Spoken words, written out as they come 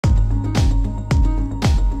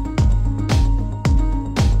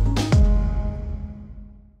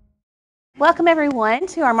Welcome everyone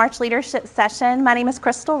to our March Leadership Session. My name is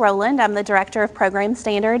Crystal Rowland. I'm the Director of Program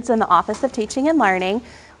Standards in the Office of Teaching and Learning.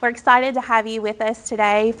 We're excited to have you with us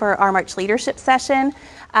today for our March Leadership Session.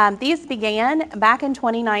 These began back in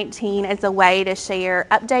 2019 as a way to share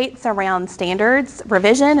updates around standards,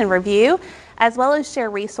 revision and review, as well as share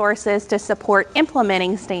resources to support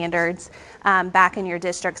implementing standards back in your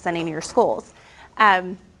districts and in your schools.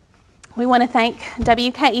 We want to thank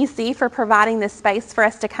WKEC for providing this space for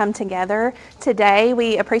us to come together today.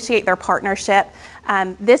 We appreciate their partnership.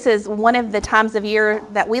 This is one of the times of year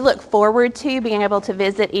that we look forward to being able to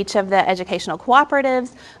visit each of the educational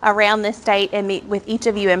cooperatives around the state and meet with each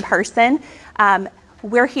of you in person.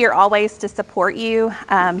 We're here always to support you,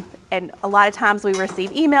 and a lot of times we receive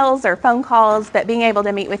emails or phone calls, but being able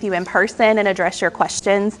to meet with you in person and address your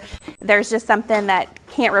questions, there's just something that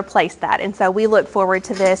can't replace that. And so we look forward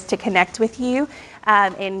to this to connect with you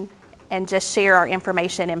and just share our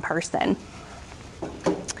information in person.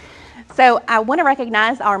 So I want to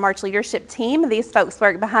recognize our March Leadership team. These folks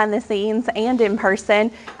work behind the scenes and in person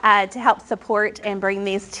to help support and bring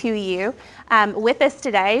these to you. With us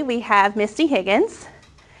today, we have Misty Higgins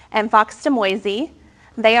and Fox Demoisey.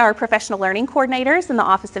 They are professional learning coordinators in the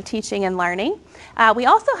Office of Teaching and Learning. We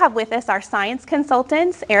also have with us our science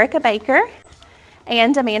consultants, Erica Baker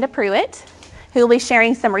and Amanda Pruitt, who will be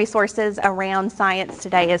sharing some resources around science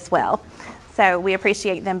today as well. So we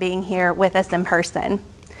appreciate them being here with us in person.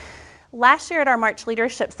 Last year at our March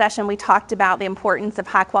Leadership Session, we talked about the importance of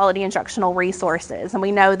high-quality instructional resources, and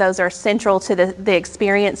we know those are central to the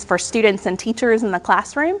experience for students and teachers in the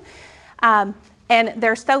classroom. And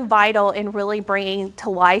they're so vital in really bringing to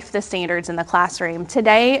life the standards in the classroom.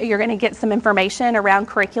 Today, you're going to get some information around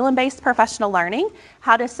curriculum-based professional learning,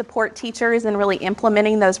 how to support teachers in really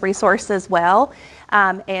implementing those resources well,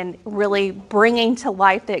 and really bringing to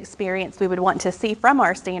life the experience we would want to see from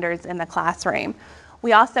our standards in the classroom.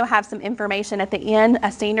 We also have some information at the end,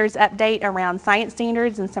 a standards update around science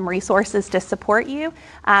standards and some resources to support you,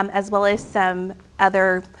 as well as some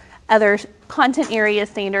other content area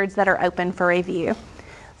standards that are open for review.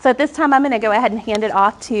 So at this time, I'm going to go ahead and hand it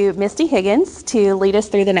off to Misty Higgins to lead us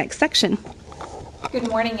through the next section. Good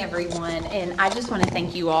morning, everyone, and I just want to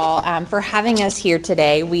thank you all for having us here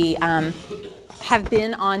today. We have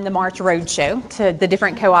been on the March Roadshow to the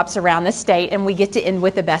different co-ops around the state, and we get to end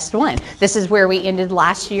with the best one. This is where we ended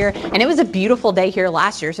last year, and it was a beautiful day here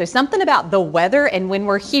last year. So something about the weather and when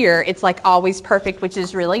we're here, it's like always perfect, which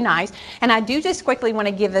is really nice. And I do just quickly want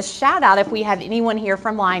to give a shout out if we have anyone here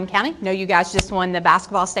from Lyon County. I know you guys just won the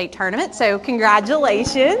basketball state tournament, so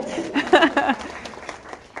congratulations.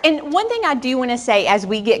 And one thing I do want to say as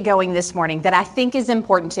we get going this morning that I think is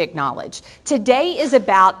important to acknowledge. Today is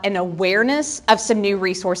about an awareness of some new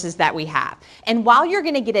resources that we have. And while you're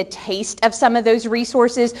going to get a taste of some of those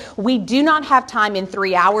resources, we do not have time in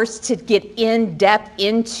 3 hours to get in depth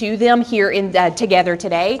into them here together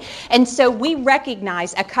today. And so we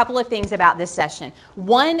recognize a couple of things about this session.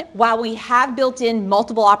 One, while we have built in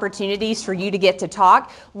multiple opportunities for you to get to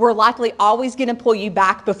talk, we're likely always going to pull you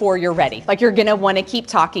back before you're ready. Like you're going to want to keep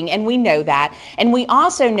talking. And we know that. And we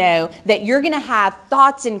also know that you're going to have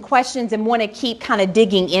thoughts and questions and want to keep kind of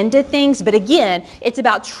digging into things. But again, it's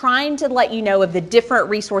about trying to let you know of the different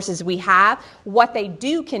resources we have, what they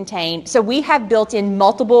do contain. So we have built in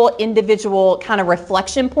multiple individual kind of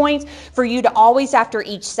reflection points for you to always, after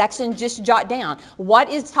each section, just jot down what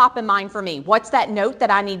is top of mind for me. What's that note that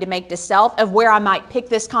I need to make to self of where I might pick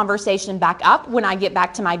this conversation back up when I get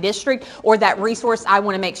back to my district, or that resource I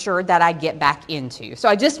want to make sure that I get back into. So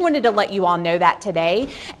I just wanted to let you all know that today.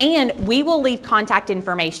 And we will leave contact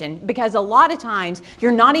information, because a lot of times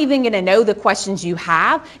you're not even going to know the questions you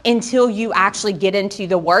have until you actually get into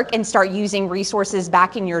the work and start using resources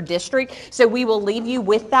back in your district. So we will leave you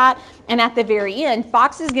with that. And at the very end,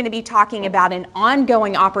 Fox is going to be talking about an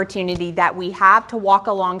ongoing opportunity that we have to walk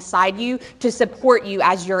alongside you to support you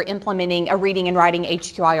as you're implementing a reading and writing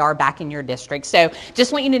HQIR back in your district. So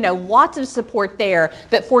just want you to know lots of support there.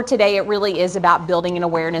 But for today, it really is about building an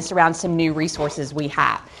awareness around some new resources we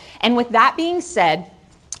have. And with that being said,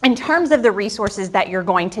 in terms of the resources that you're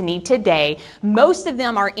going to need today, most of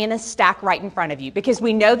them are in a stack right in front of you, because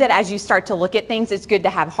we know that as you start to look at things, it's good to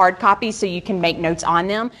have hard copies so you can make notes on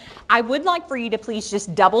them. I would like for you to please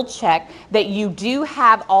just double check that you do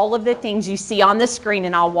have all of the things you see on the screen,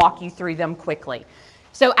 and I'll walk you through them quickly.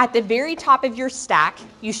 So at the very top of your stack,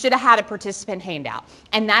 you should have had a participant handout.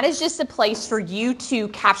 And that is just a place for you to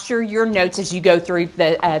capture your notes as you go through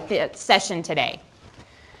the session today.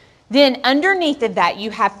 Then underneath of that,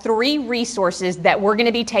 you have 3 resources that we're going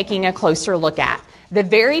to be taking a closer look at. The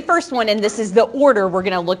very first one, and this is the order we're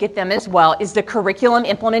going to look at them as well, is the Curriculum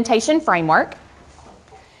Implementation Framework.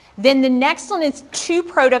 Then the next one is 2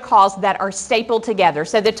 protocols that are stapled together.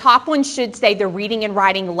 So the top one should say the Reading and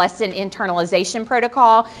Writing Lesson Internalization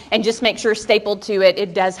Protocol, and just make sure stapled to it,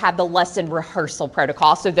 it does have the Lesson Rehearsal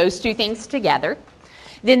Protocol. So those 2 things together.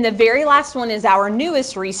 Then the very last one is our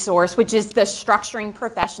newest resource, which is the Structuring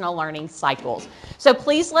Professional Learning Cycles. So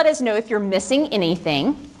please let us know if you're missing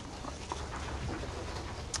anything.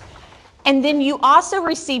 And then you also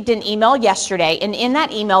received an email yesterday, and in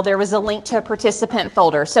that email there was a link to a participant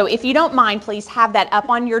folder. So if you don't mind, please have that up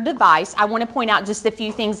on your device. I want to point out just a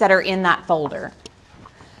few things that are in that folder.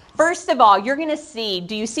 First of all, you're going to see,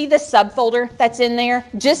 do you see the subfolder that's in there?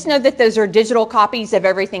 Just know that those are digital copies of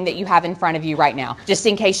everything that you have in front of you right now, just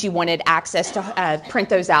in case you wanted access to print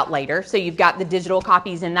those out later. So you've got the digital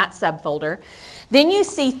copies in that subfolder. Then you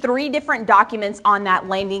see 3 different documents on that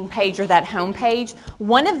landing page or that home page.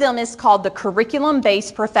 One of them is called the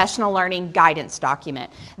Curriculum-Based Professional Learning Guidance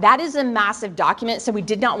document. That is a massive document, so we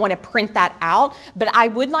did not want to print that out, but I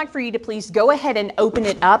would like for you to please go ahead and open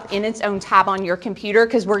it up in its own tab on your computer,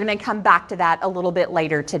 because we're going to come back to that a little bit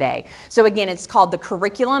later today. So again, it's called the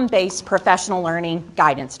Curriculum-Based Professional Learning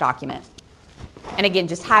Guidance document. And again,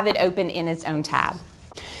 just have it open in its own tab.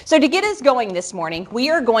 So to get us going this morning, we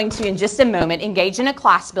are going to, in just a moment, engage in a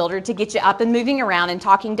class builder to get you up and moving around and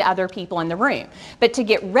talking to other people in the room. But to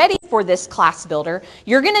get ready for this class builder,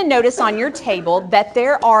 you're going to notice on your table that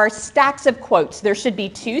there are stacks of quotes. There should be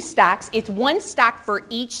 2 stacks. It's 1 stack for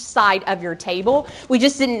each side of your table. We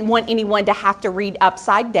just didn't want anyone to have to read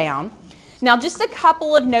upside down. Now, just a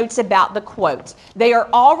couple of notes about the quotes. They are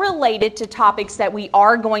all related to topics that we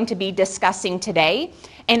are going to be discussing today.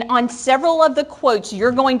 And on several of the quotes,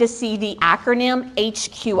 you're going to see the acronym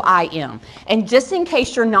HQIM. And just in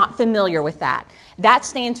case you're not familiar with that, that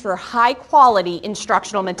stands for High Quality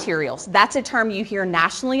Instructional Materials. That's a term you hear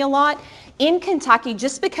nationally a lot. In Kentucky,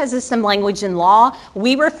 just because of some language in law,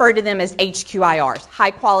 we refer to them as HQIRs,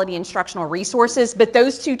 High Quality Instructional Resources, but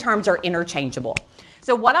those 2 terms are interchangeable.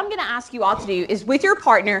 So what I'm going to ask you all to do is, with your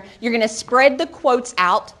partner, you're going to spread the quotes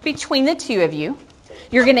out between the 2 of you.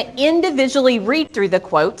 You're going to individually read through the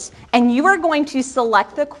quotes, and you are going to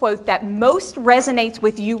select the quote that most resonates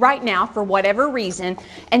with you right now for whatever reason,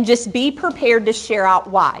 and just be prepared to share out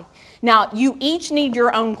why. Now, you each need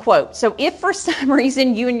your own quote. So if for some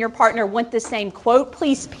reason you and your partner want the same quote,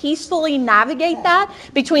 please peacefully navigate that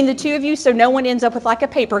between the 2 of you so no one ends up with like a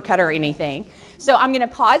paper cut or anything. So I'm going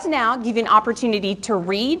to pause now, give you an opportunity to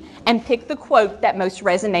read and pick the quote that most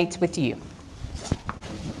resonates with you.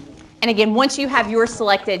 And again, once you have yours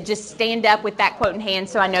selected, just stand up with that quote in hand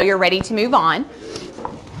so I know you're ready to move on.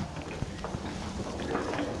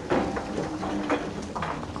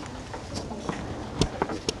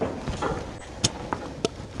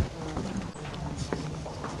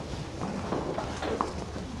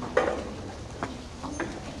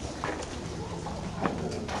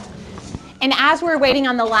 And as we're waiting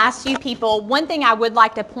on the last few people, one thing I would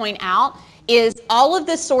like to point out is all of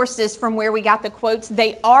the sources from where we got the quotes,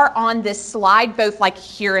 they are on this slide, both like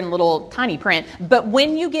here in little tiny print. But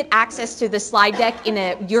when you get access to the slide deck,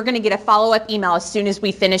 you're going to get a follow-up email as soon as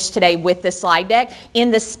we finish today with the slide deck.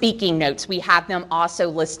 In the speaking notes, we have them also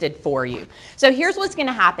listed for you. So here's what's going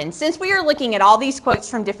to happen. Since we are looking at all these quotes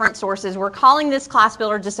from different sources, we're calling this class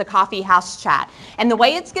builder just a coffee house chat. And the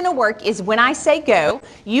way it's going to work is when I say go,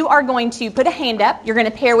 you are going to put a hand up. You're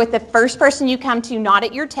going to pair with the first person you come to, not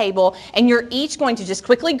at your table, and you're each going to just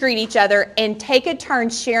quickly greet each other and take a turn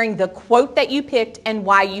sharing the quote that you picked and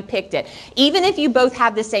why you picked it. Even if you both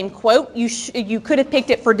have the same quote, you could have picked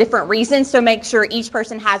it for different reasons, so make sure each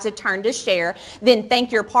person has a turn to share. Then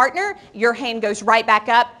thank your partner. Your hand goes right back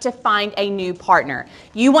up to find a new partner.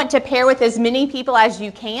 You want to pair with as many people as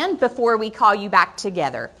you can before we call you back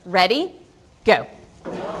together. Ready? Go.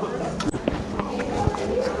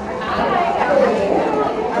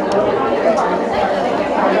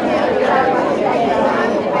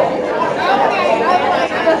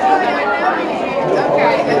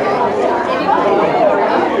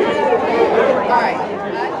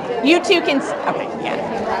 You two can, okay, yeah.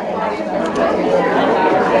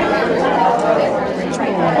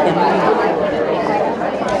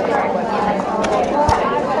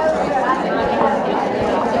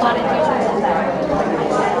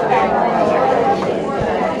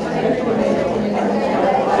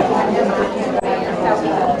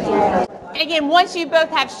 And again, once you both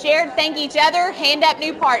have shared, thank each other, hand up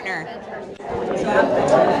new partner.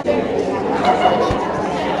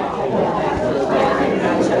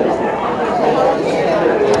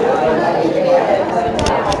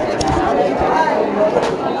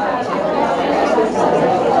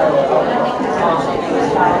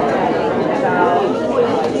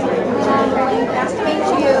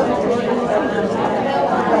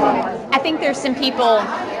 there's some people,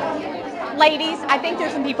 ladies, I think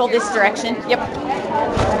there's some people this direction. Yep.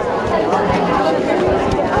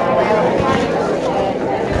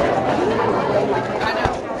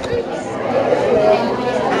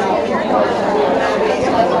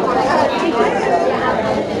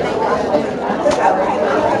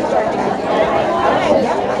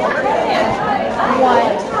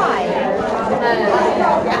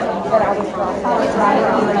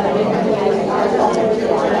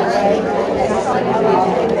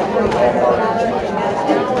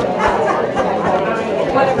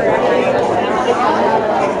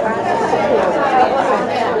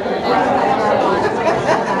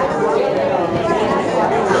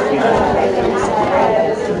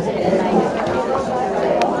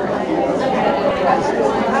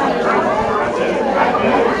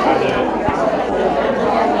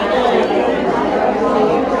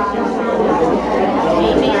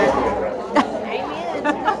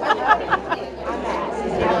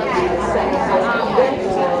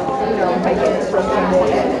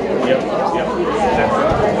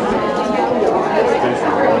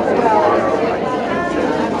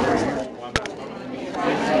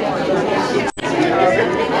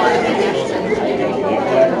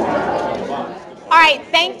 All right,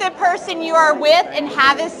 thank the person you are with and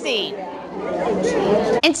have a seat.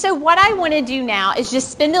 And so what I want to do now is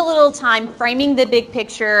just spend a little time framing the big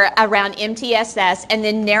picture around MTSS and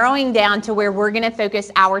then narrowing down to where we're going to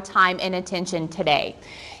focus our time and attention today.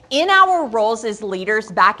 In our roles as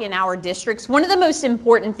leaders back in our districts, one of the most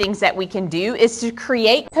important things that we can do is to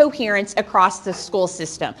create coherence across the school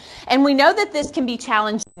system. And we know that this can be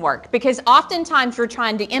challenging work because oftentimes we're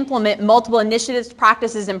trying to implement multiple initiatives,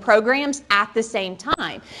 practices, and programs at the same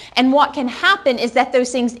time. And what can happen is that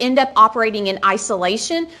those things end up operating in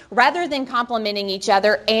isolation rather than complementing each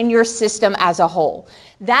other and your system as a whole.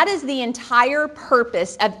 That is the entire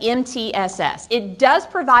purpose of MTSS. It does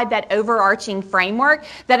provide that overarching framework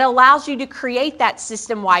that allows you to create that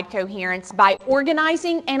system-wide coherence by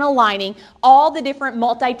organizing and aligning all the different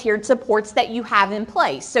multi-tiered supports that you have in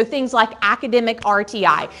place. So things like academic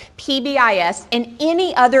RTI, PBIS, and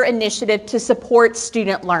any other initiative to support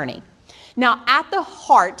student learning. Now, at the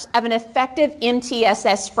heart of an effective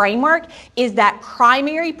MTSS framework is that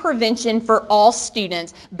primary prevention for all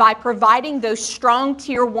students by providing those strong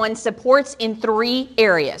Tier 1 supports in 3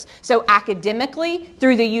 areas. So academically,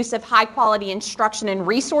 through the use of high-quality instruction and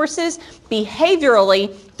resources,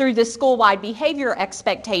 behaviorally, through the school-wide behavior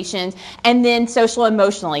expectations, and then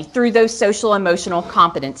social-emotionally, through those social-emotional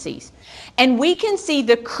competencies. And we can see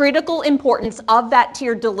the critical importance of that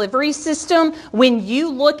tiered delivery system when you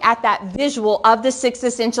look at that visual of the 6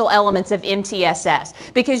 essential elements of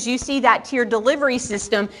MTSS, because you see that tiered delivery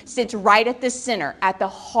system sits right at the center, at the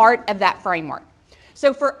heart of that framework.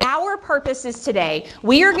 So for our purposes today,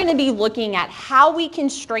 we are going to be looking at how we can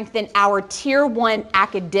strengthen our Tier 1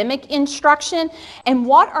 academic instruction and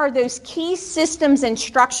what are those key systems and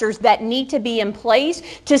structures that need to be in place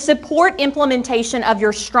to support implementation of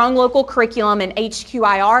your strong local curriculum and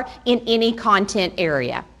HQIR in any content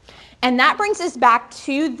area. And that brings us back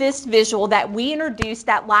to this visual that we introduced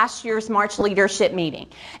at last year's March leadership meeting.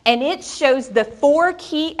 And it shows the 4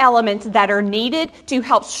 key elements that are needed to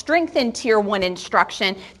help strengthen Tier 1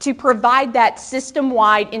 instruction to provide that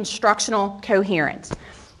system-wide instructional coherence.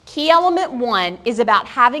 Key element 1 is about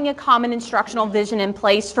having a common instructional vision in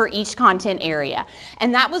place for each content area.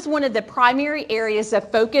 And that was one of the primary areas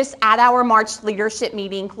of focus at our March leadership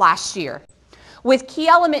meeting last year. With key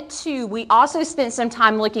element 2, we also spent some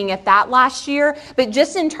time looking at that last year, but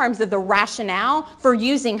just in terms of the rationale for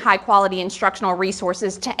using high quality instructional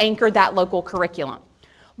resources to anchor that local curriculum.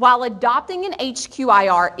 While adopting an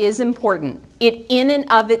HQIR is important, it in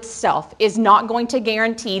and of itself is not going to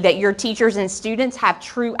guarantee that your teachers and students have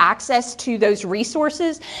true access to those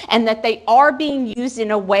resources and that they are being used in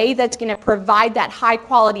a way that's going to provide that high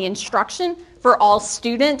quality instruction for all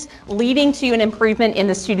students, leading to an improvement in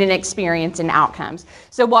the student experience and outcomes.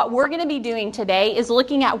 So what we're going to be doing today is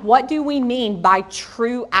looking at what do we mean by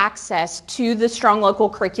true access to the strong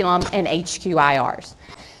local curriculum and HQIRs.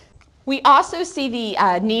 We also see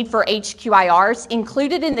the need for HQIRs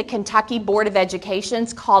included in the Kentucky Board of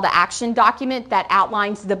Education's call to action document that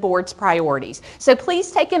outlines the board's priorities. So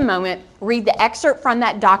please take a moment, read the excerpt from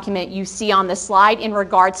that document you see on the slide in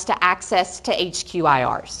regards to access to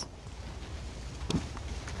HQIRs.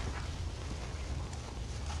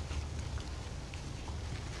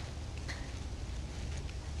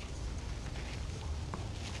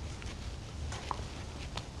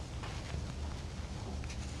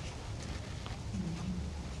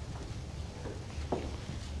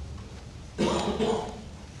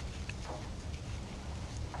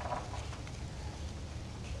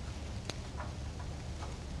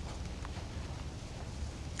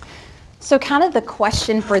 So kind of the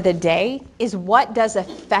question for the day is, what does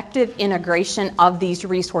effective integration of these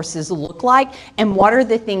resources look like, and what are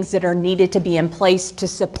the things that are needed to be in place to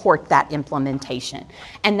support that implementation?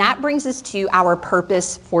 And that brings us to our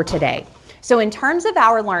purpose for today. So in terms of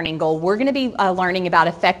our learning goal, we're going to be learning about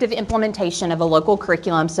effective implementation of a local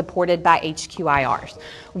curriculum supported by HQIRs.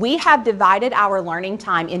 We have divided our learning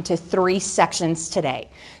time into 3 sections today.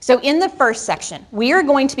 So in the first section, we are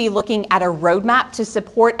going to be looking at a roadmap to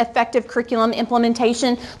support effective curriculum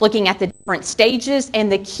implementation, looking at the different stages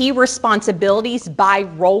and the key responsibilities by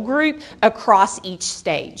role group across each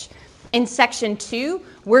stage. In section 2,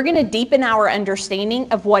 we're going to deepen our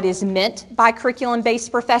understanding of what is meant by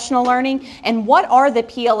curriculum-based professional learning and what are the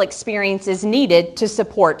PL experiences needed to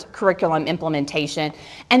support curriculum implementation.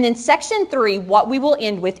 And then section 3, what we will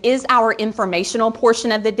end with is our informational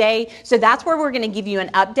portion of the day. So that's where we're going to give you an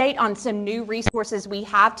update on some new resources we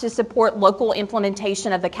have to support local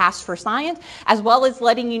implementation of the CAST for Science, as well as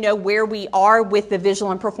letting you know where we are with the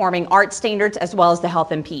visual and performing arts standards, as well as the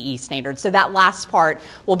health and PE standards. So that last part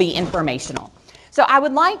will be informational. So I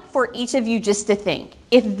would like for each of you just to think,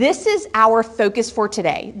 if this is our focus for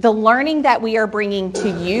today, the learning that we are bringing to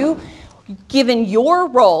you, given your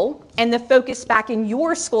role and the focus back in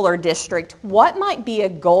your school or district, what might be a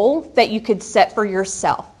goal that you could set for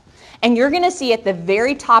yourself? And you're going to see at the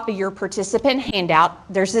very top of your participant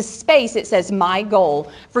handout, there's a space that says My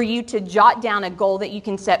Goal, for you to jot down a goal that you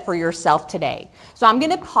can set for yourself today. So I'm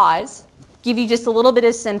going to pause, give you just a little bit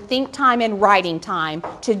of some think time and writing time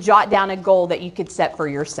to jot down a goal that you could set for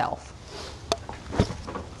yourself.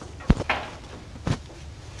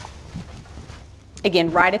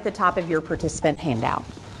 Again, right at the top of your participant handout.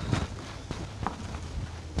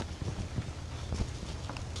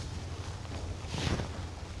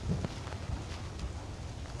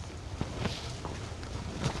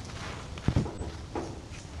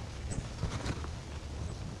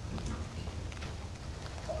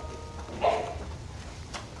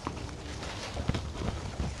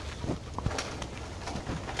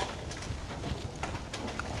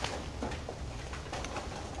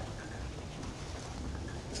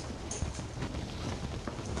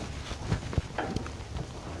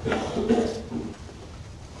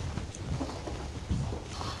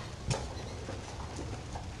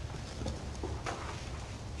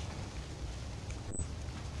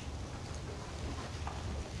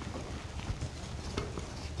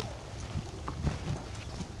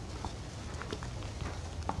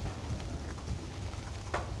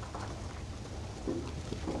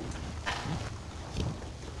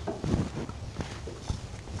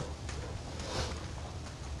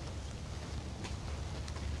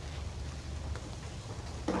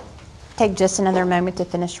 Take just another moment to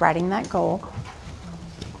finish writing that goal.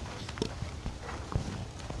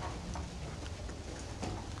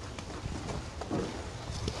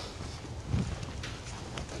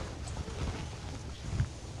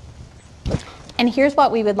 And here's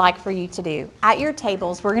what we would like for you to do. At your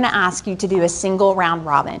tables, we're going to ask you to do a single round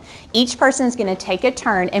robin. Each person is going to take a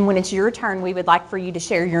turn, and when it's your turn, we would like for you to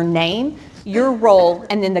share your name, your role,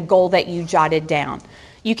 and then the goal that you jotted down.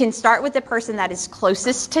 You can start with the person that is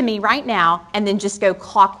closest to me right now, and then just go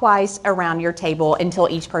clockwise around your table until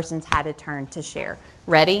each person's had a turn to share.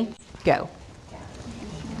 Ready? Go.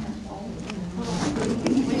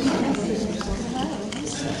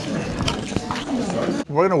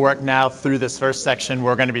 We're going to work now through this first section.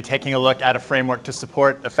 We're going to be taking a look at a framework to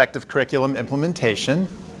support effective curriculum implementation.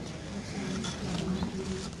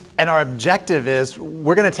 And our objective is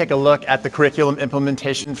we're going to take a look at the curriculum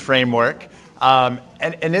implementation framework.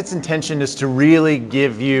 And its intention is to really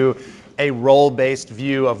give you a role-based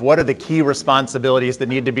view of what are the key responsibilities that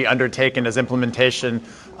need to be undertaken as implementation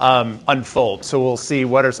unfolds. So we'll see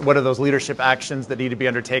what are those leadership actions that need to be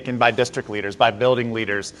undertaken by district leaders, by building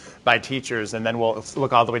leaders, by teachers, and then we'll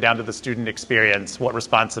look all the way down to the student experience, what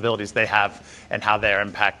responsibilities they have and how they're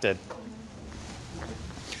impacted.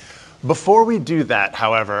 Before we do that,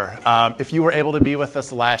 however, if you were able to be with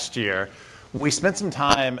us last year, we spent some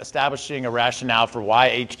time establishing a rationale for why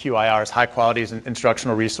HQIRs, high quality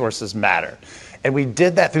instructional resources, matter. And we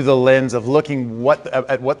did that through the lens of looking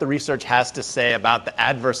at what the research has to say about the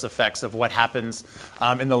adverse effects of what happens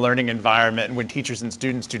in the learning environment when teachers and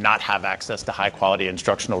students do not have access to high quality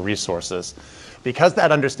instructional resources. Because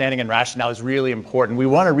that understanding and rationale is really important, we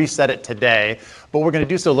want to reset it today, but we're going to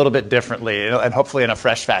do so a little bit differently and hopefully in a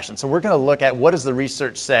fresh fashion. So we're going to look at what does the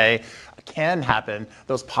research say can happen,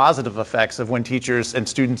 those positive effects of when teachers and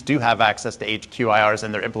students do have access to HQIRs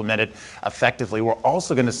and they're implemented effectively. We're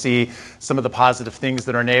also going to see some of the positive things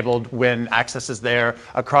that are enabled when access is there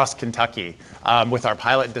across Kentucky with our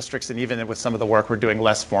pilot districts and even with some of the work we're doing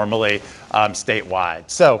less formally statewide.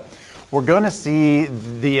 So we're going to see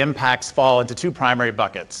the impacts fall into two primary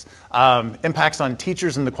buckets. Impacts on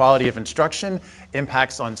teachers and the quality of instruction,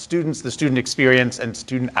 impacts on students, the student experience, and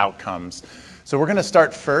student outcomes. So we're going to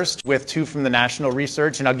start first with two from the national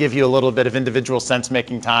research, and I'll give you a little bit of individual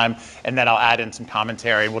sense-making time, and then I'll add in some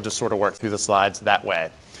commentary, and we'll just sort of work through the slides that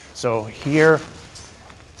way. So here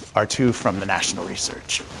are two from the national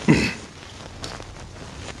research.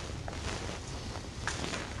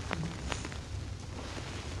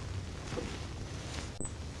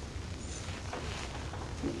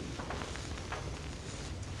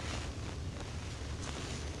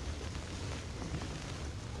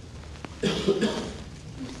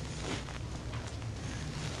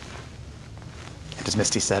 As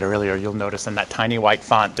Misty said earlier, you'll notice in that tiny white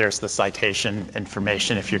font, there's the citation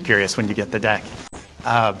information if you're curious when you get the deck.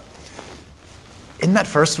 In that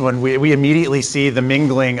first one, we immediately see the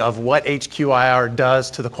mingling of what HQIR does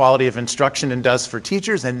to the quality of instruction and does for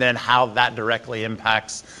teachers, and then how that directly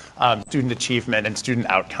impacts student achievement and student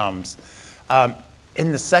outcomes.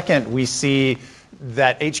 In the second, we see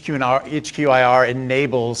that HQIR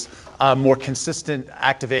enables more consistent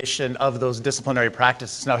activation of those disciplinary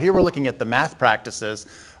practices. Now here we're looking at the math practices,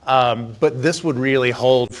 but this would really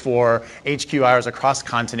hold for HQIRs across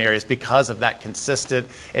content areas because of that consistent,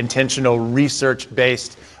 intentional,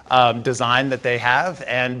 research-based design that they have,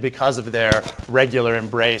 and because of their regular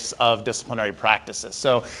embrace of disciplinary practices.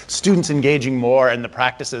 So students engaging more in the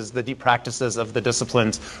practices, the deep practices of the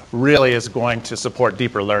disciplines, really is going to support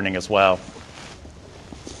deeper learning as well.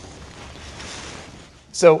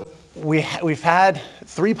 So we've had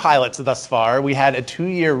 3 pilots thus far. We had a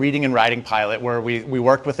 2-year reading and writing pilot where we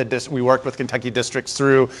worked with Kentucky districts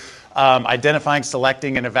through identifying,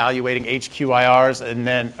 selecting, and evaluating HQIRs, and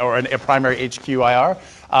then a primary HQIR,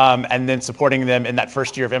 and then supporting them in that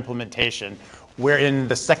first year of implementation. We're in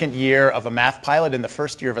the second year of a math pilot and the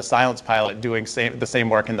first year of a science pilot doing the same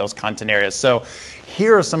work in those content areas. So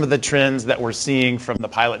here are some of the trends that we're seeing from the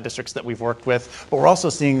pilot districts that we've worked with, but we're also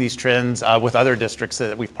seeing these trends with other districts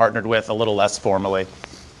that we've partnered with a little less formally.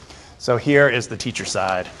 So here is the teacher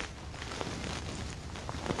side.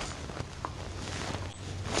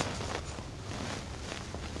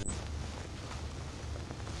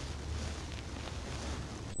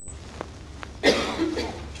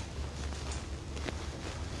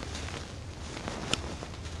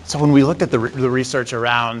 So when we looked at the research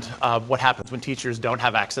around what happens when teachers don't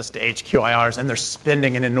have access to HQIRs and they're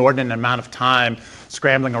spending an inordinate amount of time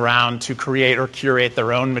scrambling around to create or curate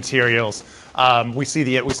their own materials, we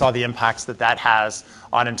saw the impacts that has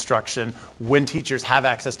on instruction. When teachers have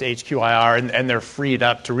access to HQIR and they're freed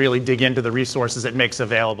up to really dig into the resources it makes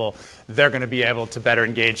available, they're going to be able to better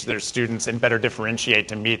engage their students and better differentiate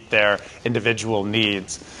to meet their individual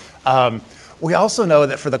needs. We also know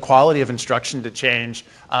that for the quality of instruction to change,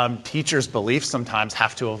 teachers' beliefs sometimes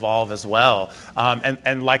have to evolve as well.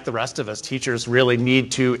 And like the rest of us, teachers really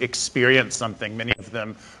need to experience something, many of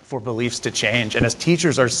them, for beliefs to change. And as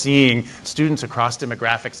teachers are seeing students across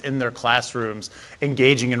demographics in their classrooms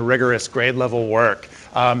engaging in rigorous grade level work,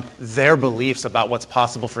 their beliefs about what's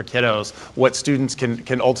possible for kiddos, what students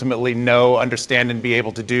can ultimately know, understand, and be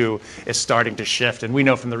able to do is starting to shift. And we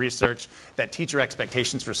know from the research that teacher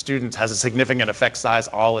expectations for students has a significant effect size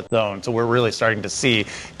all its own. So we're really starting to see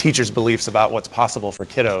teachers' beliefs about what's possible for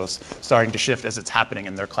kiddos starting to shift as it's happening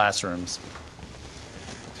in their classrooms.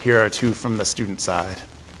 Here are 2 from the student side.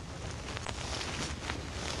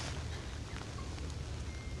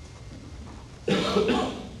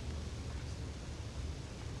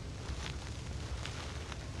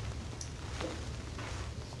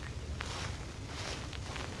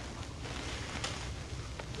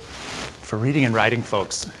 For reading and writing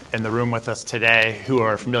folks in the room with us today who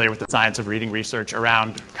are familiar with the science of reading research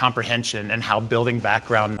around comprehension and how building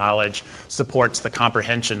background knowledge supports the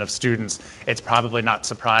comprehension of students, it's probably not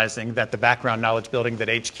surprising that the background knowledge building that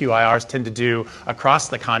HQIRs tend to do across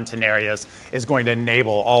the content areas is going to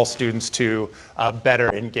enable all students to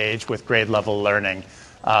better engage with grade level learning.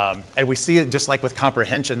 And we see it just like with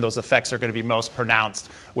comprehension, those effects are going to be most pronounced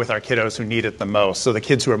with our kiddos who need it the most. So the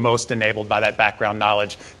kids who are most enabled by that background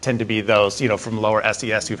knowledge tend to be those, from lower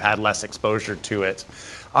SES who've had less exposure to it.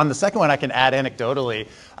 On the second one, I can add anecdotally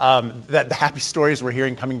that the happy stories we're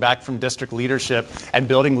hearing coming back from district leadership and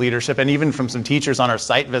building leadership, and even from some teachers on our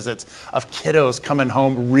site visits, of kiddos coming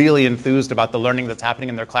home really enthused about the learning that's happening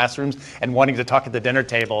in their classrooms and wanting to talk at the dinner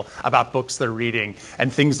table about books they're reading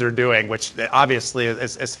and things they're doing, which obviously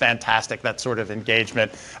is fantastic, that sort of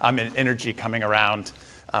engagement and energy coming around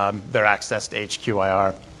their access to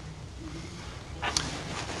HQIR.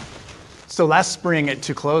 So last spring,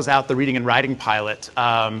 to close out the reading and writing pilot,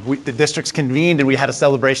 the districts convened and we had a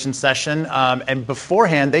celebration session. And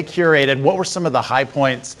beforehand, they curated what were some of the high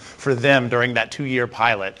points for them during that 2-year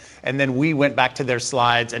pilot. And then we went back to their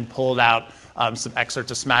slides and pulled out some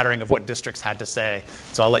excerpts, a smattering of what districts had to say.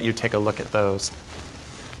 So I'll let you take a look at those.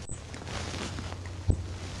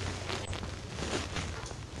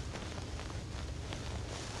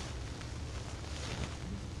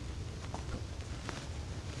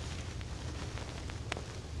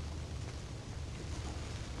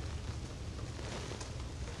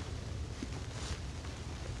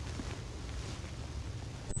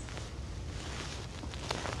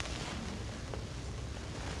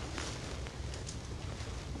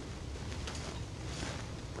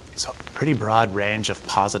 So pretty broad range of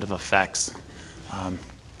positive effects.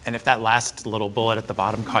 And if that last little bullet at the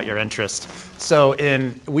bottom caught your interest. So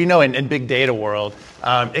we know in big data world,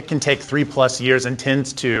 it can take 3+ years and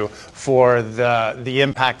tends to for the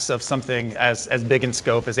impacts of something as big in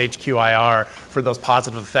scope as HQIR for those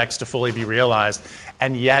positive effects to fully be realized.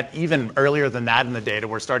 And yet, even earlier than that in the data,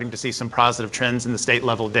 we're starting to see some positive trends in the state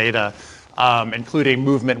level data, including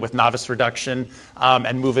movement with novice reduction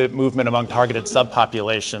and movement among targeted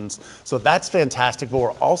subpopulations. So that's fantastic. But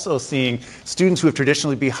we're also seeing students who have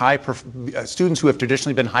traditionally been high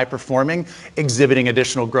performing exhibiting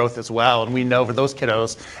additional growth as well. And we know for those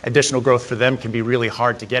kiddos, additional growth for them can be really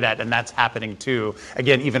hard to get at, and that's happening too.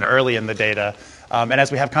 Again, even early in the data. And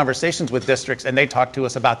as we have conversations with districts and they talk to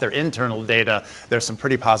us about their internal data, there's some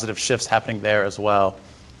pretty positive shifts happening there as well.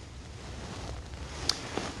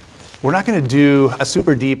 We're not going to do a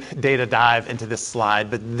super deep data dive into this slide,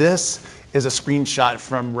 but this is a screenshot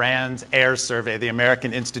from RAND's AIR survey, the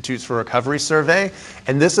American Institutes for Recovery survey.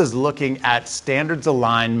 And this is looking at standards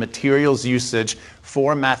aligned materials usage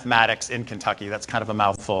for mathematics in Kentucky. That's kind of a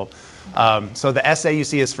mouthful. So the essay you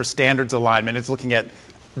see is for standards alignment. It's looking at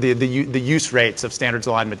the use rates of standards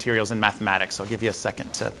aligned materials in mathematics. So I'll give you a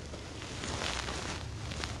second to.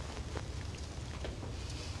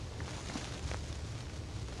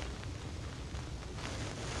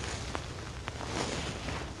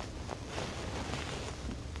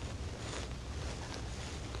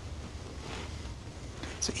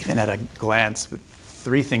 So even at a glance,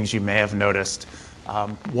 3 things you may have noticed.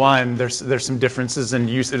 One, there's some differences in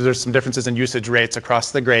usage rates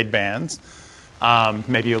across the grade bands.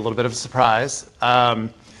 Maybe a little bit of a surprise.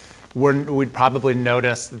 We'd probably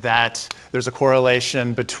notice that there's a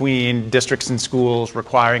correlation between districts and schools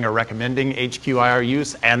requiring or recommending HQIR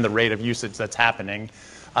use and the rate of usage that's happening.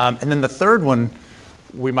 And then the third one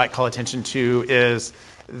we might call attention to is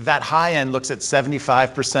that high end looks at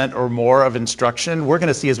 75% or more of instruction. We're going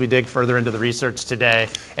to see as we dig further into the research today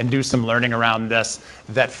and do some learning around this,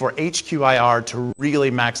 that for HQIR to really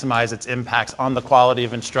maximize its impacts on the quality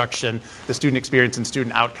of instruction, the student experience and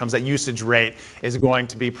student outcomes, that usage rate is going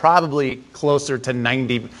to be probably closer to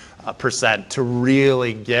 90% to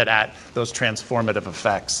really get at those transformative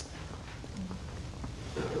effects.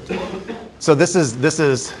 So this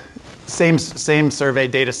is same survey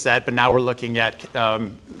data set, but now we're looking at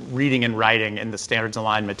reading and writing in the standards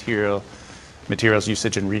aligned materials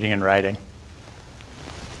usage in reading and writing.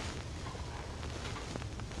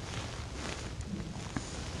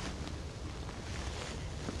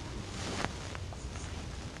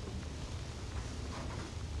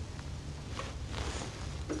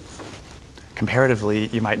 Comparatively,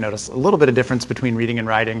 you might notice a little bit of difference between reading and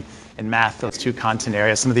writing and math, those 2 content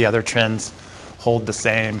areas. Some of the other trends hold the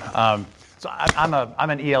same. So I'm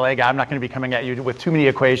an ELA guy. I'm not going to be coming at you with too many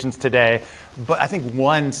equations today, but I think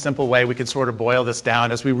one simple way we could sort of boil this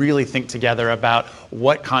down is we really think together about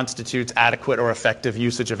what constitutes adequate or effective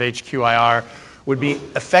usage of HQIR. Would be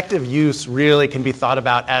effective use really can be thought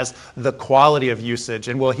about as the quality of usage,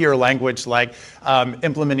 and we'll hear language like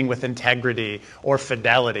implementing with integrity or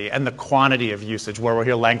fidelity, and the quantity of usage where we'll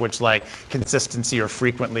hear language like consistency or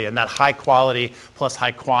frequently, and that high quality plus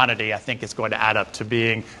high quantity I think is going to add up to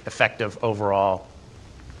being effective overall.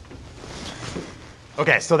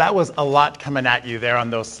 Okay, so that was a lot coming at you there on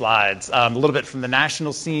those slides. A little bit from the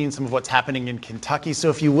national scene, some of what's happening in Kentucky. So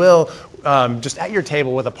if you will, just at your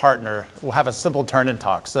table with a partner, we'll have a simple turn and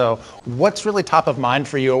talk. So what's really top of mind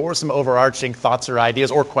for you, or some overarching thoughts or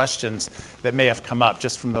ideas or questions that may have come up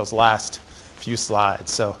just from those last few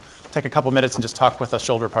slides? So take a couple minutes and just talk with a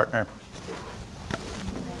shoulder partner.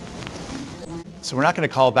 So we're not going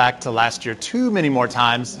to call back to last year too many more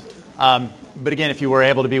times. But again, if you were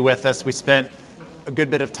able to be with us, we spent a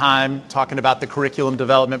good bit of time talking about the curriculum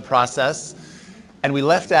development process. And we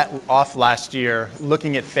left that off last year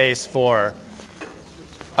looking at phase 4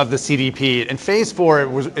 of the CDP. And phase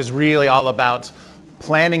 4 is really all about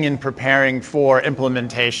planning and preparing for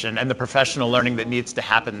implementation and the professional learning that needs to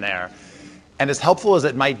happen there. And as helpful as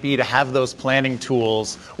it might be to have those planning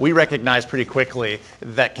tools, we recognized pretty quickly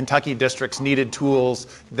that Kentucky districts needed tools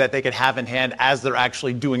that they could have in hand as they're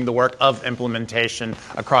actually doing the work of implementation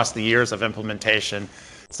across the years of implementation.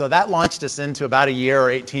 So that launched us into about a year or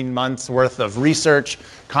 18 months worth of research,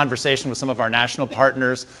 conversation with some of our national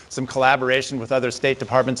partners, some collaboration with other state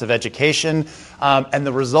departments of education. And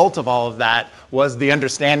the result of all of that was the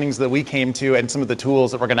understandings that we came to and some of the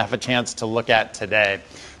tools that we're going to have a chance to look at today.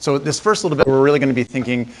 So this first little bit, we're really going to be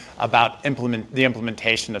thinking about the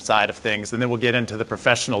implementation side of things, and then we'll get into the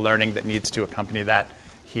professional learning that needs to accompany that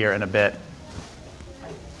here in a bit.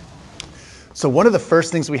 So one of the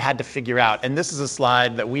first things we had to figure out, and this is a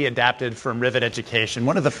slide that we adapted from Rivet Education,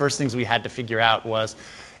 one of the first things we had to figure out was,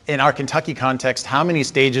 in our Kentucky context, how many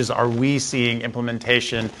stages are we seeing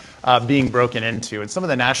implementation being broken into? And some of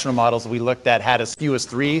the national models we looked at had as few as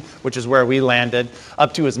 3, which is where we landed,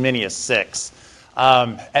 up to as many as 6.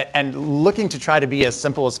 And looking to try to be as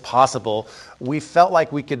simple as possible, we felt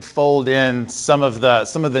like we could fold in some of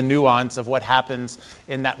the nuance of what happens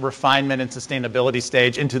in that refinement and sustainability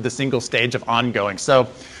stage into the single stage of ongoing. So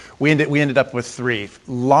we ended up with 3.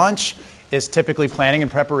 Launch is typically planning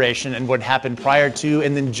and preparation and what happened prior to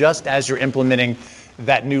and then just as you're implementing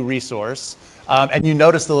that new resource. And you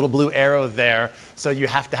notice the little blue arrow there, so you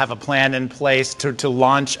have to have a plan in place to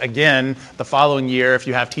launch again the following year. If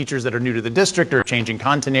you have teachers that are new to the district or changing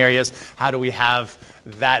content areas, how do we have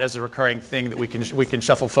that as a recurring thing that we can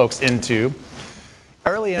shuffle folks into?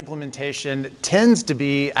 Early implementation tends to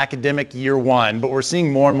be academic year 1, but we're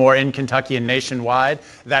seeing more and more in Kentucky and nationwide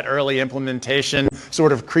that early implementation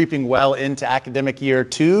sort of creeping well into academic year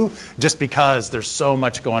 2, just because there's so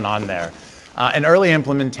much going on there. And early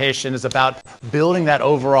implementation is about building that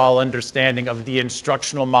overall understanding of the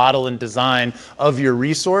instructional model and design of your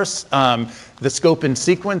resource, the scope and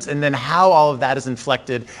sequence, and then how all of that is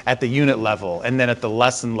inflected at the unit level and then at the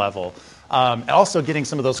lesson level. And also getting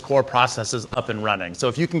some of those core processes up and running. So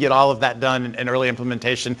if you can get all of that done in early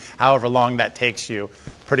implementation, however long that takes you,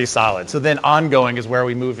 pretty solid. So then ongoing is where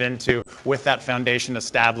we move into, with that foundation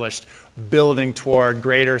established, building toward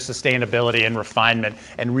greater sustainability and refinement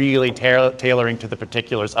and really tailoring to the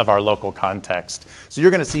particulars of our local context. So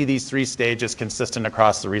you're going to see these 3 stages consistent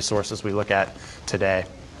across the resources we look at today.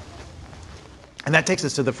 And that takes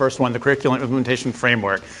us to the first one, the Curriculum Implementation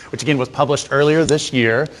Framework, which again was published earlier this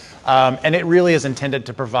year. And it really is intended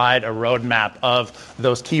to provide a roadmap of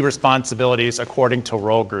those key responsibilities according to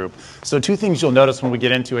role group. So 2 things you'll notice when we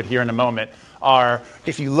get into it here in a moment are,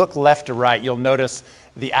 if you look left to right, you'll notice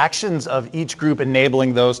the actions of each group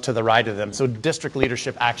enabling those to the right of them. So district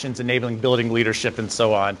leadership actions enabling building leadership and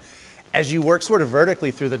so on. As you work sort of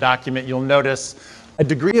vertically through the document, you'll notice a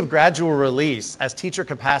degree of gradual release as teacher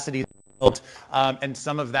capacity and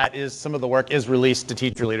some of the work is released to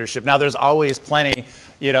teacher leadership. Now there's always plenty,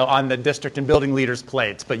 on the district and building leaders'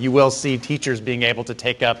 plates, but you will see teachers being able to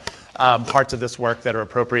take up parts of this work that are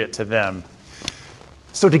appropriate to them.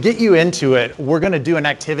 So to get you into it, we're going to do an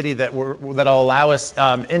activity that'll allow us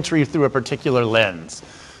entry through a particular lens.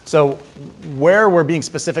 So where we're being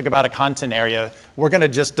specific about a content area, we're going to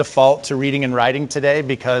just default to reading and writing today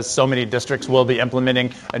because so many districts will be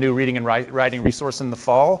implementing a new reading and writing resource in the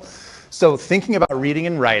fall. So thinking about reading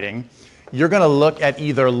and writing, you're going to look at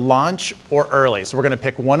either launch or early. So we're going to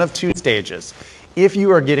pick one of 2 stages. If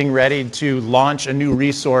you are getting ready to launch a new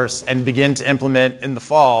resource and begin to implement in the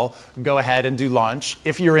fall, go ahead and do launch.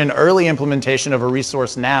 If you're in early implementation of a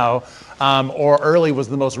resource now, or early was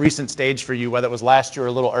the most recent stage for you, whether it was last year or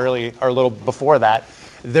a little early or a little before that,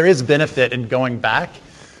 there is benefit in going back.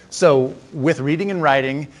 So with reading and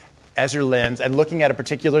writing as your lens and looking at a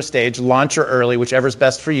particular stage, launch or early, whichever's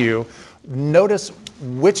best for you, notice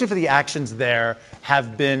which of the actions there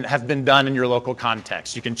have been done in your local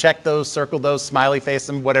context. You can check those, circle those, smiley face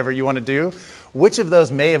them, whatever you want to do. Which of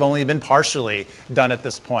those may have only been partially done at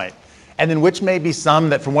this point? And then which may be some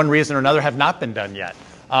that for one reason or another have not been done yet.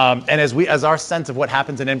 And as our sense of what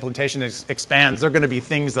happens in implementation expands, there are going to be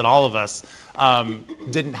things that all of us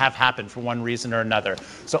didn't have happen for one reason or another.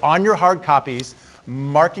 So on your hard copies,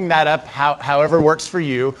 marking that up however works for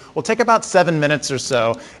you, we'll take about 7 minutes or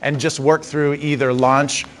so and just work through either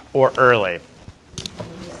launch or early.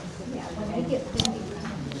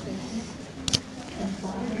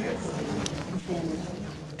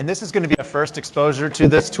 And this is going to be a first exposure to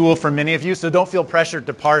this tool for many of you, so don't feel pressured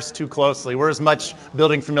to parse too closely. We're as much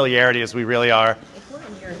building familiarity as we really are. If we're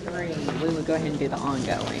in year 3, we would go ahead and do the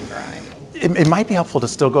ongoing, right? It might be helpful to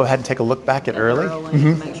still go ahead and take a look back at early.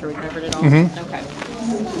 Make sure we covered it all? Okay.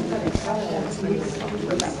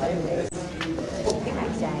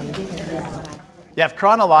 Yeah, if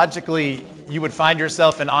chronologically you would find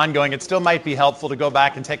yourself in ongoing, it still might be helpful to go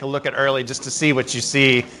back and take a look at early just to see what you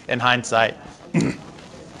see in hindsight.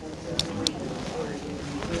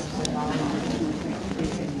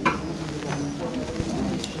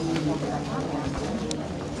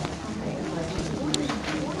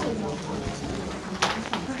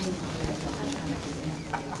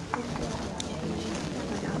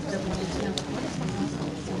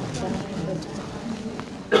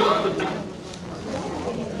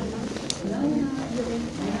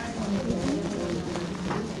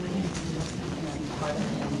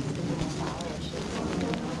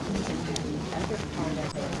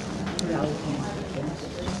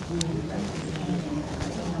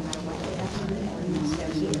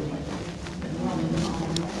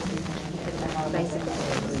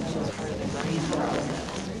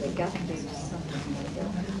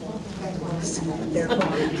 They're going to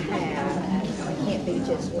have, it can't be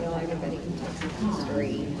just, well, everybody can take the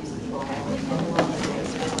street.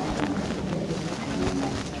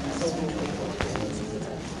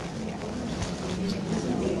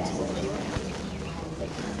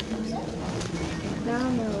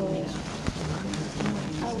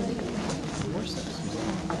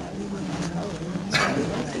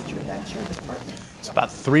 It's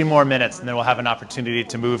about 3 more minutes, and then we'll have an opportunity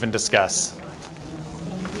to move and discuss.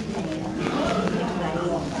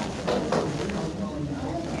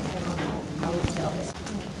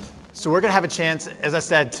 So we're going to have a chance, as I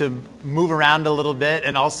said, to move around a little bit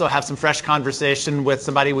and also have some fresh conversation with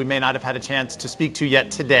somebody we may not have had a chance to speak to yet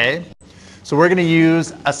today. So we're going to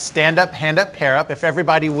use a stand-up, hand-up, pair-up. If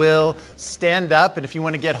everybody will stand up, and if you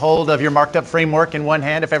want to get hold of your marked-up framework in one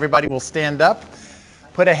hand, if everybody will stand up,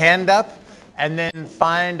 put a hand up, and then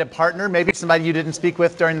find a partner, maybe somebody you didn't speak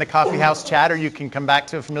with during the coffee house chat, or you can come back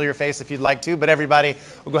to a familiar face if you'd like to. But everybody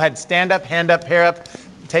will go ahead and stand up, hand up, pair up.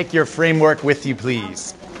 Take your framework with you,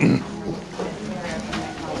 please.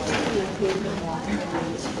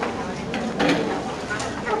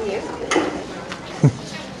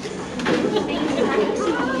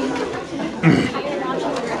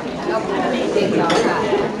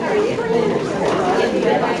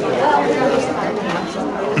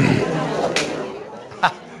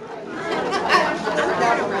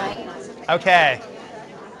 Okay,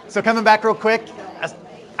 so coming back real quick,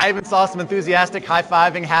 I even saw some enthusiastic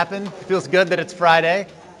high-fiving happen. It feels good that it's Friday.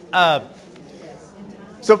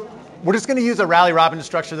 So we're just going to use a rally robin to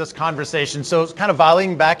structure this conversation. So it's kind of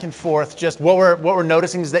volleying back and forth, just what we're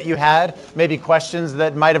noticing is that you had, maybe questions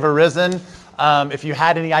that might have arisen. If you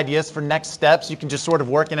had any ideas for next steps, you can just sort of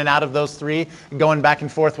work in and out of those 3, going back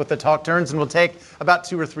and forth with the talk turns, and we'll take about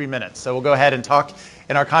 2 or 3 minutes. So we'll go ahead and talk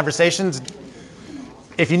in our conversations.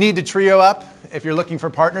 If you need to trio up, if you're looking for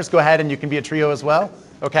partners, go ahead and you can be a trio as well.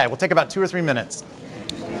 Okay, we'll take about 2 or 3 minutes.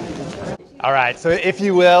 All right, so if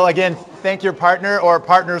you will, again, thank your partner or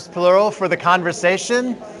partners plural for the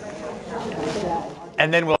conversation.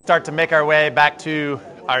 And then we'll start to make our way back to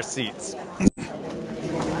our seats.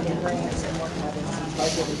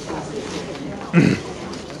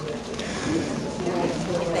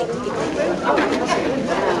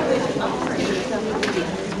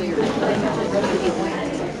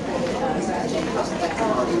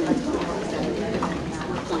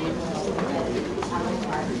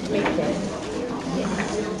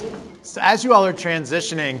 So as you all are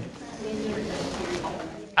transitioning,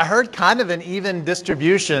 I heard kind of an even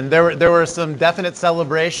distribution. There were some definite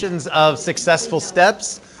celebrations of successful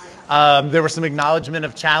steps. There were some acknowledgement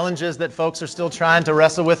of challenges that folks are still trying to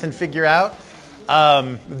wrestle with and figure out.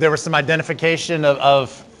 There was some identification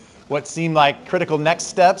of what seemed like critical next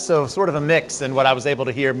steps, so sort of a mix in what I was able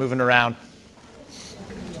to hear moving around.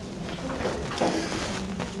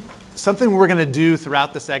 Something we're going to do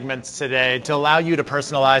throughout the segments today to allow you to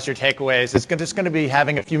personalize your takeaways is just going to be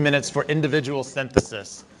having a few minutes for individual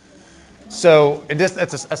synthesis. So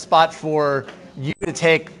it's a spot for you to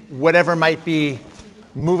take whatever might be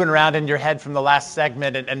moving around in your head from the last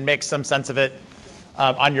segment and make some sense of it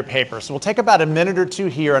on your paper. So we'll take about a minute or two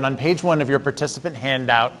here, and on page 1 of your participant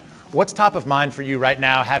handout, what's top of mind for you right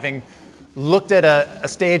now, having looked at a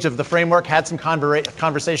stage of the framework, had some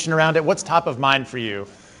conversation around it? What's top of mind for you?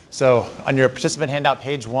 So on your participant handout,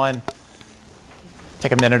 page 1,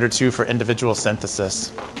 take a minute or two for individual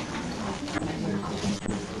synthesis.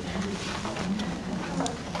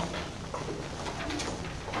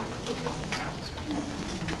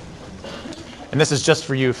 And this is just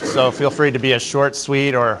for you, so feel free to be as short,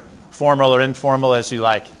 sweet, or formal or informal as you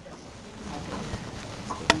like.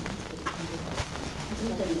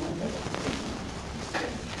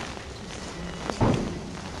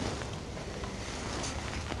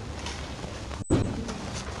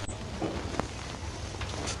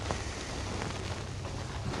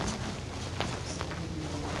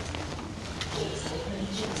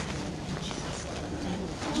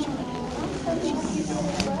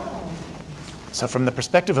 So from the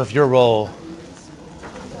perspective of your role,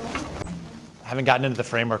 having gotten into the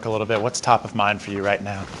framework a little bit, what's top of mind for you right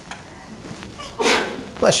now?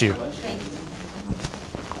 Bless you.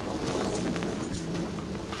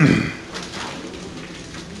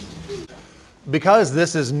 Because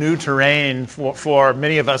this is new terrain for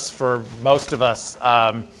many of us, for most of us,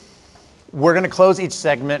 we're going to close each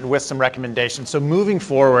segment with some recommendations. So moving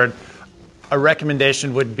forward, a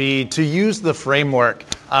recommendation would be to use the framework,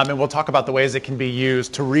 and we'll talk about the ways it can be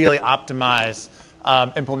used to really optimize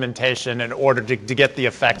implementation in order to get the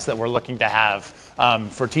effects that we're looking to have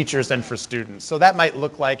for teachers and for students. So that might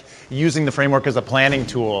look like using the framework as a planning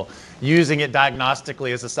tool, using it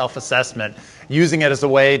diagnostically as a self-assessment, using it as a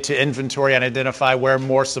way to inventory and identify where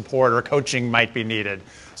more support or coaching might be needed.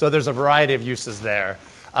 So there's a variety of uses there.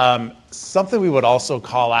 Something we would also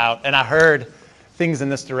call out, and I heard things in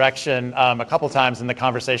this direction a couple times in the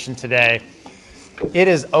conversation today. It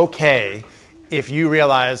is okay if you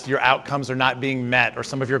realize your outcomes are not being met or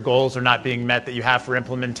some of your goals are not being met that you have for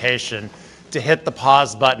implementation, to hit the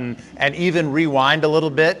pause button and even rewind a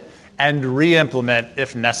little bit and re-implement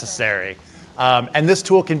if necessary. And this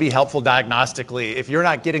tool can be helpful diagnostically. If you're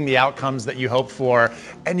not getting the outcomes that you hope for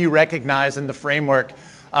and you recognize in the framework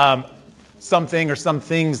something or some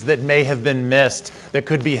things that may have been missed that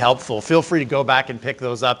could be helpful, feel free to go back and pick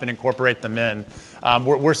those up and incorporate them in.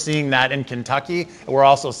 We're seeing that in Kentucky, and we're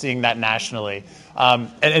also seeing that nationally.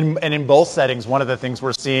 And in both settings, one of the things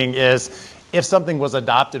we're seeing is if something was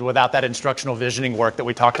adopted without that instructional visioning work that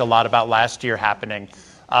we talked a lot about last year happening,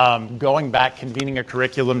 going back, convening a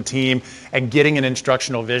curriculum team, and getting an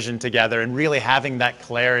instructional vision together and really having that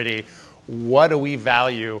clarity. What do we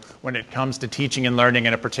value when it comes to teaching and learning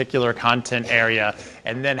in a particular content area?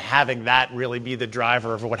 And then having that really be the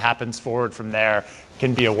driver of what happens forward from there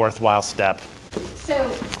can be a worthwhile step. So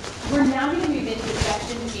we're now going to move into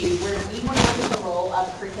section 2, where we want to look at the role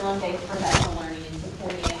of curriculum-based professional learning in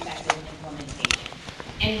supporting effective implementation.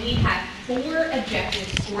 And we have 4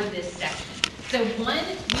 objectives for this section. So 1,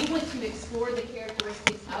 we want to explore the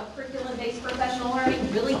characteristics of curriculum-based professional learning,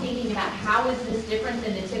 really thinking about how is this different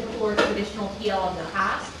than the typical or traditional PL of the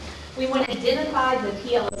past. We want to identify the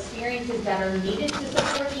PL experiences that are needed to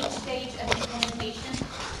support each stage of implementation.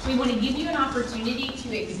 We want to give you an opportunity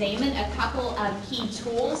to examine a couple of key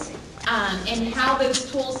tools and how those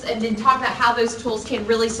tools, and then talk about how those tools can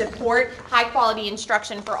really support high quality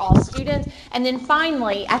instruction for all students. And then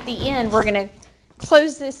finally, at the end, we're going to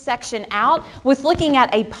close this section out with looking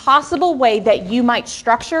at a possible way that you might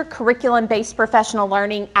structure curriculum-based professional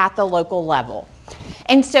learning at the local level.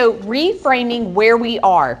 And so reframing where we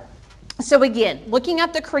are. So again, looking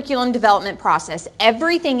at the curriculum development process,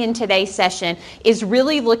 everything in today's session is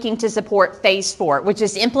really looking to support phase 4, which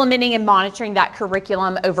is implementing and monitoring that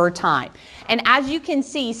curriculum over time. And as you can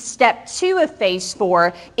see, step 2 of phase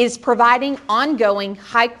 4 is providing ongoing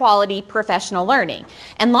high quality professional learning.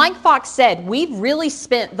 And like Fox said, we've really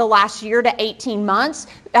spent the last year to 18 months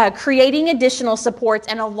creating additional supports,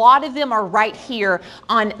 and a lot of them are right here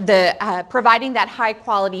on the providing that high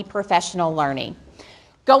quality professional learning.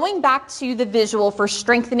 Going back to the visual for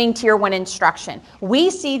strengthening Tier 1 instruction,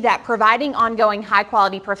 we see that providing ongoing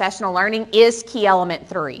high-quality professional learning is key element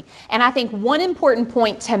 3. And I think one important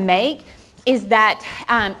point to make is that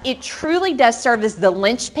it truly does serve as the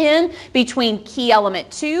linchpin between key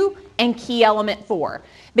element 2 and key element 4.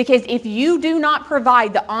 Because if you do not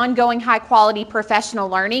provide the ongoing high-quality professional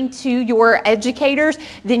learning to your educators,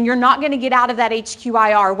 then you're not going to get out of that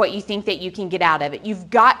HQIR what you think that you can get out of it. You've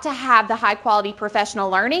got to have the high-quality professional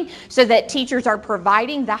learning so that teachers are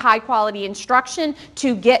providing the high-quality instruction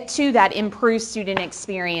to get to that improved student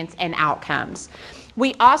experience and outcomes.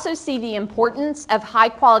 We also see the importance of high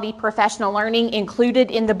quality professional learning included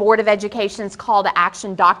in the Board of Education's call to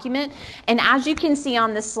action document. And as you can see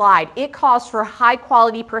on this slide, it calls for high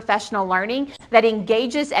quality professional learning that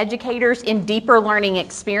engages educators in deeper learning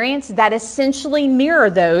experience that essentially mirror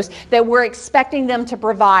those that we're expecting them to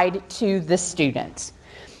provide to the students.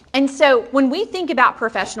 And so when we think about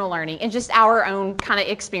professional learning and just our own kind of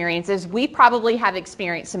experiences, we probably have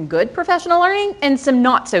experienced some good professional learning and some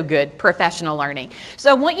not so good professional learning.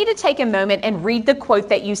 So I want you to take a moment and read the quote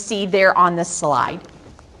that you see there on the slide.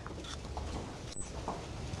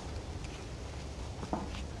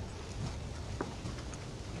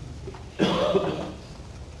 I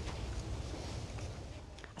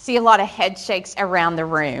see a lot of head shakes around the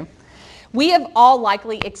room. We have all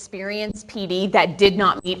likely experienced PD that did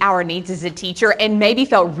not meet our needs as a teacher and maybe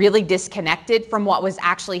felt really disconnected from what was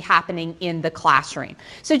actually happening in the classroom.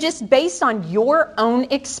 So just based on your own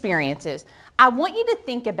experiences, I want you to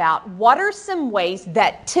think about what are some ways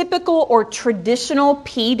that typical or traditional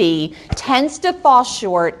PD tends to fall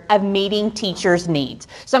short of meeting teachers' needs.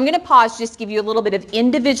 So I'm going to pause, just give you a little bit of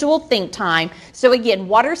individual think time. So again,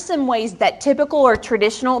 what are some ways that typical or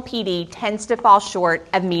traditional PD tends to fall short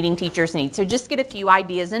of meeting teachers' needs? So just get a few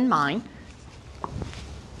ideas in mind.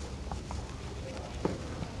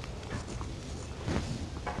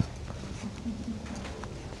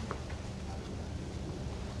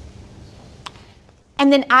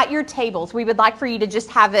 And then at your tables, we would like for you to just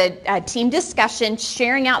have a team discussion,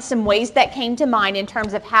 sharing out some ways that came to mind in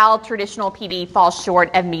terms of how traditional PD falls short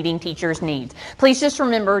of meeting teachers' needs. Please just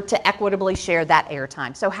remember to equitably share that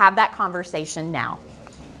airtime. So have that conversation now.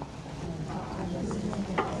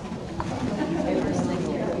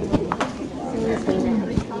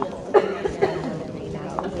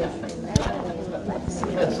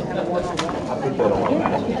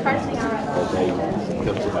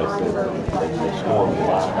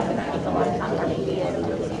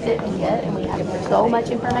 And we have so much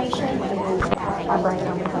information. Our brain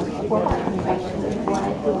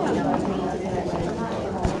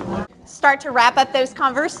Start to wrap up those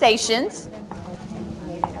conversations.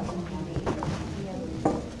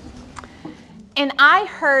 And I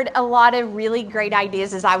heard a lot of really great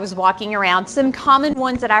ideas as I was walking around. Some common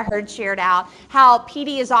ones that I heard shared out, how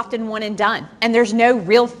PD is often one and done, and there's no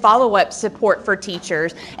real follow-up support for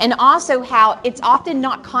teachers. And also how it's often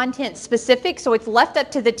not content specific, so it's left up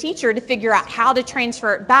to the teacher to figure out how to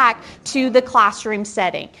transfer it back to the classroom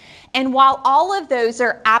setting. And while all of those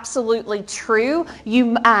are absolutely true, you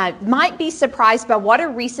might be surprised by what a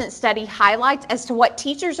recent study highlights as to what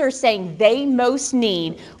teachers are saying they most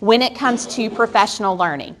need when it comes to professional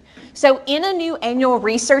learning. So in a new annual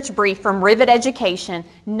research brief from Rivet Education,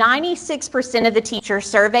 96% of the teachers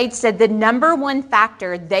surveyed said the number one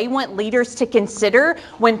factor they want leaders to consider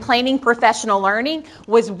when planning professional learning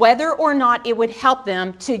was whether or not it would help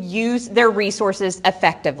them to use their resources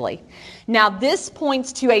effectively. Now, this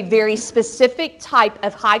points to a very specific type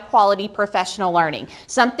of high-quality professional learning,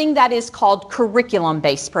 something that is called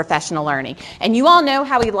curriculum-based professional learning. And you all know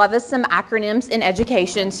how we love us some acronyms in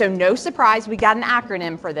education, so no surprise we got an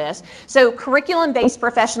acronym for this. So curriculum-based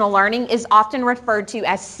professional learning is often referred to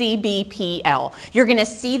as CBPL. You're going to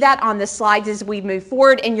see that on the slides as we move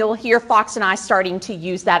forward, and you'll hear Fox and I starting to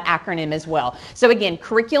use that acronym as well. So again,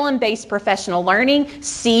 curriculum-based professional learning,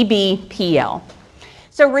 CBPL.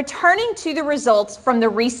 So returning to the results from the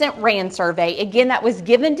recent RAND survey, again, that was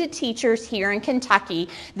given to teachers here in Kentucky,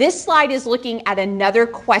 this slide is looking at another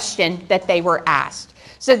question that they were asked.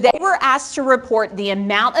 So they were asked to report the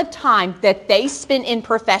amount of time that they spent in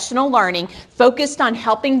professional learning focused on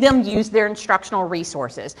helping them use their instructional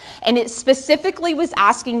resources. And it specifically was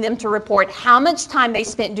asking them to report how much time they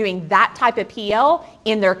spent doing that type of PL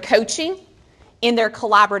in their coaching, in their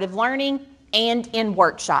collaborative learning, and in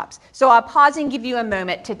workshops. So I'll pause and give you a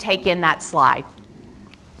moment to take in that slide.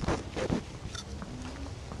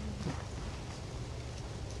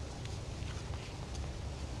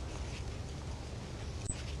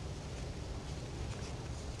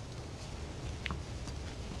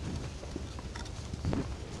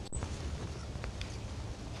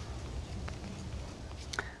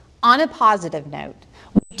 On a positive note,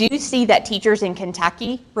 we do see that teachers in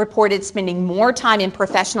Kentucky reported spending more time in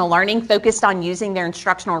professional learning focused on using their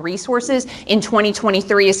instructional resources in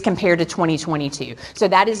 2023 as compared to 2022. So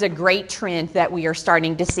that is a great trend that we are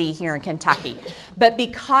starting to see here in Kentucky. But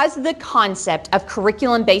because the concept of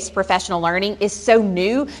curriculum-based professional learning is so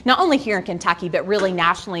new, not only here in Kentucky, but really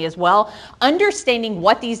nationally as well, understanding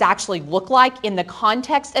what these actually look like in the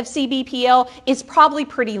context of CBPL is probably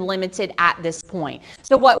pretty limited at this point.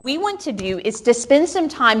 So what we want to do is to spend some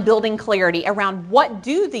time building clarity around what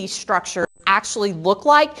do these structures actually look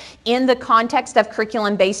like in the context of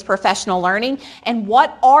curriculum-based professional learning, and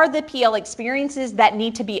what are the PL experiences that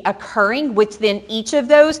need to be occurring within each of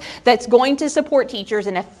those that's going to support teachers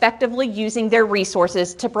in effectively using their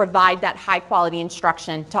resources to provide that high quality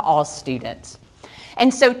instruction to all students.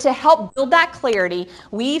 And so to help build that clarity,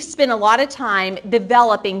 we've spent a lot of time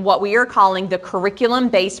developing what we are calling the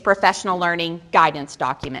curriculum-based professional learning guidance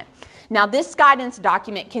document. Now, this guidance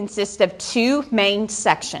document consists of two main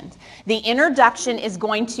sections. The introduction is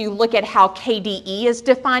going to look at how KDE is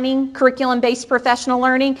defining curriculum-based professional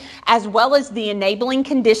learning, as well as the enabling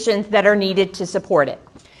conditions that are needed to support it.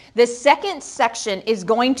 The second section is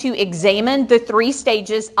going to examine the 3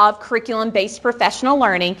 stages of curriculum-based professional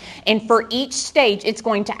learning, and for each stage, it's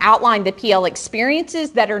going to outline the PL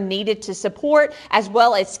experiences that are needed to support, as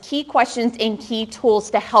well as key questions and key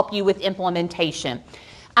tools to help you with implementation.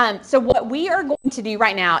 So what we are going to do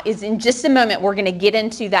right now is, in just a moment, we're going to get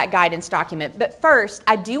into that guidance document. But first,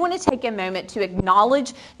 I do want to take a moment to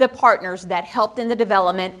acknowledge the partners that helped in the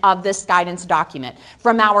development of this guidance document.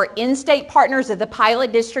 From our in-state partners of the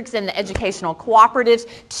pilot districts and the educational cooperatives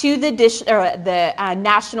to the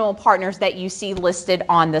national partners that you see listed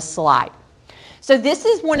on the slide. So this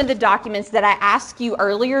is one of the documents that I asked you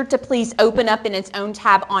earlier to please open up in its own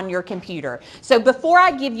tab on your computer. So before I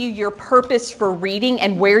give you your purpose for reading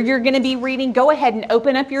and where you're going to be reading, go ahead and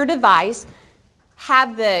open up your device,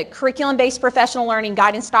 have the curriculum-based professional learning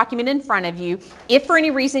guidance document in front of you. If for any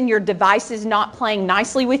reason your device is not playing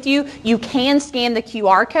nicely with you, you can scan the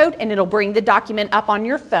QR code and it'll bring the document up on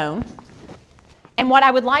your phone. And what I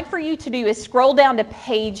would like for you to do is scroll down to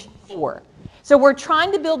page 4. So we're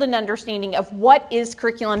trying to build an understanding of what is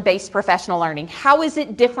curriculum-based professional learning. How is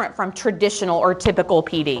it different from traditional or typical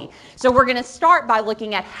PD? So we're going to start by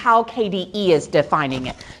looking at how KDE is defining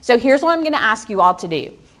it. So here's what I'm going to ask you all to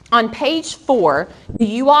do. On page 4, do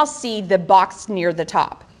you all see the box near the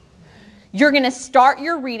top? You're going to start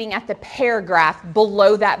your reading at the paragraph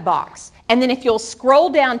below that box. And then if you'll scroll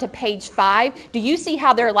down to page 5, do you see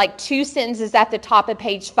how there are like 2 sentences at the top of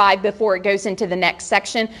page 5 before it goes into the next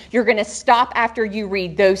section? You're going to stop after you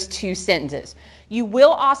read those 2 sentences. You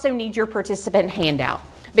will also need your participant handout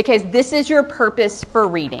because this is your purpose for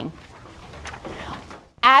reading.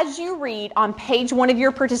 As you read on page 1 of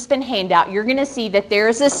your participant handout, you're going to see that there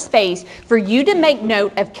is a space for you to make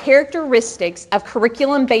note of characteristics of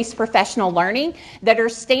curriculum-based professional learning that are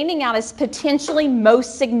standing out as potentially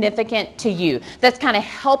most significant to you. That's kind of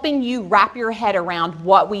helping you wrap your head around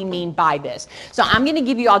what we mean by this. So I'm going to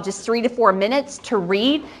give you all just 3 to 4 minutes to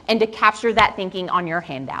read and to capture that thinking on your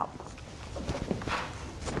handout.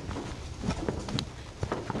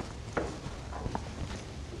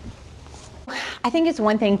 I think it's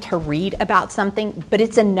one thing to read about something, but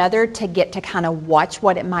it's another to get to kind of watch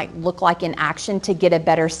what it might look like in action to get a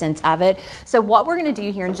better sense of it. So what we're going to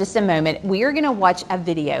do here in just a moment, we are going to watch a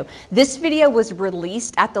video. This video was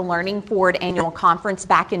released at the Learning Forward annual conference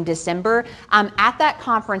back in December. At that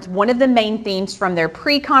conference, one of the main themes from their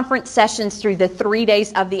pre-conference sessions through the 3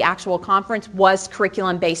 days of the actual conference was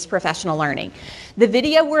curriculum-based professional learning. The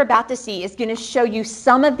video we're about to see is going to show you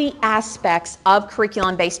some of the aspects of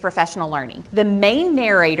curriculum-based professional learning. The main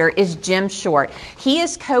narrator is Jim Short. He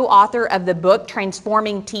is co-author of the book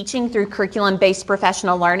Transforming Teaching Through Curriculum-Based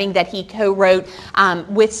Professional Learning that he co-wrote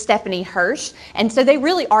with Stephanie Hirsch. And so they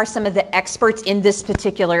really are some of the experts in this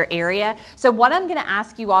particular area. So what I'm going to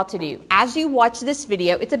ask you all to do, as you watch this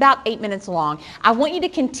video, it's about 8 minutes long, I want you to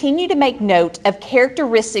continue to make note of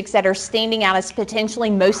characteristics that are standing out as potentially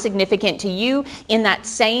most significant to you in that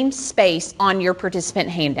same space on your participant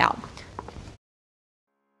handout.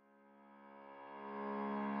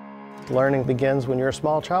 Learning begins when you're a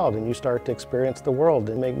small child and you start to experience the world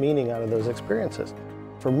and make meaning out of those experiences.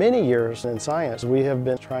 For many years in science, we have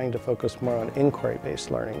been trying to focus more on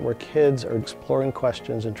inquiry-based learning, where kids are exploring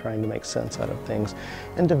questions and trying to make sense out of things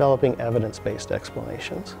and developing evidence-based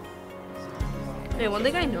explanations. Hey, one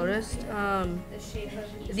thing I noticed,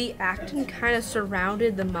 the actin kind of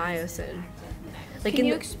surrounded the myosin. Like Can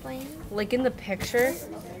you explain? Like in the picture,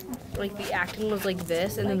 like the actin was like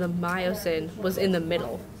this, and then the myosin was in the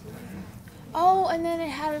middle. Oh, and then it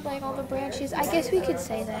had like all the branches. I guess we could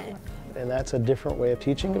say that. And that's a different way of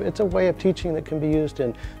teaching. It's a way of teaching that can be used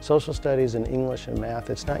in social studies and English and math.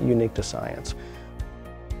 It's not unique to science.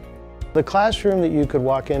 The classroom that you could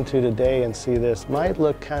walk into today and see this might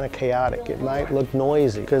look kind of chaotic. It might look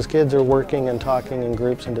noisy because kids are working and talking in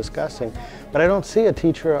groups and discussing. But I don't see a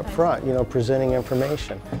teacher up front, presenting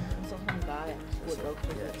information.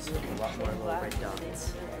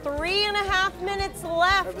 3.5 minutes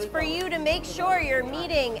left for you to make sure you're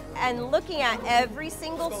meeting and looking at every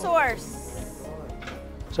single source.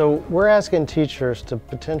 So we're asking teachers to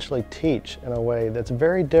potentially teach in a way that's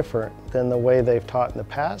very different than the way they've taught in the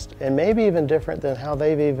past, and maybe even different than how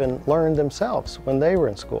they've even learned themselves when they were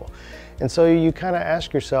in school. And so you kind of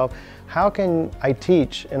ask yourself, how can I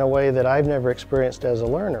teach in a way that I've never experienced as a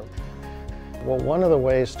learner? Well, one of the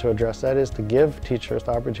ways to address that is to give teachers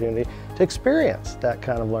the opportunity to experience that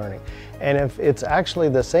kind of learning. And if it's actually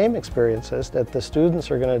the same experiences that the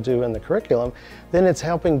students are going to do in the curriculum, then it's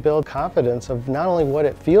helping build confidence of not only what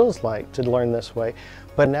it feels like to learn this way,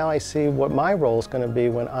 but now I see what my role is going to be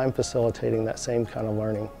when I'm facilitating that same kind of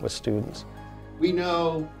learning with students. We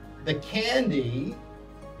know the candy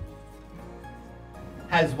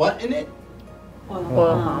has what in it?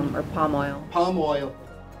 Palm or palm oil. Palm oil.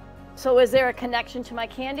 So is there a connection to my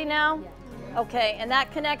candy now? Yeah. Okay, and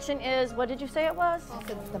that connection is, what did you say it was?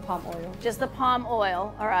 The palm oil. Just the palm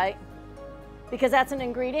oil, all right. Because that's an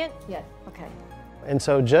ingredient? Yes. Okay. And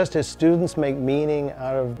so just as students make meaning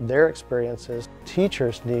out of their experiences,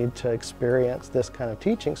 teachers need to experience this kind of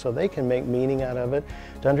teaching so they can make meaning out of it,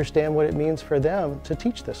 to understand what it means for them to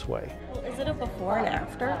teach this way. Is it a before and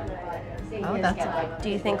after? Oh, that's Do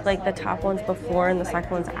you think like the top one's before and the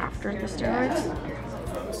second one's after the steroids?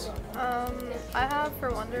 I have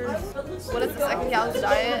for wonders, what is the second gal's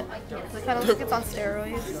diet? It kind of looks like it's on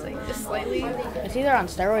steroids, like just slightly. It's either on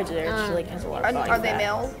steroids or it actually like has a lot of body Are they fat.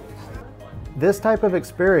 male? This type of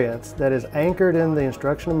experience that is anchored in the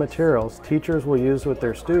instructional materials teachers will use with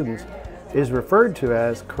their students is referred to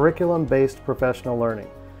as curriculum-based professional learning.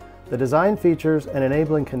 The design features and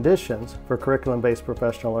enabling conditions for curriculum-based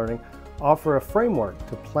professional learning offer a framework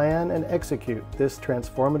to plan and execute this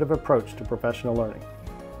transformative approach to professional learning.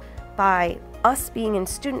 By us being in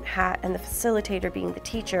student hat and the facilitator being the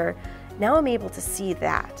teacher, now I'm able to see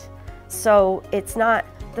that. So it's not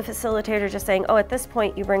the facilitator just saying, oh, at this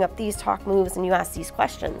point you bring up these talk moves and you ask these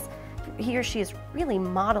questions. He or she is really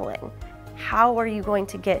modeling. How are you going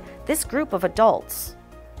to get this group of adults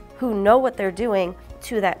who know what they're doing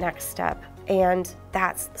to that next step? And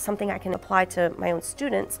that's something I can apply to my own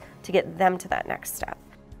students to get them to that next step.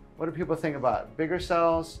 What do people think about it? Bigger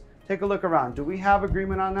cells? Take a look around. Do we have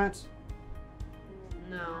agreement on that?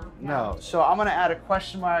 No. No. So I'm going to add a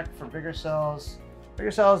question mark for bigger cells.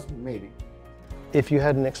 Bigger cells, maybe. If you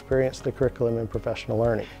hadn't experienced the curriculum in professional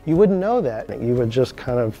learning, you wouldn't know that. You would just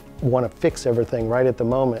kind of want to fix everything right at the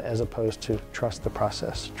moment as opposed to trust the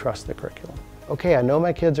process, trust the curriculum. Okay, I know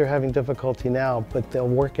my kids are having difficulty now, but they'll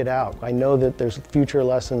work it out. I know that there's future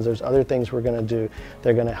lessons, there's other things we're going to do.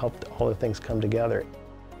 They're going to help all the things come together.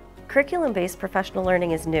 Curriculum-based professional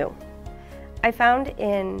learning is new. I found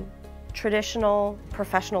in traditional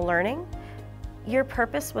professional learning, your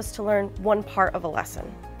purpose was to learn one part of a lesson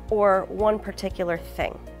or one particular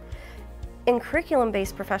thing. In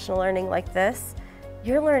curriculum-based professional learning like this,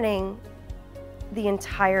 you're learning the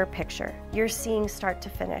entire picture. You're seeing start to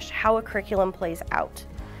finish how a curriculum plays out.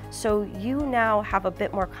 So you now have a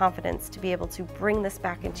bit more confidence to be able to bring this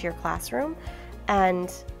back into your classroom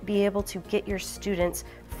and be able to get your students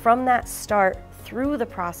from that start through the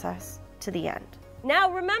process to the end.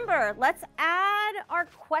 Now remember, let's add our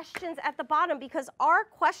questions at the bottom because our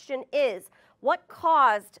question is, what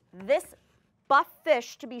caused this buff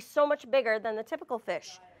fish to be so much bigger than the typical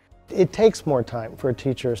fish? It takes more time for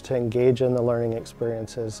teachers to engage in the learning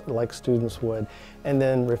experiences like students would and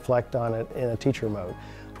then reflect on it in a teacher mode.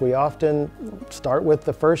 We often start with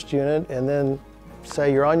the first unit and then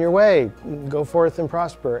say you're on your way, go forth and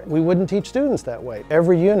prosper. We wouldn't teach students that way.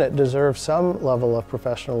 Every unit deserves some level of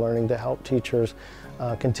professional learning to help teachers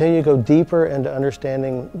continue to go deeper into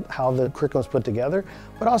understanding how the curriculum is put together,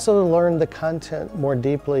 but also to learn the content more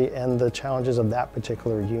deeply and the challenges of that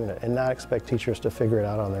particular unit and not expect teachers to figure it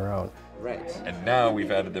out on their own. Right. And now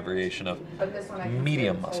we've added the variation of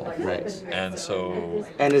medium muscle. Right. And so...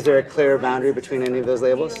 And is there a clear boundary between any of those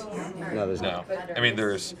labels? No, there's not. I mean,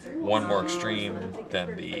 there's one more extreme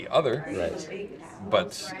than the other. Right.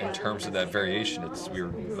 But in terms of that variation, it's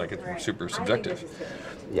super subjective.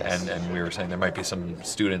 Yes. And we were saying there might be some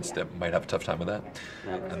students that might have a tough time with that,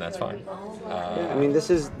 and that's fine. I mean,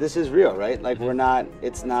 this is real, right? Like we're not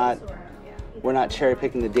cherry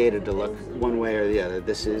picking the data to look one way or the other.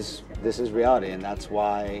 This is reality, and that's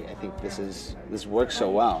why I think this works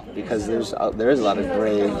so well, because there is a lot of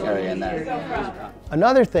gray area in there.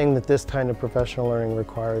 Another thing that this kind of professional learning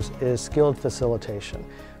requires is skilled facilitation,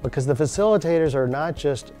 because the facilitators are not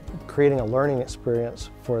just creating a learning experience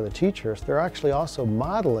for the teachers, they're actually also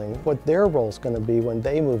modeling what their role is going to be when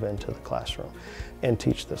they move into the classroom and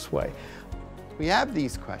teach this way. We have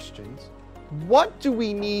these questions. What do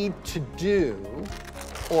we need to do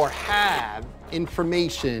or have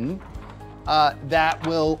information that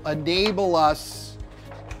will enable us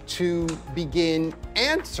to begin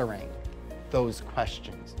answering those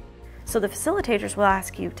questions. So the facilitators will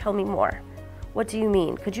ask you, tell me more. What do you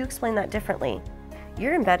mean? Could you explain that differently?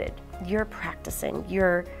 You're embedded, you're practicing,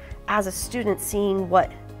 you're, as a student, seeing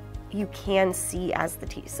what you can see as the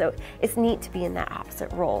teacher. So it's neat to be in that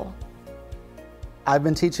opposite role. I've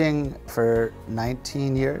been teaching for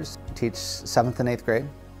 19 years, teach 7th and 8th grade.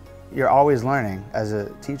 You're always learning as a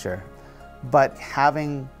teacher, but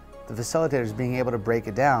having the facilitators being able to break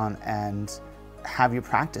it down and have you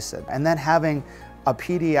practice it, and then having a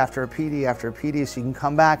PD after a PD after a PD so you can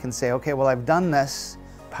come back and say, okay, well, I've done this,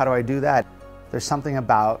 how do I do that? There's something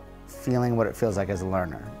about feeling what it feels like as a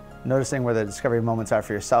learner, noticing where the discovery moments are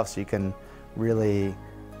for yourself so you can really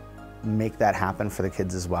make that happen for the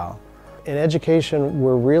kids as well. In education,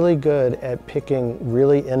 we're really good at picking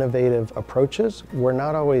really innovative approaches. We're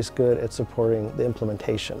not always good at supporting the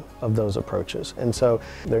implementation of those approaches. And so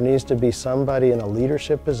there needs to be somebody in a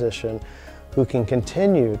leadership position who can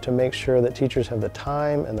continue to make sure that teachers have the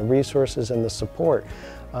time and the resources and the support.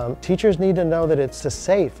 Teachers need to know that it's a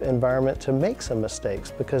safe environment to make some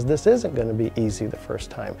mistakes, because this isn't going to be easy the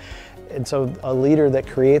first time. And so a leader that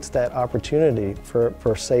creates that opportunity for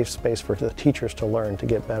a safe space for the teachers to learn to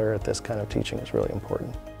get better at this kind of teaching is really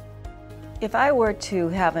important. If I were to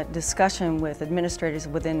have a discussion with administrators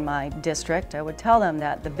within my district, I would tell them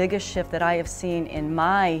that the biggest shift that I have seen in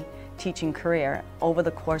my teaching career over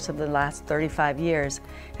the course of the last 35 years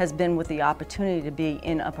has been with the opportunity to be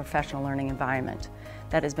in a professional learning environment.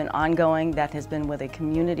 That has been ongoing, that has been with a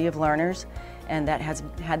community of learners, and that has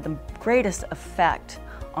had the greatest effect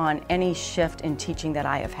on any shift in teaching that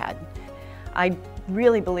I have had. I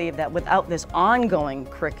really believe that without this ongoing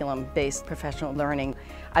curriculum-based professional learning,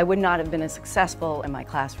 I would not have been as successful in my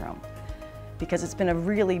classroom, because it's been a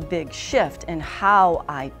really big shift in how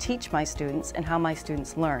I teach my students and how my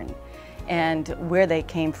students learn, and where they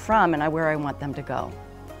came from and where I want them to go.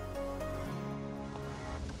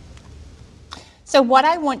 So what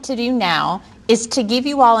I want to do now is to give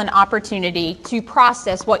you all an opportunity to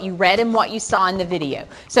process what you read and what you saw in the video.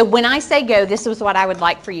 So when I say go, this is what I would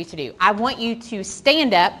like for you to do. I want you to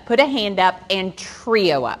stand up, put a hand up, and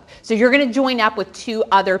trio up. So you're going to join up with 2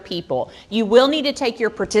 other people. You will need to take your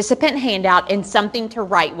participant handout and something to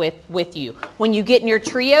write with you. When you get in your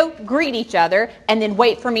trio, greet each other, and then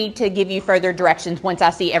wait for me to give you further directions once I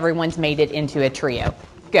see everyone's made it into a trio.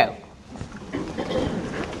 Go.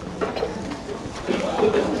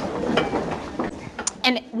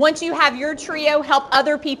 And once you have your trio, help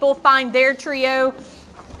other people find their trio.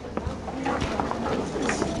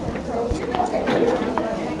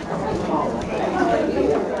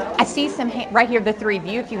 I see some right here, the 3 of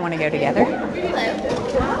you, if you want to go together.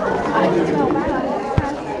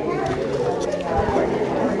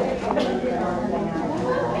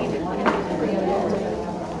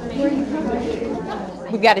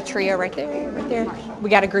 We've got a trio right there, right there. We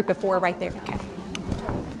got a group of 4 right there. Okay.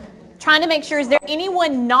 Trying to make sure, is there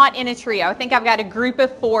anyone not in a trio? I think I've got a group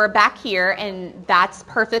of 4 back here, and that's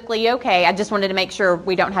perfectly okay. I just wanted to make sure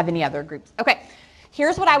we don't have any other groups. Okay,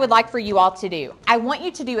 here's what I would like for you all to do. I want you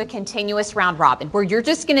to do a continuous round robin where you're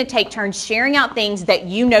just going to take turns sharing out things that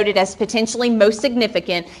you noted as potentially most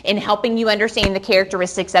significant in helping you understand the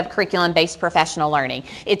characteristics of curriculum-based professional learning.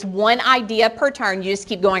 It's 1 idea per turn. You just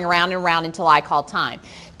keep going around and around until I call time.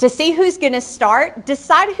 To see who's going to start,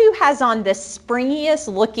 decide who has on the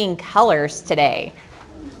springiest looking colors today.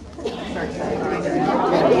 All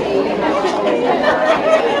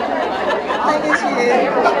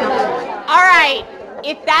right,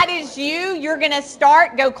 if that is you, you're going to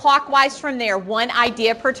start, go clockwise from there. 1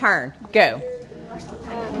 idea per turn. Go. I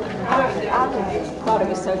thought it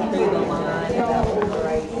was so true the line.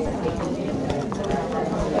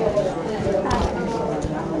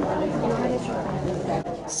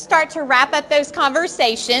 Start to wrap up those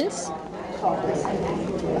conversations. Almost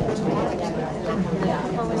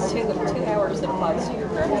 2 hours of class here.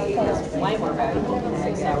 That's way more valuable than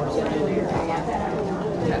 6 hours of doing.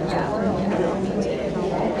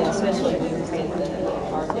 Yeah, especially when you see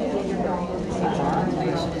the argumentation.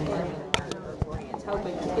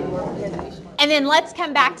 And then let's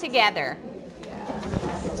come back together.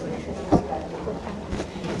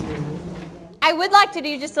 I would like to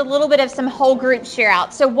do just a little bit of some whole group share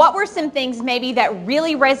out. So what were some things maybe that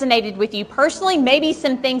really resonated with you personally, maybe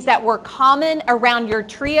some things that were common around your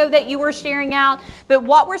trio that you were sharing out, but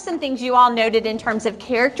what were some things you all noted in terms of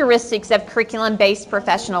characteristics of curriculum-based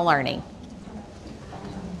professional learning?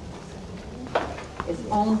 It's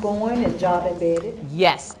ongoing and job embedded.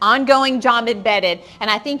 Yes, ongoing, job embedded.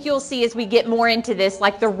 And I think you'll see as we get more into this,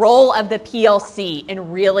 like the role of the PLC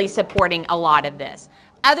in really supporting a lot of this.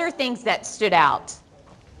 Other things that stood out.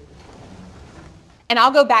 And I'll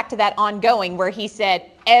go back to that ongoing where he said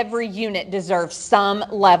every unit deserves some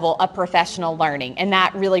level of professional learning. And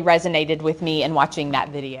that really resonated with me in watching that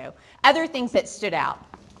video. Other things that stood out.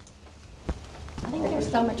 I think there's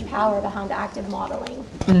so much power behind active modeling.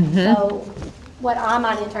 Mm-hmm. So what I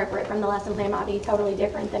might interpret from the lesson plan might be totally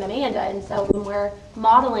different than Amanda. And so when we're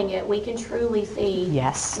modeling it, we can truly see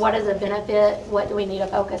what is a benefit, what do we need to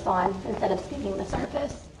focus on instead of skimming the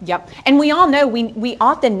surface. Yep. And we all know we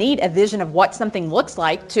often need a vision of what something looks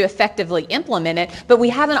like to effectively implement it, but we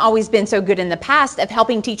haven't always been so good in the past of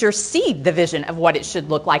helping teachers see the vision of what it should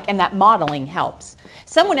look like, and that modeling helps.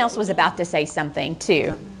 Someone else was about to say something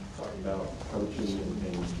too.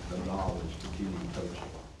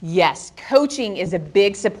 Yes, coaching is a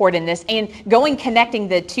big support in this, and connecting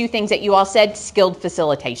the two things that you all said, skilled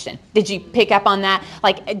facilitation. Did you pick up on that?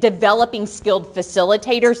 Like developing skilled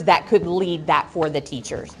facilitators that could lead that for the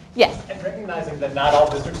teachers. Yes. And recognizing that not all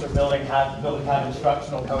districts are building have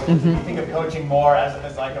instructional coaches. Mm-hmm. You think of coaching more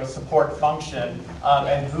as like a support function,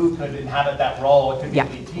 and who could inhabit that role. It could be a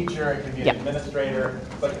lead teacher, it could be an administrator,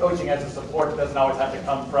 but coaching as a support doesn't always have to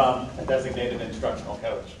come from a designated instructional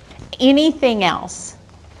coach. Anything else?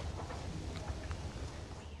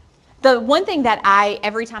 The one thing that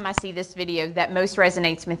every time I see this video that most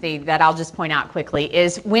resonates with me that I'll just point out quickly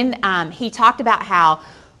is when he talked about how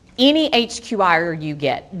any HQIR you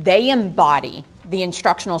get, they embody the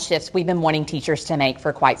instructional shifts we've been wanting teachers to make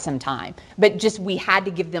for quite some time. But just we had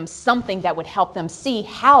to give them something that would help them see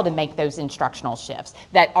how to make those instructional shifts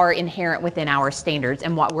that are inherent within our standards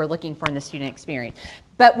and what we're looking for in the student experience.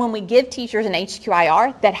 But when we give teachers an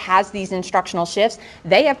HQIR that has these instructional shifts,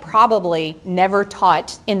 they have probably never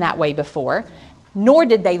taught in that way before, nor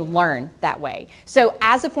did they learn that way. So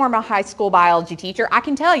as a former high school biology teacher, I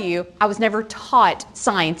can tell you I was never taught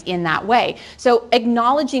science in that way. So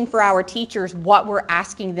acknowledging for our teachers what we're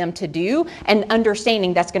asking them to do and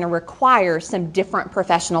understanding that's going to require some different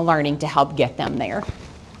professional learning to help get them there.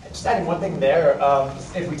 Just adding one thing there,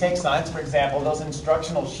 if we take science, for example, those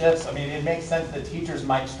instructional shifts, I mean, it makes sense that teachers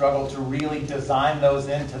might struggle to really design those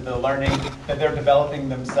into the learning that they're developing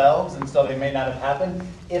themselves, and so they may not have happened.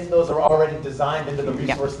 If those are already designed into the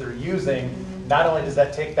resource they're using, not only does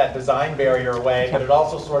that take that design barrier away, but it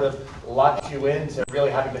also sort of locks you into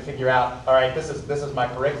really having to figure out, all right, this is my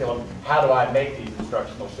curriculum, how do I make these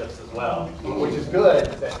instructional shifts as well? Which is good,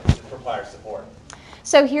 it requires support.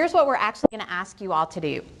 So here's what we're actually going to ask you all to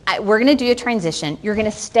do. We're going to do a transition. You're going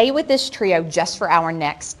to stay with this trio just for our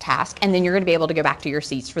next task, and then you're going to be able to go back to your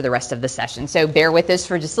seats for the rest of the session. So bear with us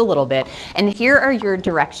for just a little bit. And here are your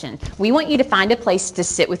directions. We want you to find a place to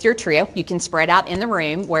sit with your trio. You can spread out in the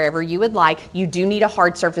room wherever you would like. You do need a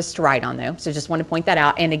hard surface to write on, though, so just want to point that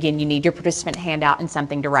out. And again, you need your participant handout and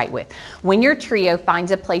something to write with. When your trio finds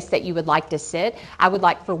a place that you would like to sit, I would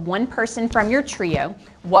like for one person from your trio.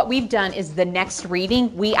 What we've done is the next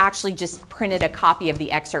reading, we actually just printed a copy of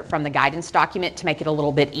the excerpt from the guidance document to make it a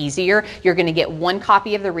little bit easier. You're going to get one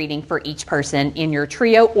copy of the reading for each person in your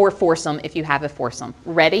trio or foursome if you have a foursome.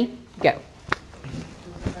 Ready? Go.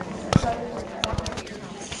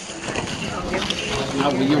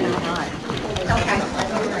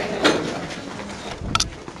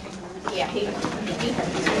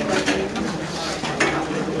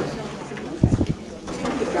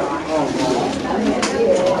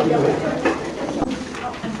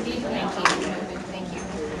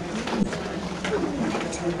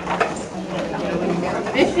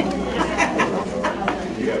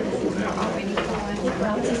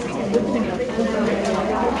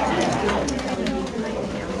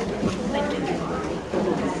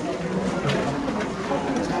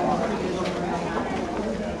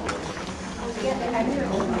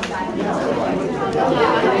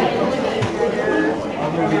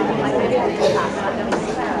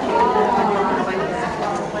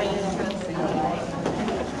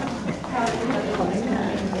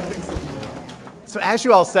 So as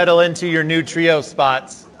you all settle into your new trio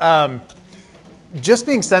spots, just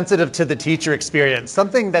being sensitive to the teacher experience,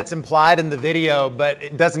 something that's implied in the video but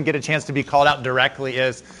it doesn't get a chance to be called out directly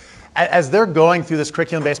is, as they're going through this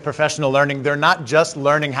curriculum-based professional learning, they're not just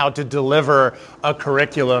learning how to deliver a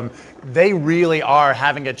curriculum, they really are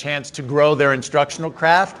having a chance to grow their instructional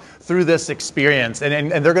craft through this experience, and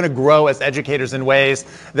they're going to grow as educators in ways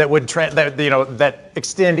that would that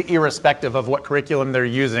extend irrespective of what curriculum they're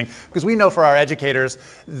using. Because we know for our educators,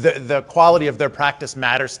 the quality of their practice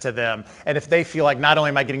matters to them, and if they feel like not only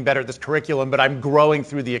am I getting better at this curriculum, but I'm growing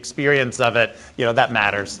through the experience of it, that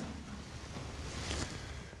matters.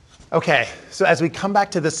 Okay, so as we come back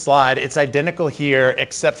to this slide, it's identical here,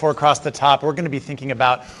 except for across the top, we're going to be thinking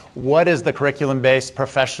about what is the curriculum-based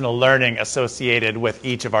professional learning associated with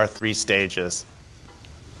each of our three stages.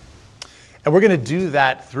 And we're going to do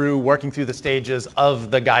that through working through the stages of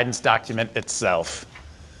the guidance document itself.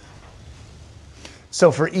 So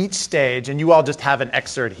for each stage, and you all just have an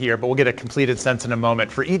excerpt here, but we'll get a completed sense in a moment.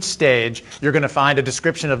 For each stage, you're going to find a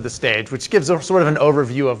description of the stage, which gives a sort of an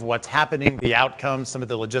overview of what's happening, the outcomes, some of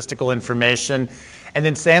the logistical information. And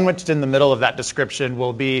then sandwiched in the middle of that description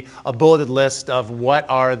will be a bulleted list of what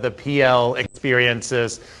are the PL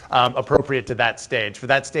experiences appropriate to that stage. For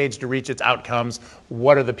that stage to reach its outcomes,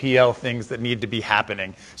 what are the PL things that need to be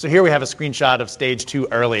happening? So here we have a screenshot of stage 2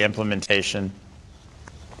 early implementation.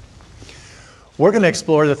 We're going to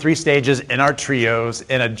explore the 3 stages in our trios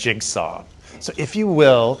in a jigsaw. So if you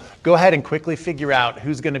will, go ahead and quickly figure out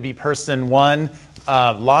who's going to be person 1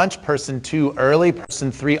 launch, person 2 early,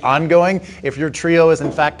 person 3 ongoing. If your trio is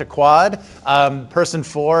in fact a quad, person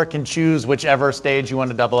 4 can choose whichever stage you want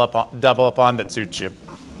to double up on that suits you.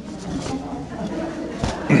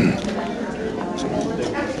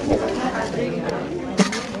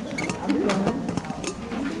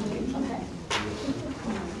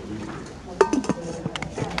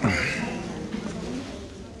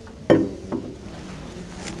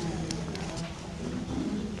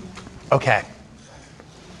 Okay,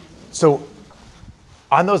 so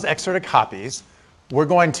on those excerpted copies, we're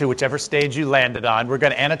going to, whichever stage you landed on, we're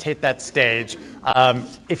going to annotate that stage.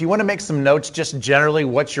 If you want to make some notes, just generally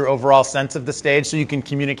what's your overall sense of the stage, so you can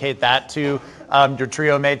communicate that to your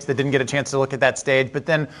trio mates that didn't get a chance to look at that stage. But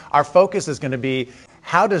then our focus is going to be,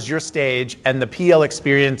 how does your stage and the PL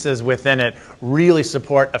experiences within it really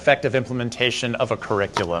support effective implementation of a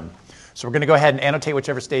curriculum? So we're going to go ahead and annotate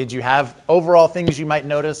whichever stage you have. Overall things you might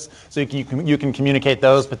notice, so you can communicate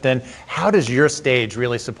those, but then how does your stage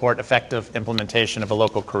really support effective implementation of a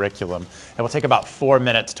local curriculum? And we'll take about 4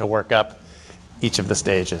 minutes to work up each of the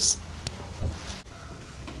stages.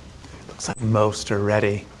 Looks like most are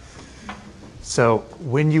ready. So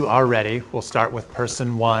when you are ready, we'll start with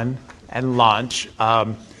person 1 and launch.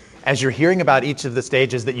 As you're hearing about each of the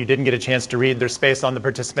stages that you didn't get a chance to read, there's space on the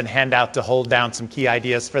participant handout to hold down some key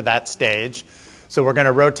ideas for that stage. So we're going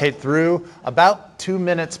to rotate through about 2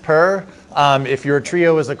 minutes per. If your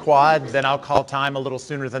trio is a quad, then I'll call time a little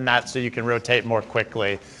sooner than that so you can rotate more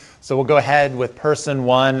quickly. So we'll go ahead with person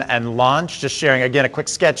 1 and launch, just sharing, again, a quick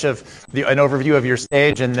sketch of an overview of your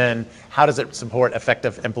stage, and then how does it support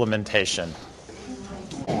effective implementation.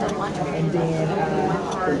 And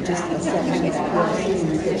then just a section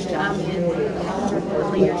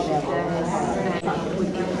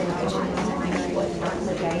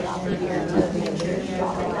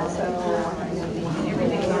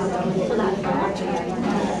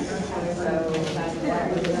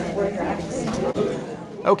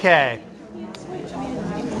Okay.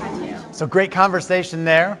 So great conversation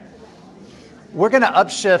there. We're going to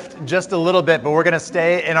upshift just a little bit, but we're going to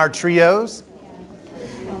stay in our trios.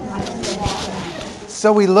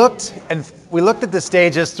 So we looked at the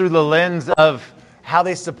stages through the lens of how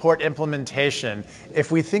they support implementation.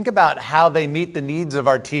 If we think about how they meet the needs of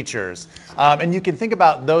our teachers, and you can think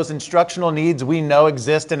about those instructional needs we know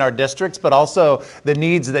exist in our districts, but also the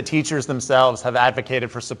needs that teachers themselves have advocated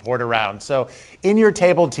for support around. So in your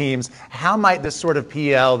table teams, how might this sort of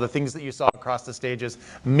PL, the things that you saw across the stages,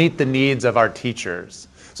 meet the needs of our teachers?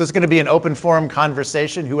 So it's going to be an open forum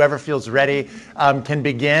conversation. Whoever feels ready can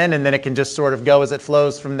begin, and then it can just sort of go as it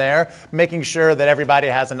flows from there, making sure that everybody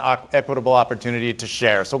has an equitable opportunity to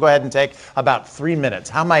share. So we'll go ahead and take about 3 minutes.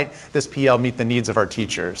 How might this PL meet the needs of our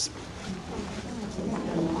teachers?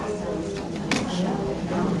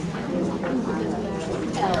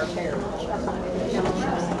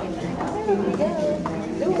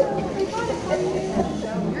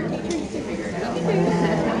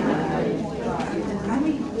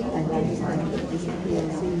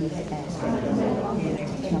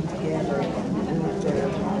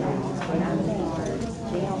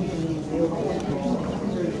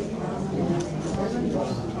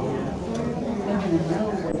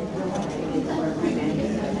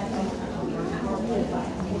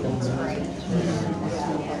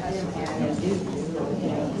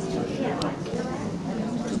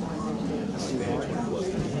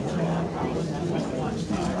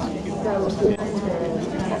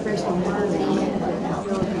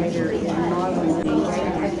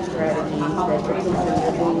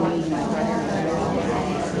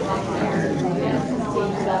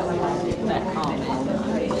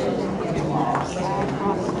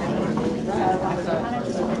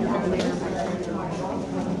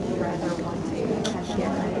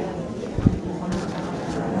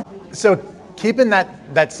 So keeping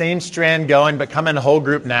that same strand going, but coming whole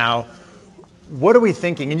group now, what are we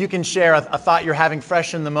thinking? And you can share a thought you're having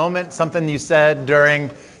fresh in the moment, something you said during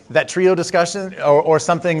that trio discussion or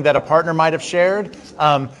something that a partner might have shared,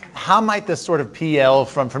 how might this sort of PL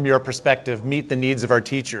from your perspective meet the needs of our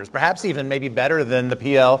teachers? Perhaps even maybe better than the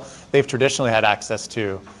PL they've traditionally had access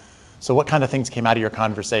to. So what kind of things came out of your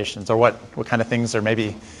conversations, or what kind of things are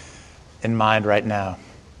maybe in mind right now?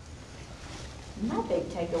 My big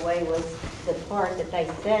takeaway was the part that they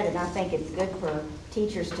said, and I think it's good for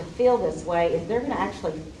teachers to feel this way, is they're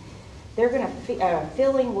going to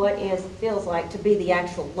feeling what feels like to be the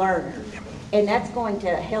actual learner. And that's going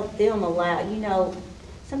to help them allow,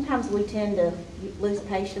 sometimes we tend to lose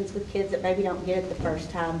patience with kids that maybe don't get it the first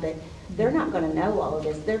time, but they're not going to know all of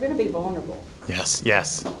this. They're going to be vulnerable. Yes,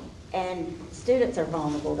 yes. And students are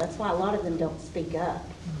vulnerable. That's why a lot of them don't speak up.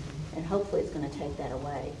 And hopefully it's going to take that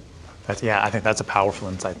away. Yeah, I think that's a powerful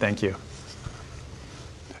insight. Thank you.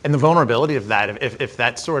 And the vulnerability of that, if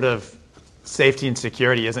that sort of safety and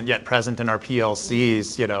security isn't yet present in our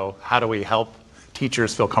PLCs, how do we help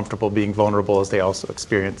teachers feel comfortable being vulnerable as they also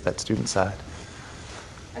experience that student side?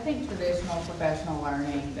 I think traditional professional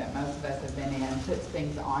learning that most of us have been in puts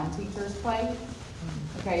things on teachers' plate.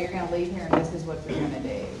 Okay, you're going to leave here and this is what you're going to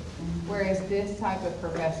do. Whereas this type of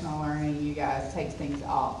professional learning, you guys, takes things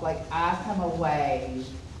off. Like, I come away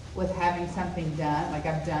with having something done, like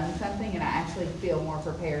I've done something, and I actually feel more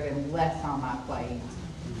prepared and less on my plate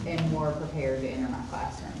and more prepared to enter my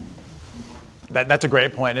classroom. That's a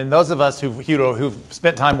great point. And those of us who've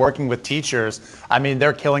spent time working with teachers, I mean,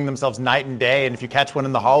 they're killing themselves night and day. And if you catch one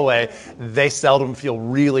in the hallway, they seldom feel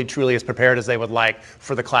really, truly as prepared as they would like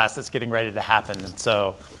for the class that's getting ready to happen. And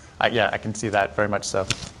so, yeah, I can see that very much so.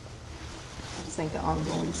 I just think the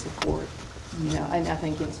ongoing support, and I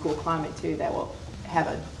think in school climate too, that will have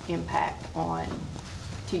an impact on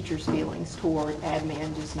teachers' feelings toward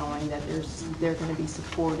admin, just knowing that they're going to be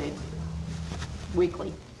supported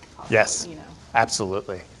weekly. Yes,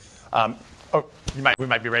 absolutely. We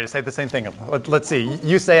might be ready to say the same thing. Let's see.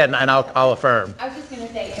 You say it, and I'll affirm. I was just going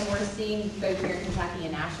to say, and we're seeing both here in Kentucky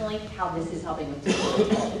and nationally how this is helping with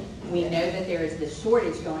teachers. We know that there is this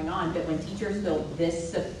shortage going on, but when teachers feel this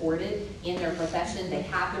supported in their profession, they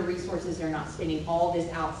have the resources, they're not spending all this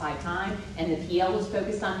outside time, and the PL is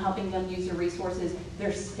focused on helping them use the resources,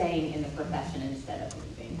 they're staying in the profession instead of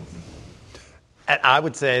leaving. And I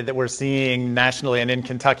would say that we're seeing nationally and in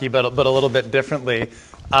Kentucky, but a little bit differently,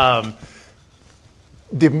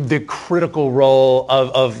 the critical role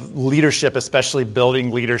of leadership, especially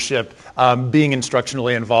building leadership, being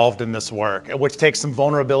instructionally involved in this work, which takes some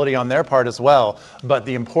vulnerability on their part as well, but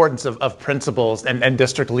the importance of principals and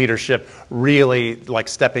district leadership really like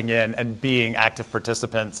stepping in and being active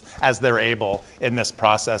participants as they're able in this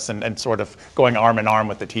process and sort of going arm in arm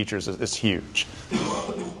with the teachers is huge.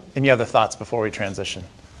 Any other thoughts before we transition?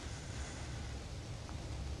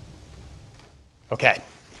 Okay.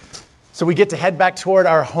 So we get to head back toward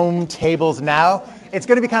our home tables now. It's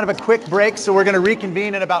going to be kind of a quick break, so we're going to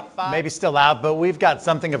reconvene in about 5. Maybe still out, but we've got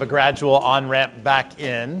something of a gradual on-ramp back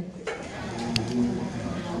in.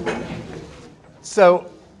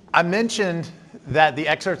 So I mentioned that the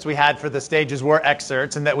excerpts we had for the stages were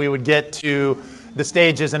excerpts and that we would get to the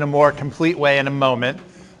stages in a more complete way in a moment.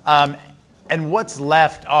 And what's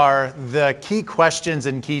left are the key questions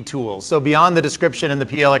and key tools. So beyond the description and the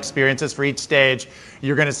PL experiences for each stage,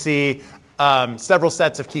 you're going to see several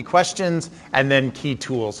sets of key questions and then key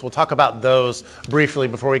tools. We'll talk about those briefly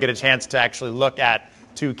before we get a chance to actually look at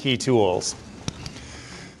 2 key tools.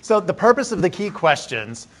 So the purpose of the key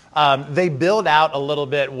questions, they build out a little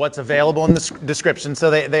bit what's available in the description.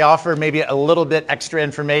 So they offer maybe a little bit extra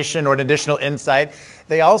information or an additional insight.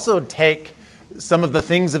 They also take some of the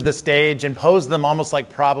things of the stage and pose them almost like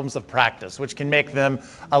problems of practice, which can make them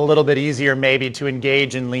a little bit easier maybe to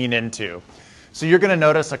engage and lean into. So you're going to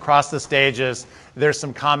notice across the stages, there's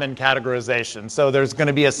some common categorization. So there's going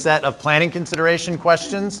to be a set of planning consideration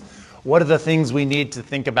questions. What are the things we need to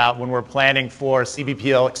think about when we're planning for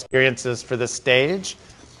CBPL experiences for this stage?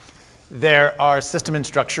 There are system and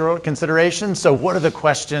structural considerations. So what are the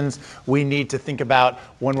questions we need to think about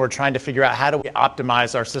when we're trying to figure out how do we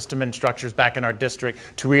optimize our system and structures back in our district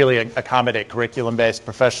to really accommodate curriculum-based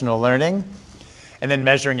professional learning? And then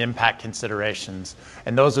measuring impact considerations.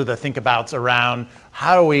 And those are the think-abouts around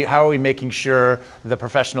how are we making sure the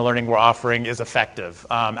professional learning we're offering is effective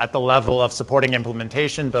at the level of supporting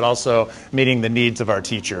implementation, but also meeting the needs of our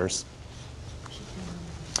teachers.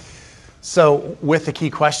 So with the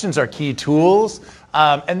key questions, our key tools,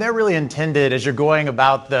 And they're really intended as you're going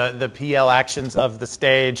about the PL actions of the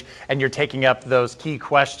stage and you're taking up those key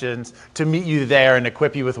questions to meet you there and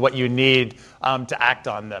equip you with what you need to act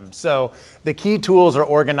on them. So the key tools are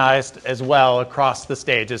organized as well across the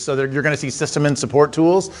stages. So you're going to see system and support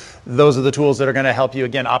tools. Those are the tools that are going to help you,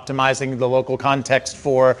 again, optimizing the local context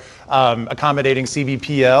for accommodating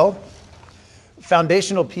CVPL.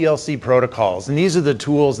 Foundational PLC protocols, and these are the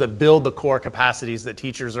tools that build the core capacities that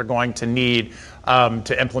teachers are going to need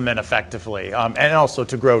to implement effectively and also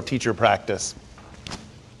to grow teacher practice.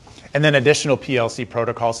 And then additional PLC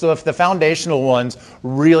protocols. So if the foundational ones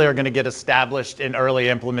really are going to get established in early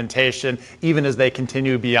implementation, even as they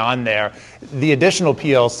continue beyond there, the additional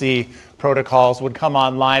PLC protocols would come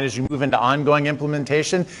online as you move into ongoing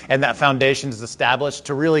implementation, and that foundation is established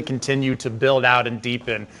to really continue to build out and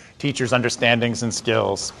deepen teachers' understandings and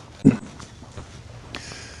skills.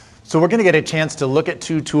 So we're going to get a chance to look at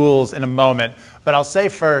two tools in a moment, but I'll say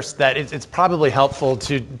first that it's probably helpful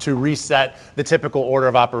to reset the typical order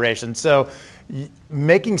of operations. So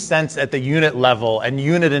making sense at the unit level and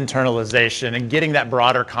unit internalization and getting that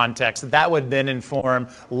broader context, that would then inform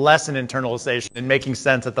lesson internalization and making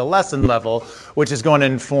sense at the lesson level, which is going to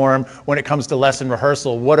inform when it comes to lesson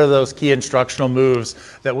rehearsal, what are those key instructional moves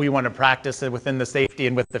that we want to practice within the safety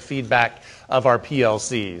and with the feedback of our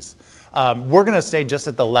PLCs. We're going to stay just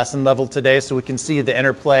at the lesson level today so we can see the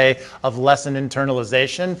interplay of lesson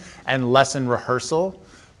internalization and lesson rehearsal.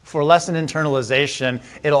 For lesson internalization,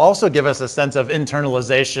 it'll also give us a sense of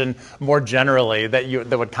internalization more generally that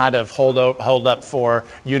would kind of hold up for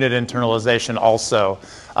unit internalization also.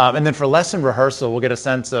 And then for lesson rehearsal, we'll get a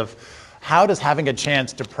sense of how does having a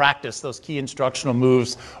chance to practice those key instructional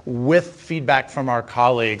moves with feedback from our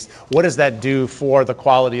colleagues, what does that do for the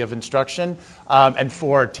quality of instruction and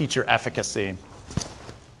for teacher efficacy?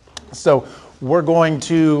 So we're going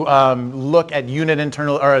to look at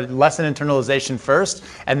lesson internalization first,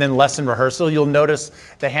 and then lesson rehearsal. You'll notice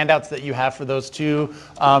the handouts that you have for those two.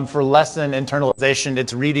 For lesson internalization,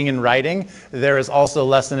 it's reading and writing. There is also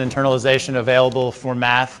lesson internalization available for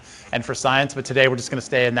math and for science, but today we're just going to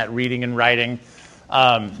stay in that reading and writing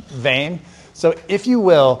vein. So if you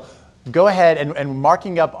will, go ahead and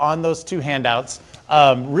marking up on those two handouts,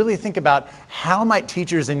 really think about how might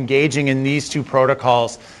teachers engaging in these two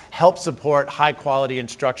protocols help support high quality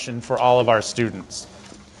instruction for all of our students.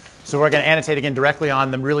 So we're going to annotate again directly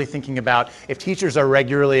on them, really thinking about if teachers are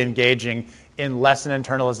regularly engaging in lesson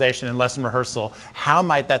internalization and lesson rehearsal, how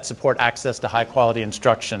might that support access to high quality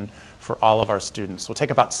instruction for all of our students? We'll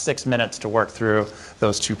take about 6 minutes to work through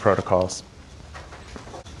those two protocols.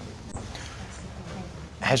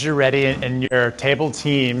 As you're ready in your table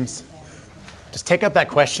teams, just take up that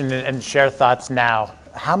question and share thoughts now.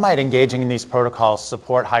 How might engaging in these protocols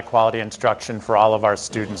support high quality instruction for all of our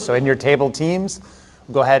students? So in your table teams,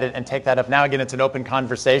 go ahead and take that up now. Again, it's an open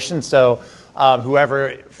conversation, so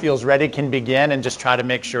whoever feels ready can begin and just try to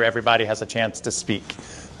make sure everybody has a chance to speak.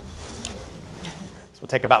 So we'll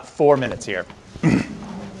take about 4 minutes here.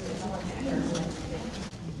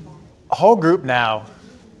 A whole group now.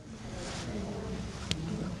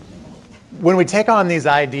 When we take on these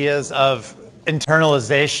ideas of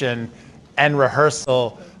internalization and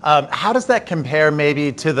rehearsal, how does that compare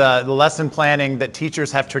maybe to the lesson planning that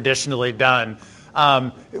teachers have traditionally done?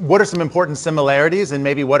 What are some important similarities and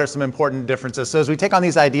maybe what are some important differences? So as we take on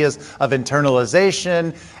these ideas of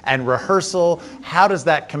internalization and rehearsal, how does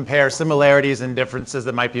that compare similarities and differences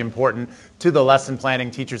that might be important to the lesson planning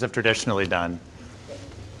teachers have traditionally done?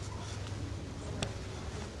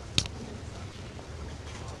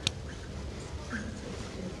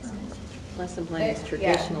 Lesson planning is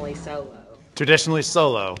traditionally solo. Traditionally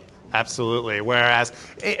solo, absolutely. Whereas,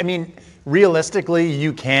 I mean, realistically,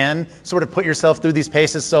 you can sort of put yourself through these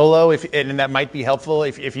paces solo, and that might be helpful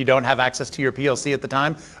if you don't have access to your PLC at the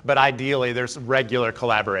time, but ideally there's regular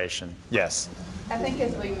collaboration. Yes? I think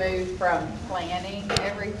as we move from planning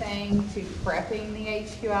everything to prepping the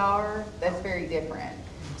HQIR, that's very different.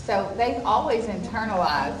 So they've always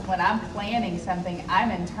internalized, when I'm planning something, I'm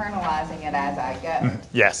internalizing it as I go.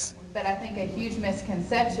 Yes. But I think a huge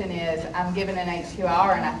misconception is I'm given an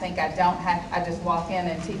HQIR and I think I just walk in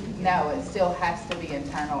and no, it still has to be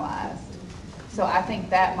internalized. So I think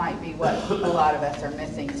that might be what a lot of us are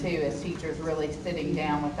missing too, is teachers really sitting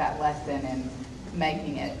down with that lesson and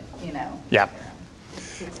making it, you know. Yeah.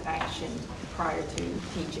 It's action prior to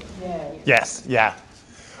teaching. Yeah. Yes, yeah.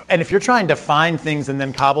 And if you're trying to find things and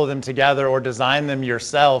then cobble them together or design them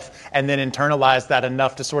yourself and then internalize that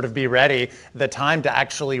enough to sort of be ready, the time to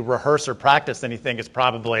actually rehearse or practice anything is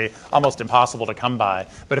probably almost impossible to come by.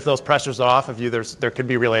 But if those pressures are off of you, there could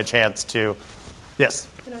be really a chance to Yes.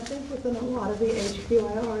 And I think within a lot of the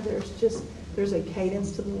HQIR, there's a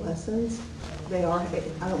cadence to the lessons. They are,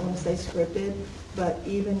 I don't want to say scripted, but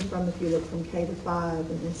even if you look from K to 5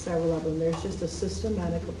 and in several of them, there's just a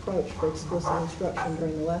systematic approach for explicit instruction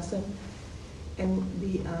during the lesson. And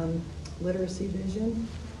the literacy vision,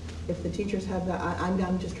 if the teachers have that,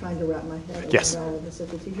 I'm just trying to wrap my head around all of this.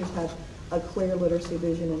 If the teachers have a clear literacy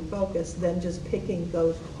vision and focus, then just picking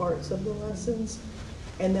those parts of the lessons,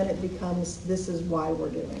 and then it becomes, this is why we're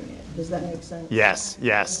doing it. Does that make sense? Yes,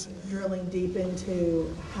 yes. Drilling deep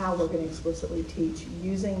into how we're going to explicitly teach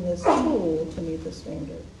using this tool to meet the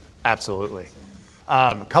standard. Absolutely.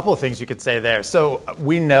 A couple of things you could say there. So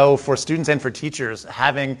we know for students and for teachers,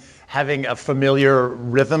 having a familiar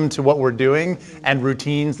rhythm to what we're doing and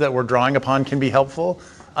routines that we're drawing upon can be helpful.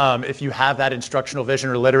 If you have that instructional vision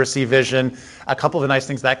or literacy vision, a couple of the nice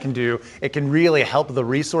things that can do, it can really help the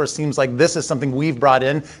resource. Seems like this is something we've brought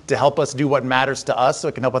in to help us do what matters to us, so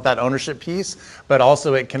it can help with that ownership piece, but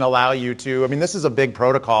also it can allow you to, I mean, this is a big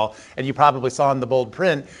protocol, and you probably saw in the bold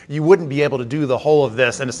print, you wouldn't be able to do the whole of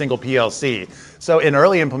this in a single PLC. So in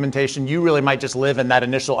early implementation, you really might just live in that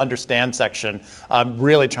initial understand section,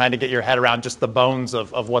 really trying to get your head around just the bones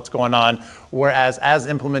of what's going on, whereas as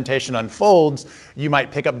implementation unfolds, you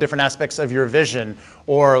might pick up different aspects of your vision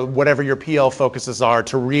or whatever your PL focuses are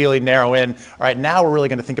to really narrow in, all right, now we're really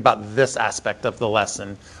going to think about this aspect of the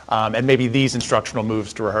lesson and maybe these instructional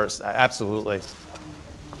moves to rehearse. Absolutely. I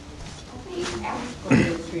think our school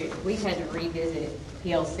district, we've had to revisit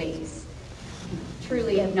PLCs.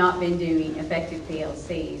 Truly have not been doing effective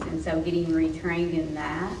PLCs, and so getting retrained in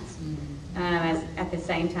that as, at the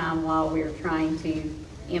same time while we're trying to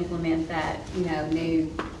implement that,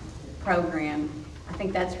 new program, I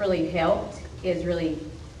think that's really helped, is really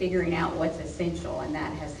figuring out what's essential, and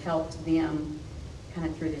that has helped them kind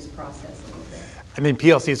of through this process a little bit. I mean,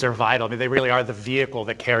 PLCs are vital. I mean, they really are the vehicle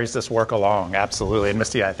that carries this work along. Absolutely. And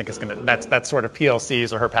Misty, I think, is going to, that's sort of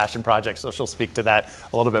PLCs or her passion project, so she'll speak to that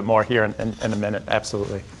a little bit more here in a minute.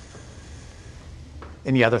 Absolutely.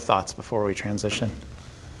 Any other thoughts before we transition?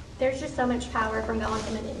 There's just so much power from going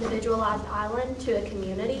from an individualized island to a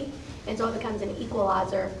community, and so it becomes an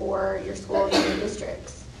equalizer for your schools and your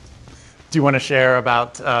districts. Do you want to share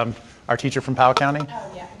about our teacher from Powell County?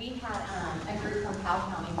 Oh, yeah. We had a group from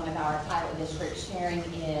Powell County, one of our pilot districts, sharing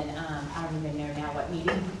in, I don't even know now what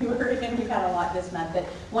meeting we were in. We've had a lot this month. But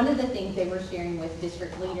one of the things they were sharing with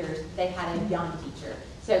district leaders, they had a young teacher.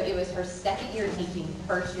 So it was her second year teaching,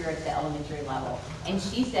 first year at the elementary level. And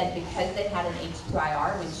she said because they had an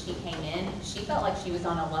HQIR when she came in, she felt like she was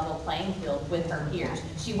on a level playing field with her peers.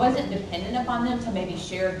 She wasn't dependent upon them to maybe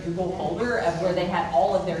share a Google folder of where they had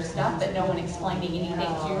all of their stuff, but no one explaining anything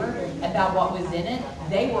to her about what was in it.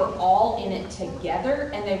 They were all in it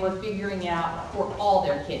together, and they were figuring it out for all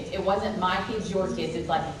their kids. It wasn't my kids, your kids. It's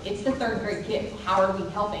like, it's the third grade kids. How are we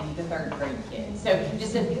helping the third grade kids? So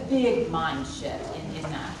just a big mind shift in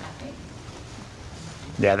that, I think.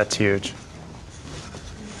 Yeah, that's huge.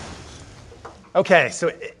 Okay,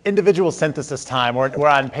 so individual synthesis time. We're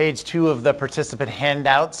on page 2 of the participant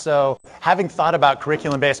handout. So having thought about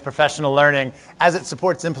curriculum-based professional learning as it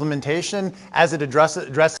supports implementation, as it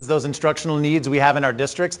addresses those instructional needs we have in our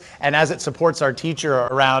districts, and as it supports our teacher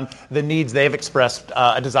around the needs they've expressed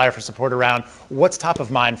a desire for support around, what's top of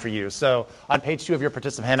mind for you? So on page 2 of your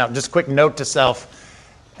participant handout, just a quick note to self,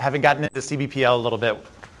 having gotten into CBPL a little bit,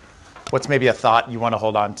 what's maybe a thought you want to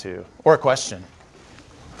hold on to, or a question?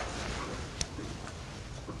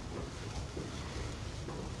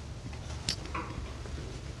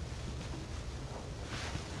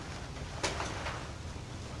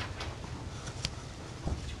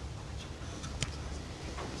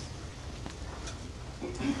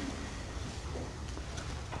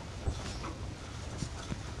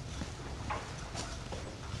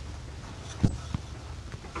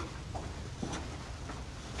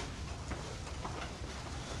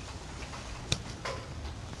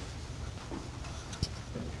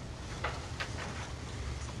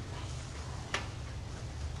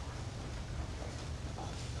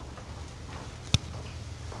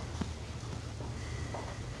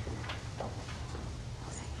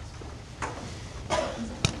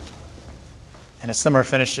 And as some are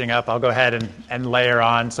finishing up, I'll go ahead and layer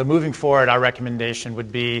on. So moving forward, our recommendation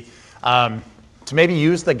would be to maybe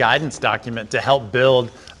use the guidance document to help build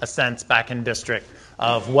a sense back in district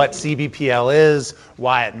of what CBPL is,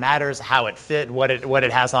 why it matters, how it fit, what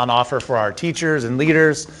it has on offer for our teachers and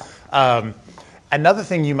leaders. Another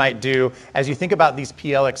thing you might do as you think about these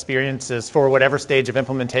PL experiences for whatever stage of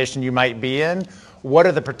implementation you might be in, what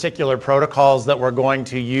are the particular protocols that we're going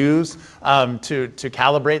to use to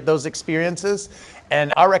calibrate those experiences?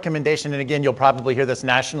 And our recommendation, and again, you'll probably hear this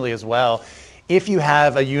nationally as well, if you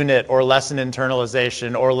have a unit or lesson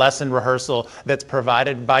internalization or lesson rehearsal that's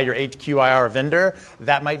provided by your HQIR vendor,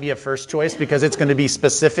 that might be a first choice because it's going to be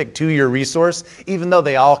specific to your resource, even though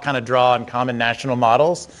they all kind of draw on common national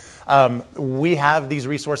models. We have these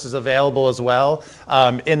resources available as well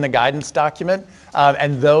in the guidance document.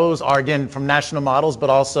 And those are, again, from national models, but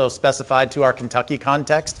also specified to our Kentucky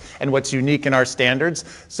context and what's unique in our standards.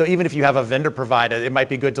 So even if you have a vendor provided, it might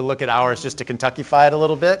be good to look at ours just to Kentuckyfy it a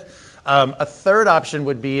little bit. A third option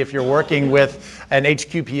would be if you're working with an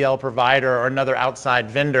HQPL provider or another outside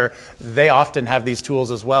vendor, they often have these tools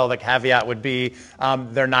as well. The caveat would be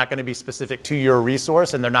they're not going to be specific to your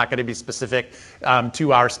resource and they're not going to be specific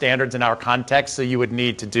to our standards and our context, so you would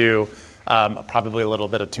need to do probably a little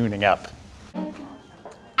bit of tuning up.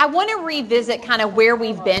 I want to revisit kind of where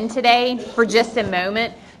we've been today for just a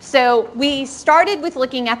moment. So we started with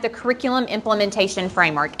looking at the curriculum implementation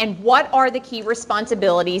framework and what are the key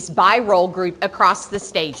responsibilities by role group across the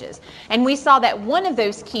stages. And we saw that one of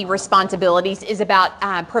those key responsibilities is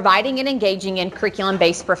about providing and engaging in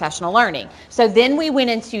curriculum-based professional learning. So then we went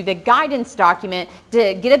into the guidance document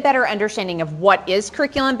to get a better understanding of what is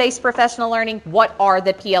curriculum-based professional learning, what are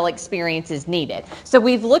the PL experiences needed. So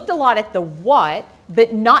we've looked a lot at the what,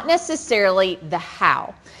 but not necessarily the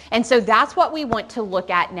how. And so that's what we want to look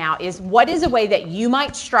at now is what is a way that you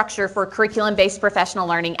might structure for curriculum-based professional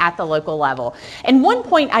learning at the local level. And one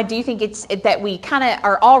point I do think it's that we kind of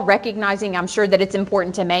are all recognizing, I'm sure that it's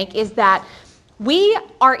important to make, is that we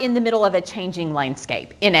are in the middle of a changing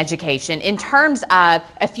landscape in education in terms of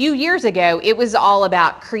a few years ago, it was all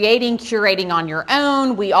about creating, curating on your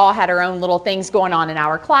own. We all had our own little things going on in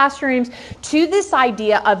our classrooms to this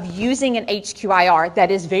idea of using an HQIR that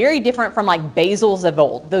is very different from like Basil's of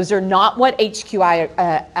old. Those are not what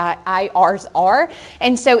HQIRs are.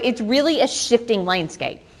 And so it's really a shifting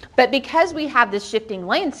landscape. But because we have this shifting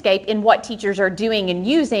landscape in what teachers are doing and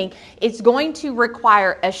using, it's going to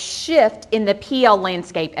require a shift in the PL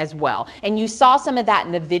landscape as well. And you saw some of that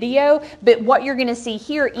in the video, but what you're going to see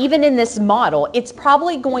here, even in this model, it's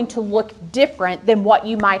probably going to look different than what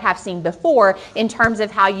you might have seen before in terms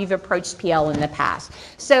of how you've approached PL in the past.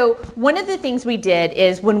 So one of the things we did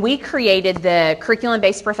is when we created the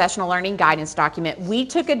curriculum-based professional learning guidance document, we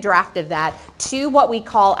took a draft of that to what we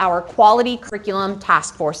call our quality curriculum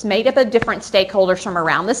task force, made up of different stakeholders from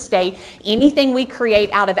around the state. Anything we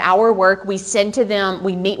create out of our work, we send to them,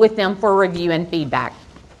 we meet with them for review and feedback.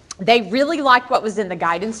 They really liked what was in the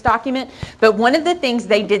guidance document, but one of the things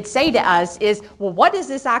they did say to us is, well, what does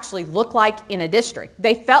this actually look like in a district?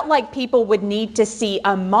 They felt like people would need to see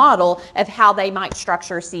a model of how they might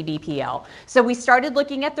structure CBPL. So we started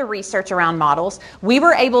looking at the research around models. We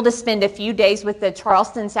were able to spend a few days with the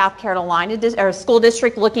Charleston, South Carolina school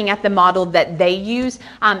district looking at the model that they use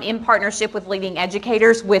in partnership with leading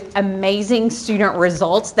educators with amazing student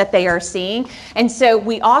results that they are seeing. And so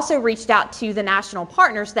we also reached out to the national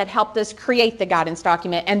partners that helped us create the guidance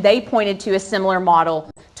document, and they pointed to a similar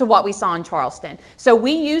model to what we saw in Charleston. So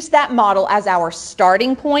we used that model as our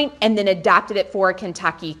starting point and then adapted it for a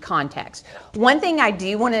Kentucky context. One thing I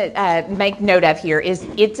do want to make note of here is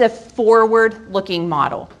it's a forward-looking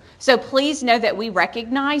model. So please know that we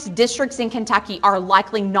recognize districts in Kentucky are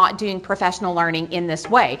likely not doing professional learning in this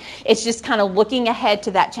way. It's just kind of looking ahead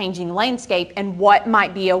to that changing landscape and what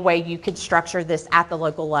might be a way you could structure this at the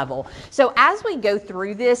local level. So as we go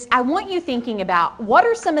through this, I want you thinking about what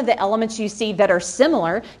are some of the elements you see that are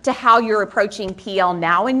similar to how you're approaching PL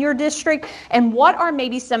now in your district, and what are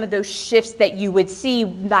maybe some of those shifts that you would see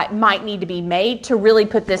that might need to be made to really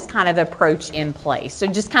put this kind of approach in place. So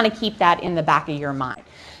just kind of keep that in the back of your mind.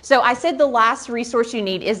 So I said the last resource you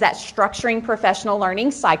need is that structuring professional learning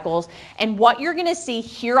cycles. And what you're going to see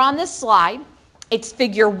here on this slide, it's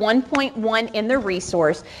figure 1.1 in the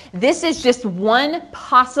resource. This is just one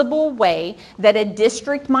possible way that a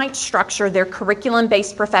district might structure their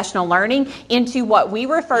curriculum-based professional learning into what we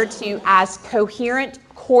refer to as coherent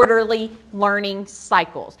quarterly learning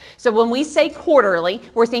cycles. So when we say quarterly,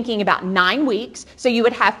 we're thinking about 9 weeks. So you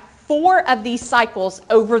would have 4 of these cycles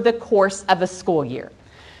over the course of a school year.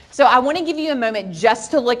 So I want to give you a moment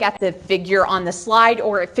just to look at the figure on the slide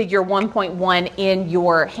or at figure 1.1 in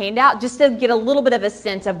your handout, just to get a little bit of a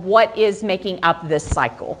sense of what is making up this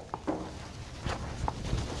cycle.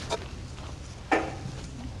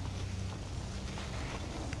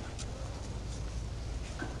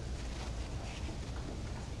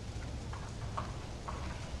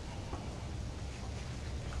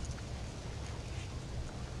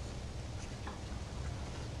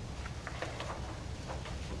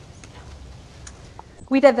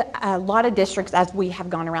 We'd have a lot of districts, as we have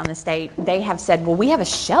gone around the state, they have said, well, we have a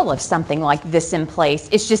shell of something like this in place.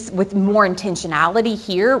 It's just with more intentionality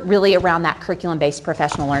here, really around that curriculum-based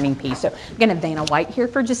professional learning piece. So I'm going to Vanna White here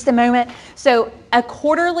for just a moment. So a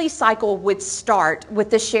quarterly cycle would start with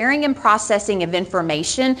the sharing and processing of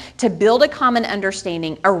information to build a common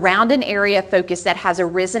understanding around an area of focus that has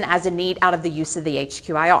arisen as a need out of the use of the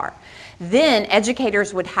HQIR. Then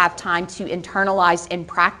educators would have time to internalize and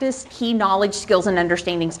practice key knowledge, skills, and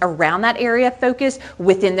understandings around that area of focus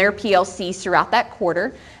within their PLCs throughout that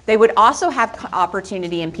quarter. They would also have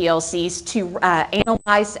opportunity in PLCs to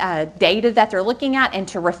analyze data that they're looking at and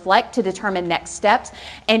to reflect to determine next steps.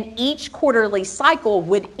 And each quarterly cycle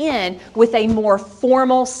would end with a more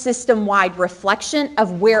formal system-wide reflection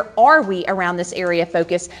of where are we around this area of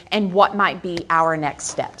focus and what might be our next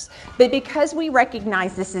steps. But because we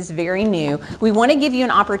recognize this is very new, we want to give you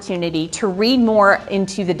an opportunity to read more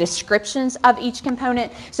into the descriptions of each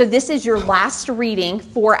component. So this is your last reading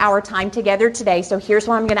for our time together today. So here's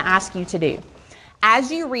what I'm going to ask you to do.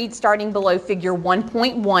 As you read starting below figure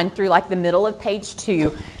 1.1 through like the middle of page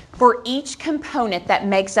 2, for each component that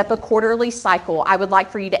makes up a quarterly cycle, I would like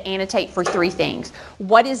for you to annotate for 3 things.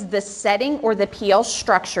 What is the setting or the PL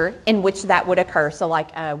structure in which that would occur? So like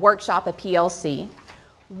a workshop, a PLC.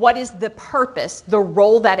 What is the purpose, the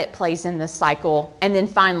role that it plays in the cycle? And then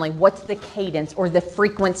finally, what's the cadence or the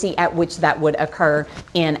frequency at which that would occur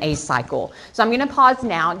in a cycle? So I'm going to pause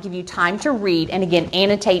now, give you time to read, and again,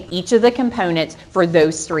 annotate each of the components for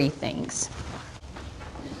those 3 things.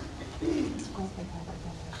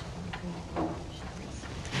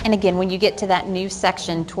 And again, when you get to that new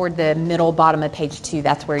section toward the middle bottom of page 2,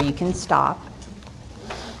 that's where you can stop.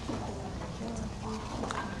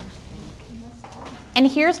 And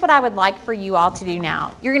here's what I would like for you all to do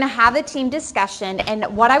now. You're going to have a team discussion, and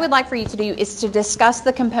what I would like for you to do is to discuss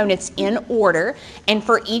the components in order. And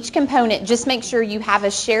for each component, just make sure you have a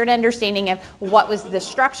shared understanding of what was the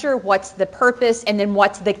structure, what's the purpose, and then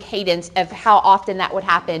what's the cadence of how often that would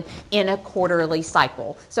happen in a quarterly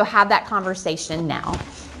cycle. So have that conversation now.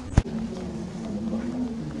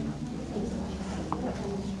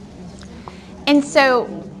 And so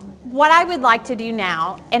what I would like to do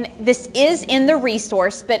now, and this is in the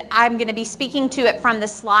resource, but I'm going to be speaking to it from the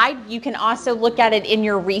slide. You can also look at it in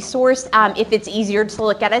your resource if it's easier to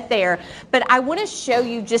look at it there. But I want to show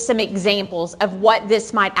you just some examples of what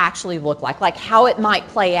this might actually look like how it might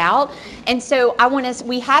play out. And so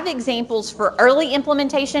we have examples for early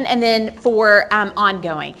implementation and then for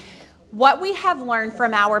ongoing. What we have learned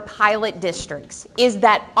from our pilot districts is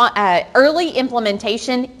that early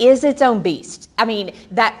implementation is its own beast. I mean,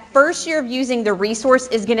 that first year of using the resource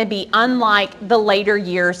is going to be unlike the later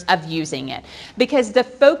years of using it, because the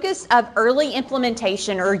focus of early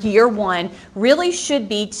implementation or year 1 really should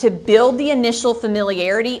be to build the initial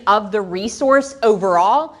familiarity of the resource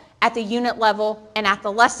overall at the unit level and at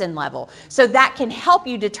the lesson level. So that can help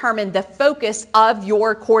you determine the focus of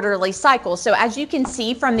your quarterly cycle. So as you can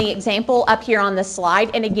see from the example up here on the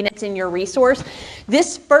slide, and again, it's in your resource,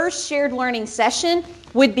 this first shared learning session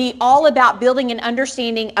would be all about building an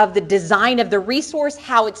understanding of the design of the resource,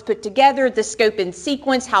 how it's put together, the scope and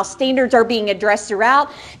sequence, how standards are being addressed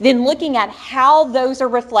throughout, then looking at how those are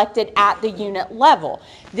reflected at the unit level.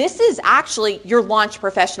 This is actually your launch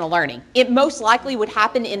professional learning. It most likely would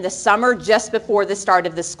happen in the summer just before the start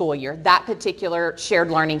of the school year, that particular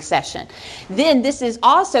shared learning session. Then this is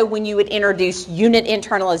also when you would introduce unit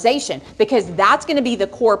internalization, because that's going to be the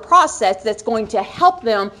core process that's going to help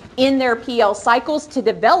them in their PL cycles to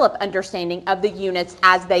develop understanding of the units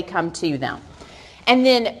as they come to them. And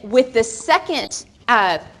then with the second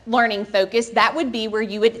learning focus, that would be where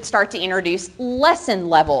you would start to introduce lesson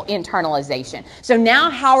level internalization. So now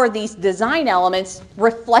how are these design elements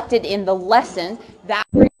reflected in the lesson? That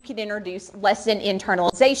where you could introduce lesson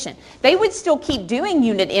internalization. They would still keep doing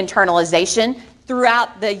unit internalization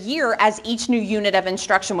throughout the year as each new unit of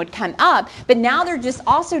instruction would come up, but now they're just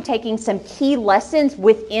also taking some key lessons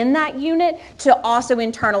within that unit to also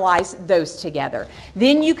internalize those together.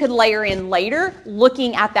 Then you could layer in later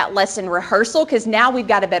looking at that lesson rehearsal, because now we've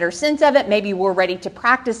got a better sense of it. Maybe we're ready to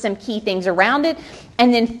practice some key things around it.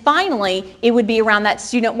 And then finally, it would be around that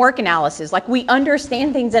student work analysis. Like, we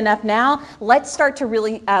understand things enough now, let's start to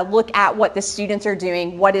really look at what the students are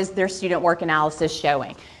doing. What is their student work analysis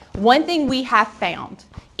showing? One thing we have found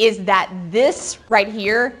is that this right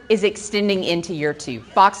here is extending into year 2.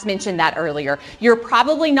 Fox mentioned that earlier. You're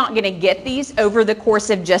probably not going to get these over the course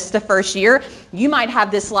of just the first year. You might have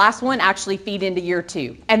this last one actually feed into year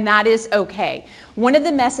 2, and that is okay. One of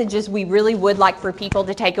the messages we really would like for people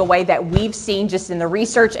to take away that we've seen just in the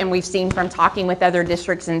research and we've seen from talking with other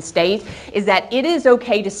districts and states is that it is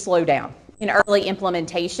okay to slow down in early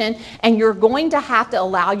implementation, and you're going to have to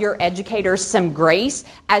allow your educators some grace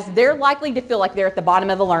as they're likely to feel like they're at the bottom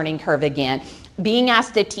of the learning curve again, being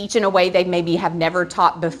asked to teach in a way they maybe have never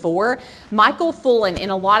taught before. Michael Fullen, in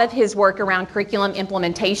a lot of his work around curriculum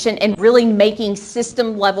implementation and really making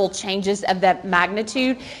system level changes of that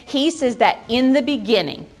magnitude, he says that in the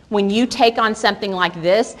beginning, when you take on something like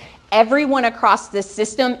this, everyone across the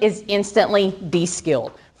system is instantly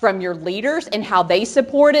de-skilled. From your leaders and how they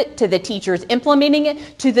support it, to the teachers implementing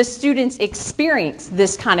it, to the students experience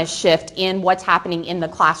this kind of shift in what's happening in the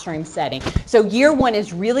classroom setting. So year 1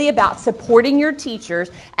 is really about supporting your teachers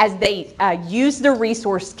as they use the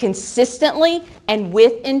resource consistently and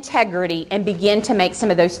with integrity and begin to make some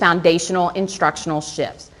of those foundational instructional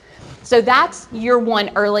shifts. So that's year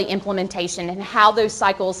 1 early implementation and how those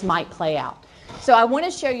cycles might play out. So I want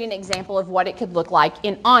to show you an example of what it could look like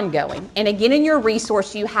in ongoing. And again, in your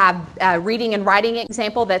resource, you have a reading and writing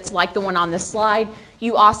example that's like the one on the slide.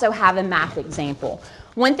 You also have a math example.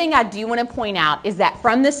 One thing I do want to point out is that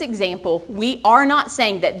from this example, we are not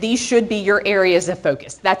saying that these should be your areas of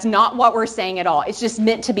focus. That's not what we're saying at all. It's just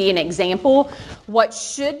meant to be an example. What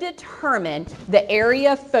should determine the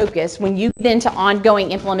area of focus when you get into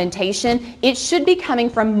ongoing implementation, it should be coming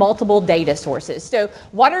from multiple data sources. So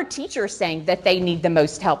what are teachers saying that they need the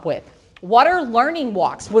most help with? What are learning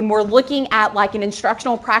walks when we're looking at like an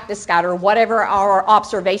instructional practice guide or whatever our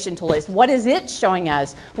observation tool is? What is it showing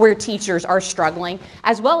us where teachers are struggling,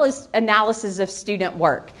 as well as analysis of student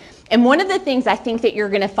work? And one of the things I think that you're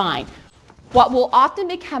going to find, what will often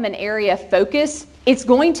become an area of focus, it's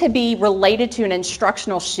going to be related to an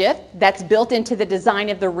instructional shift that's built into the design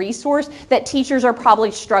of the resource that teachers are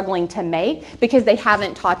probably struggling to make because they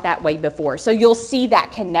haven't taught that way before. So you'll see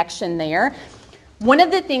that connection there. One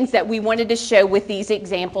of the things that we wanted to show with these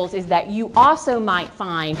examples is that you also might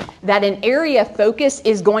find that an area of focus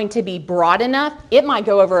is going to be broad enough, it might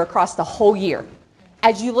go over across the whole year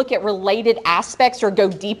as you look at related aspects or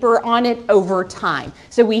go deeper on it over time.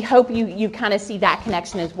 So we hope you kind of see that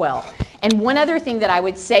connection as well. And one other thing that I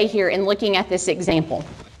would say here in looking at this example,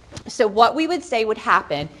 so what we would say would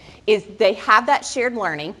happen is they have that shared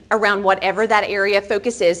learning around whatever that area of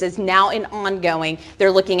focus is now in ongoing.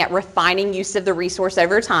 They're looking at refining use of the resource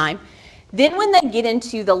over time. Then when they get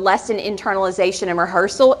into the lesson internalization and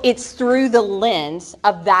rehearsal, it's through the lens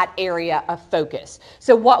of that area of focus.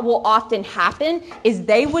 So what will often happen is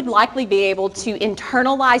they would likely be able to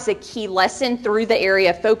internalize a key lesson through the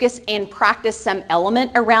area of focus and practice some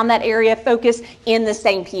element around that area of focus in the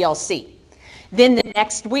same PLC. Then the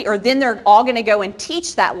next week, or then they're all going to go and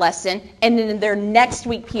teach that lesson, and then in their next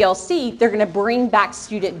week PLC, they're going to bring back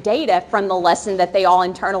student data from the lesson that they all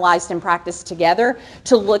internalized and practiced together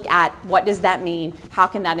to look at what does that mean, how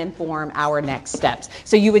can that inform our next steps.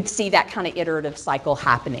 So you would see that kind of iterative cycle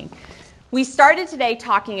happening. We started today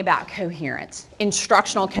talking about coherence,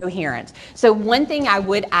 instructional coherence. So one thing I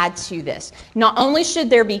would add to this, not only should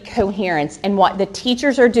there be coherence in what the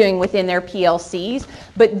teachers are doing within their PLCs,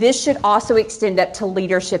 but this should also extend up to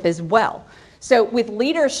leadership as well. So with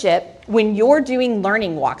leadership, when you're doing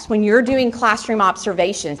learning walks, when you're doing classroom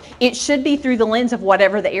observations, it should be through the lens of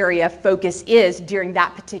whatever the area of focus is during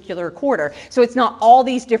that particular quarter. So it's not all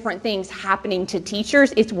these different things happening to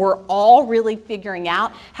teachers. It's we're all really figuring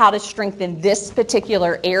out how to strengthen this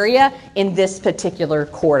particular area in this particular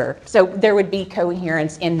quarter. So there would be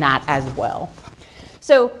coherence in that as well.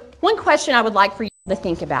 So one question I would like for you to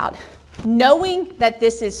think about, knowing that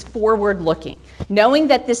this is forward-looking, knowing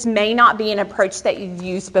that this may not be an approach that you've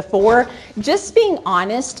used before, just being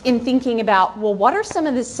honest in thinking about, well, what are some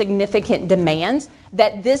of the significant demands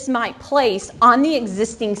that this might place on the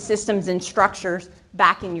existing systems and structures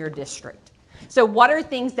back in your district? So what are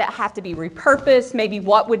things that have to be repurposed? Maybe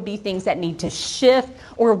what would be things that need to shift?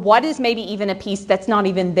 Or what is maybe even a piece that's not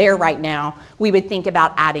even there right now we would think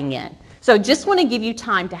about adding in? So just want to give you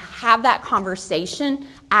time to have that conversation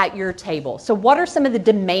at your table. So what are some of the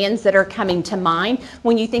demands that are coming to mind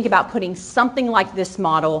when you think about putting something like this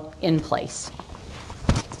model in place?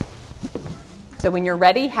 So when you're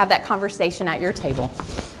ready, have that conversation at your table.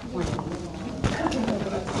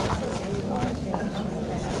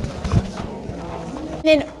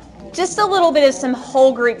 And then just a little bit of some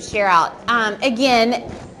whole group share out.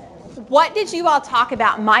 Again, what did you all talk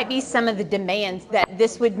about might be some of the demands that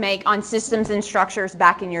this would make on systems and structures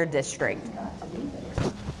back in your district?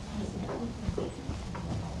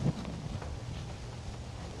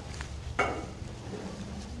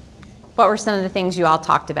 What were some of the things you all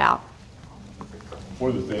talked about?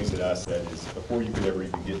 One of the things that I said is before you could ever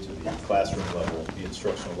even get to the classroom level, the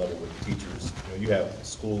instructional level with the teachers, you have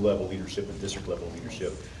school level leadership and district level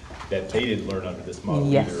leadership that they didn't learn under this model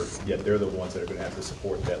either, yet they're the ones that are going to have to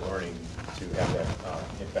support that learning to have that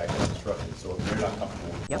impact on instruction. So if they're not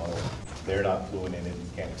comfortable with the model, they're not fluent in it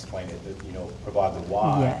and can't explain it, provide the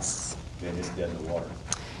why, then it's dead in the water.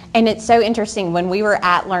 And it's so interesting, when we were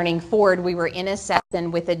at Learning Forward, we were in a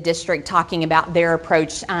session with a district talking about their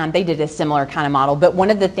approach. They did a similar kind of model, but one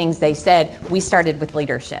of the things they said, we started with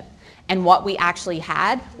leadership. And what we actually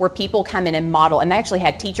had were people come in and model, and they actually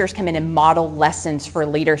had teachers come in and model lessons for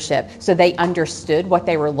leadership, so they understood what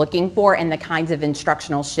they were looking for and the kinds of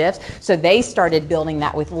instructional shifts. So they started building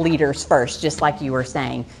that with leaders first, just like you were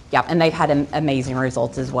saying. Yep, and they've had amazing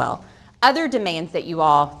results as well. Other demands that you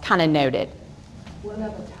all kind of noted. What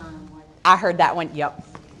about the time? I heard that one, yep.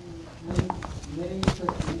 When are you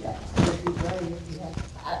supposed to do that?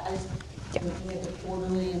 I was looking at the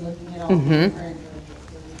quarterly and looking at all the different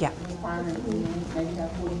requirements, and maybe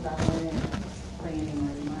have 45 minutes planning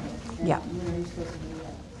or Yeah. when are you supposed to do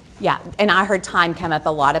that? Yeah, and I heard time come up a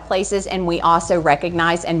lot of places, and we also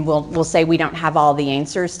recognize, and we'll say we don't have all the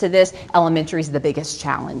answers to this. Elementary is the biggest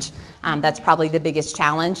challenge. That's probably the biggest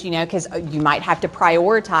challenge, because you might have to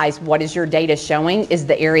prioritize what is your data showing is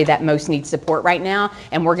the area that most needs support right now,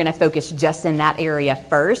 and we're going to focus just in that area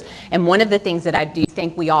first. And one of the things that I do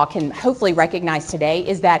think we all can hopefully recognize today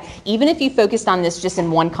is that even if you focused on this just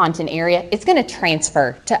in one content area, it's going to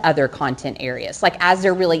transfer to other content areas, like as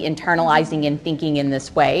they're really internalizing and thinking in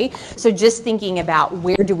this way. So just thinking about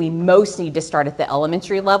where do we most need to start at the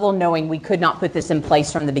elementary level, knowing we could not put this in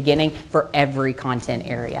place from the beginning for every content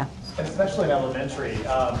area. Especially in elementary,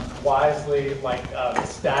 wisely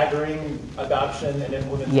staggering adoption and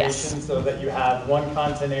implementation so that you have one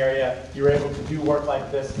content area, you're able to do work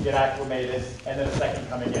like this to get acclimated, and then a second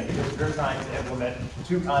coming in, because you're trying to implement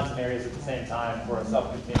two content areas at the same time for a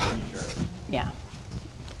self-contained teacher. Yeah.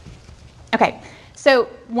 Okay. So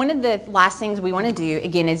one of the last things we want to do,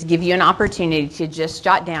 again, is give you an opportunity to just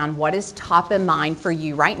jot down what is top of mind for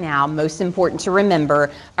you right now, most important to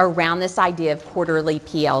remember around this idea of quarterly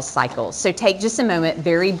PL cycles. So take just a moment,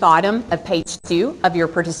 very bottom of page 2 of your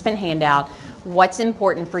participant handout, what's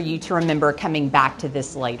important for you to remember coming back to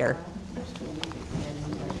this later.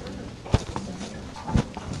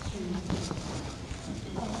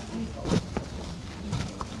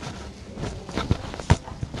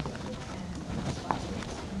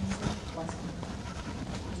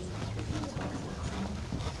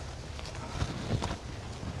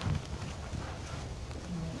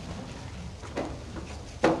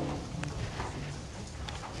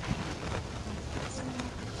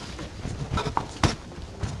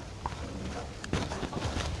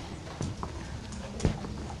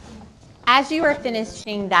 As you are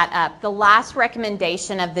finishing that up, the last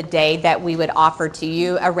recommendation of the day that we would offer to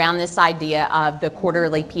you around this idea of the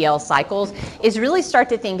quarterly PL cycles is really start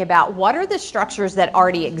to think about what are the structures that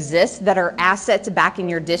already exist that are assets back in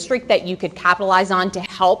your district that you could capitalize on to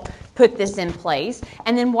help put this in place,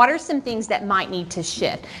 and then what are some things that might need to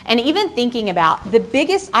shift. And even thinking about the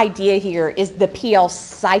biggest idea here is the PL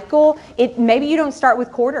cycle. Maybe you don't start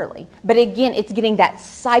with quarterly, but again, it's getting that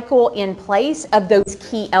cycle in place of those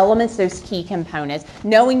key elements, those key components,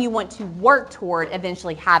 knowing you want to work toward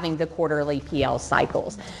eventually having the quarterly PL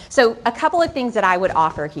cycles. So a couple of things that I would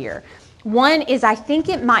offer here. One is I think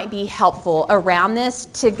it might be helpful around this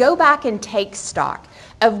to go back and take stock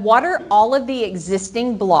of what are all of the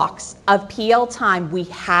existing blocks of PL time we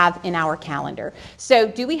have in our calendar. So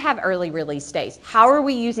do we have early release days? How are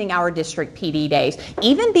we using our district PD days?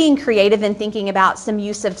 Even being creative and thinking about some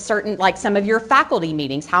use of certain, like some of your faculty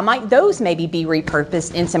meetings, how might those maybe be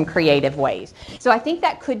repurposed in some creative ways? So I think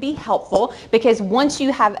that could be helpful, because once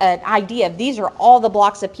you have an idea of these are all the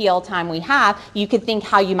blocks of PL time we have, you could think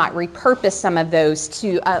how you might repurpose some of those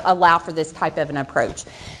to allow for this type of an approach.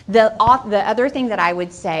 The other thing that I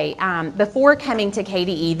would say, before coming to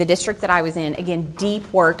KDE, the district that I was in, again,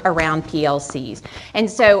 deep work around PLCs. And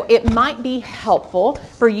so it might be helpful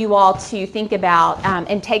for you all to think about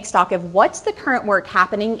and take stock of what's the current work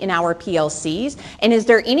happening in our PLCs, and is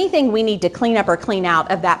there anything we need to clean up or clean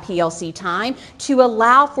out of that PLC time to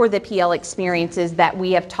allow for the PL experiences that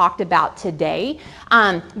we have talked about today.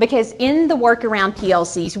 Because in the work around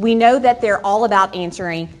PLCs, we know that they're all about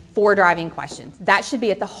answering 4 driving questions. That should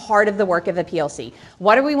be at the heart of the work of the PLC.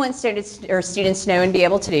 What do we want students to know and be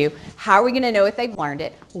able to do? How are we going to know if they've learned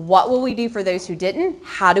it? What will we do for those who didn't?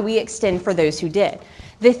 How do we extend for those who did?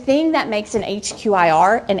 The thing that makes an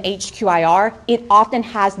HQIR, it often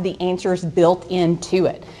has the answers built into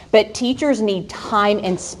it. But teachers need time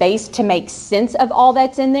and space to make sense of all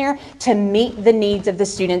that's in there to meet the needs of the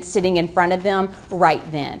students sitting in front of them right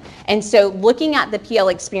then. And so looking at the PL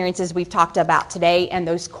experiences we've talked about today and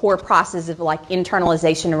those core processes of like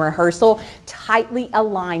internalization and rehearsal tightly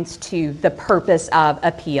aligns to the purpose of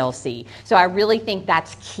a PLC. So I really think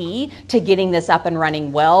that's key to getting this up and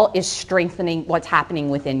running well, is strengthening what's happening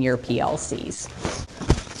within your PLCs.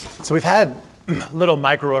 So we've had little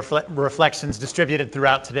micro reflections distributed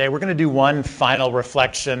throughout today. We're going to do one final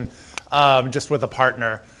reflection just with a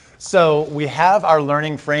partner. So we have our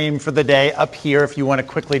learning frame for the day up here if you want to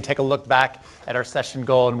quickly take a look back at our session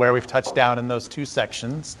goal and where we've touched down in those 2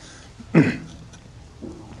 sections.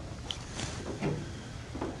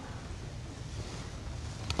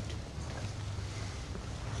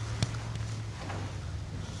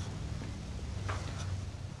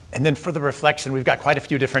 And then for the reflection, we've got quite a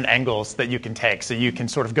few different angles that you can take, so you can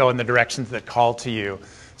sort of go in the directions that call to you.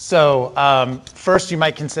 So first you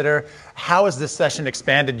might consider, how has this session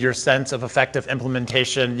expanded your sense of effective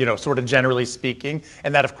implementation, sort of generally speaking?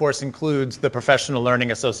 And that, of course, includes the professional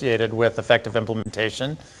learning associated with effective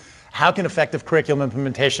implementation. How can effective curriculum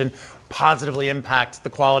implementation positively impact the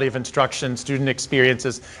quality of instruction, student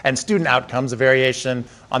experiences, and student outcomes, a variation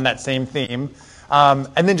on that same theme?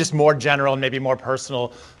 And then just more general and maybe more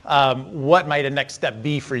personal, what might a next step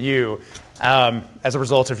be for you as a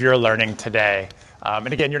result of your learning today?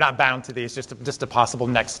 And again, you're not bound to these, just a possible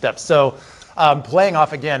next step. So playing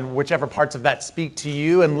off again, whichever parts of that speak to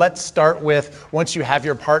you, and let's start with, once you have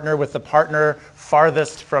your partner, with the partner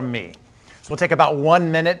farthest from me. So we'll take about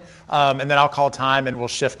 1 minute, and then I'll call time and we'll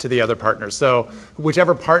shift to the other partners. So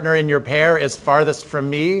whichever partner in your pair is farthest from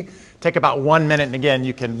me, take about 1 minute, and again,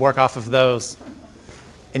 you can work off of those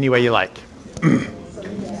any way you like.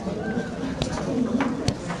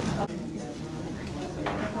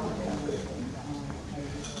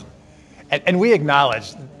 And we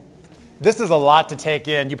acknowledge this is a lot to take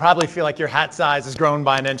in. You probably feel like your hat size has grown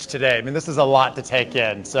by 1 inch today. I mean, this is a lot to take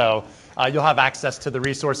in. So you'll have access to the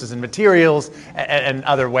resources and materials and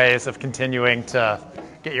other ways of continuing to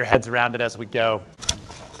get your heads around it as we go.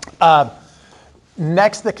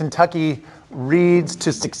 Next, the Kentucky Reads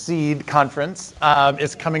to Succeed conference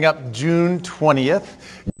is coming up June 20th.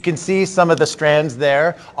 You can see some of the strands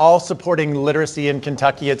there, all supporting literacy in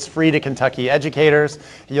Kentucky. It's free to Kentucky educators.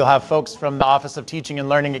 You'll have folks from the Office of Teaching and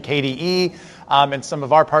Learning at KDE and some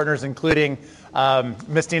of our partners, including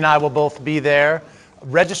Misty and I will both be there.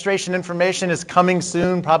 Registration information is coming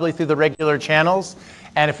soon, probably through the regular channels.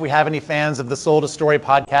 And if we have any fans of the Soul to Story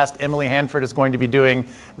podcast, Emily Hanford is going to be doing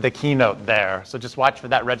the keynote there. So just watch for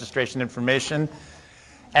that registration information.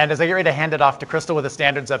 And as I get ready to hand it off to Crystal with a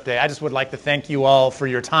standards update, I just would like to thank you all for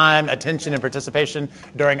your time, attention, and participation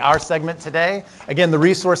during our segment today. Again, the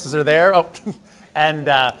resources are there.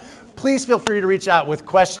 And please feel free to reach out with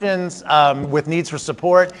questions, with needs for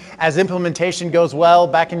support. As implementation goes well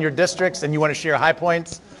back in your districts and you want to share high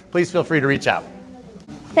points, please feel free to reach out.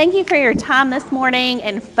 Thank you for your time this morning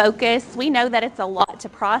and focus. We know that it's a lot to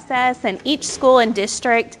process, and each school and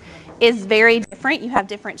district is very different. You have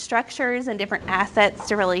different structures and different assets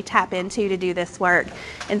to really tap into to do this work.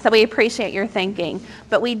 And so we appreciate your thinking.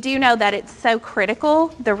 But we do know that it's so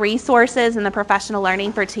critical. The resources and the professional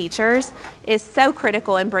learning for teachers is so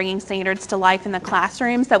critical in bringing standards to life in the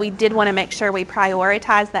classroom. So we did want to make sure we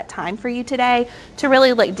prioritize that time for you today to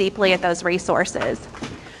really look deeply at those resources.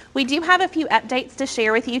 We do have a few updates to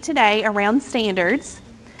share with you today around standards.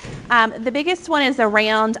 The biggest one is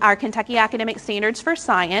around our Kentucky Academic Standards for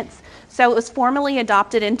Science. So it was formally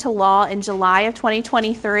adopted into law in July of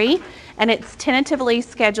 2023, and it's tentatively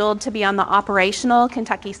scheduled to be on the operational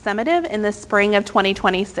Kentucky Summative in the spring of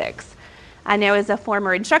 2026. I know as a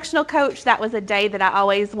former instructional coach, that was a day that I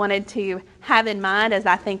always wanted to have in mind as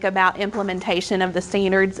I think about implementation of the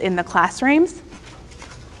standards in the classrooms.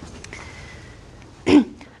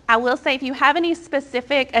 I will say if you have any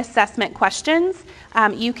specific assessment questions,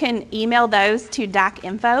 you can email those to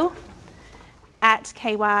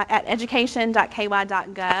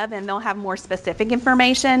dacinfo@education.ky.gov, and they'll have more specific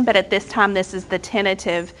information, but at this time this is the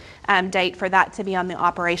tentative date for that to be on the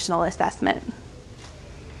operational assessment.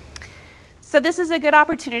 So this is a good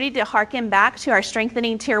opportunity to harken back to our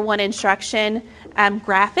Strengthening Tier 1 Instruction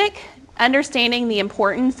graphic, understanding the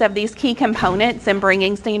importance of these key components and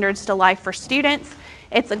bringing standards to life for students.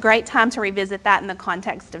 it's a great time to revisit that in the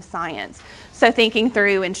context of science. So thinking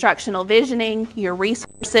through instructional visioning, your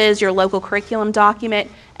resources, your local curriculum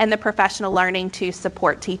document, and the professional learning to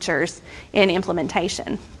support teachers in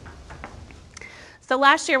implementation. So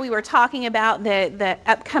last year we were talking about the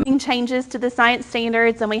upcoming changes to the science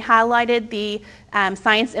standards, and we highlighted the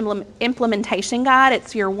science implementation guide.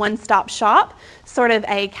 It's your one-stop shop, sort of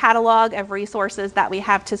a catalog of resources that we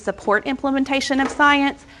have to support implementation of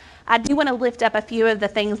science. I do want to lift up a few of the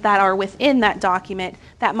things that are within that document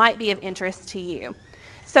that might be of interest to you.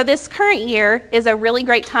 So this current year is a really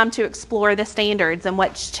great time to explore the standards and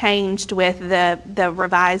what's changed with the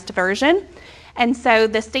revised version. And so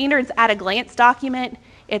the Standards at a Glance document,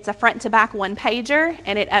 it's a front to back one-pager,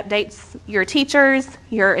 and it updates your teachers,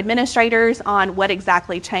 your administrators on what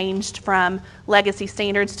exactly changed from legacy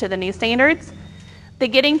standards to the new standards. The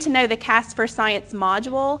Getting to Know the CAS for Science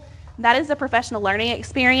module, that is a professional learning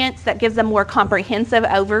experience that gives a more comprehensive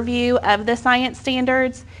overview of the science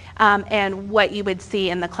standards and what you would see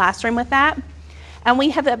in the classroom with that. And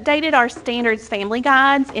we have updated our standards family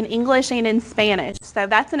guides in English and in Spanish. So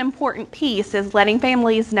that's an important piece, is letting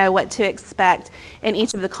families know what to expect in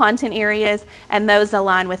each of the content areas, and those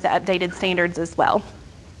align with the updated standards as well.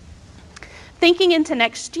 Thinking into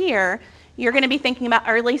next year, you're going to be thinking about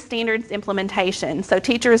early standards implementation. So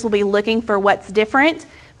teachers will be looking for what's different,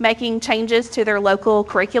 making changes to their local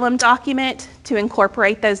curriculum document to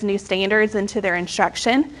incorporate those new standards into their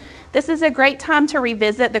instruction. This is a great time to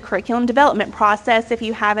revisit the curriculum development process if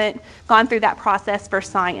you haven't gone through that process for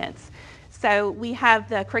science. So we have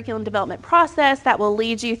the curriculum development process that will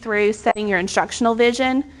lead you through setting your instructional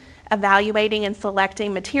vision, evaluating and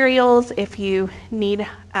selecting materials if you need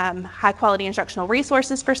high quality instructional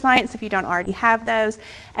resources for science if you don't already have those,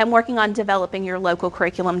 and working on developing your local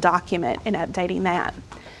curriculum document and updating that.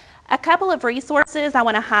 A couple of resources I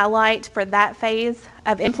want to highlight for that phase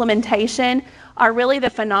of implementation are really the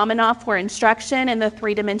Phenomena for Instruction and the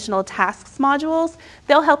three-dimensional tasks modules.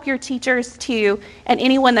 They'll help your teachers to, and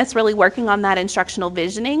anyone that's really working on that instructional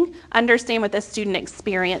visioning, understand what the student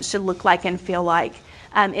experience should look like and feel like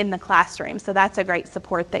in the classroom. So that's a great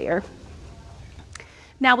support there.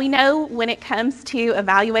 Now we know when it comes to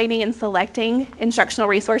evaluating and selecting instructional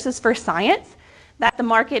resources for science that the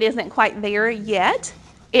market isn't quite there yet.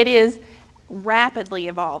 It is rapidly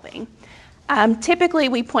evolving. Typically,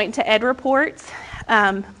 we point to Ed Reports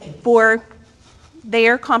for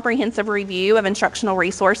their comprehensive review of instructional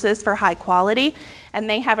resources for high quality, and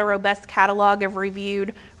they have a robust catalog of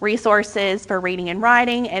reviewed resources for reading and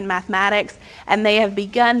writing and mathematics, and they have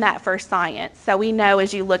begun that for science. So we know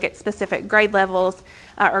as you look at specific grade levels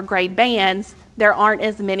or grade bands, there aren't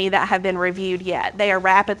as many that have been reviewed yet. They are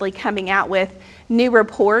rapidly coming out with new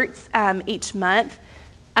reports each month,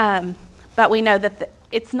 but we know that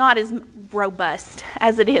it's not as robust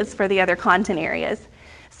as it is for the other content areas.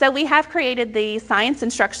 So we have created the Science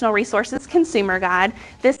Instructional Resources Consumer Guide.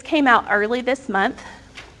 This came out early this month.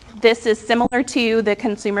 This is similar to the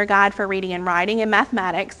Consumer Guide for Reading and Writing and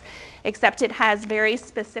Mathematics, except it has very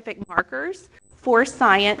specific markers for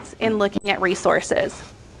science in looking at resources.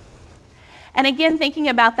 And again, thinking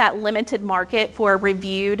about that limited market for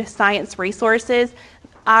reviewed science resources,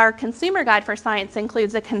 our Consumer Guide for Science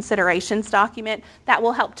includes a considerations document that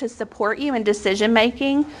will help to support you in decision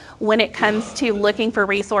making when it comes to looking for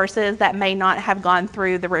resources that may not have gone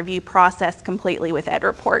through the review process completely with Ed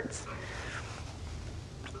Reports.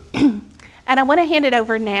 And I want to hand it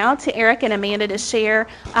over now to Eric and Amanda to share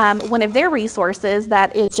one of their resources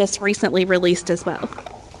that is just recently released as well.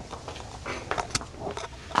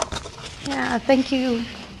 Yeah, thank you,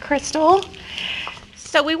 Crystal.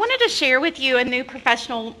 So we wanted to share with you a new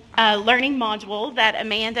professional learning module that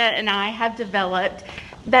Amanda and I have developed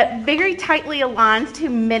that very tightly aligns to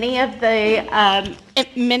many of the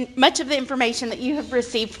much of the information that you have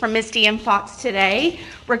received from Ms. Deanne Fox today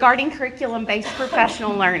regarding curriculum-based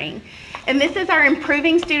professional learning. And this is our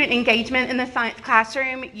Improving Student Engagement in the Science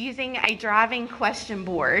Classroom using a driving question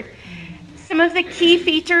board. Some of the key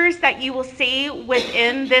features that you will see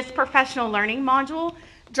within this professional learning module: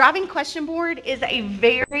 driving question board is a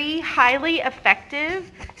very highly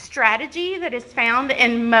effective strategy that is found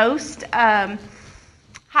in most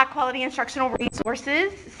high quality instructional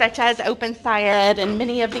resources such as OpenSciEd and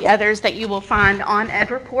many of the others that you will find on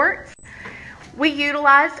Ed Reports. We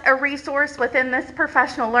utilized a resource within this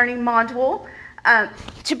professional learning module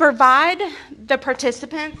to provide the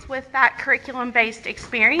participants with that curriculum-based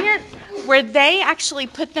experience where they actually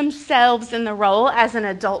put themselves in the role as an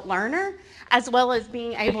adult learner, as well as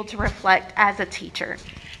being able to reflect as a teacher.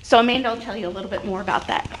 So Amanda will tell you a little bit more about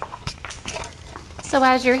that. So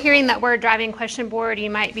as you're hearing that word driving question board, you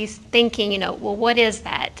might be thinking, well, what is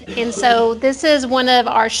that? And so this is one of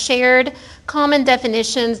our shared common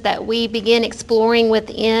definitions that we begin exploring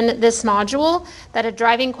within this module, that a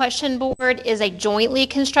driving question board is a jointly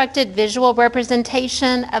constructed visual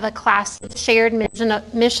representation of a class's shared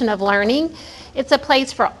mission of learning. It's a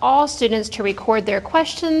place for all students to record their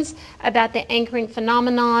questions about the anchoring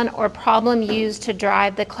phenomenon or problem used to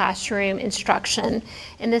drive the classroom instruction.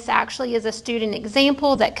 And this actually is a student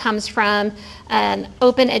example that comes from an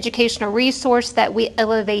open educational resource that we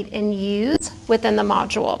elevate and use within the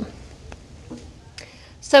module.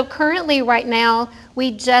 So currently, right now,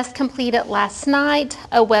 we just completed last night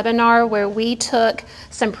a webinar where we took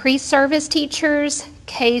some pre-service teachers,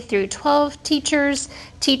 K through 12 teachers,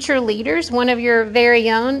 teacher leaders. One of your very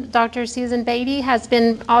own, Dr. Susan Beatty, has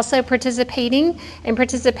been also participating and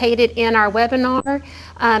participated in our webinar,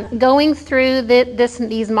 going through this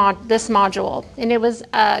module. And it was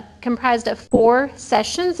comprised of 4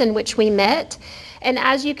 sessions in which we met. And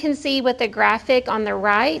as you can see with the graphic on the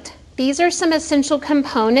right, these are some essential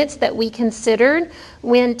components that we considered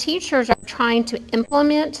when teachers are trying to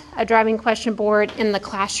implement a driving question board in the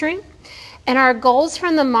classroom. And our goals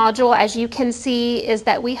from the module, as you can see, is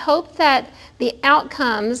that we hope that the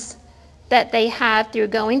outcomes that they have through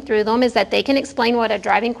going through them is that they can explain what a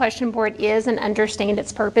driving question board is and understand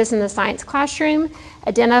its purpose in the science classroom,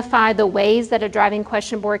 identify the ways that a driving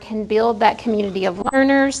question board can build that community of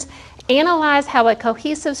learners, analyze how a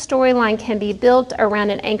cohesive storyline can be built around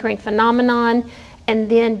an anchoring phenomenon, and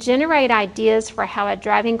then generate ideas for how a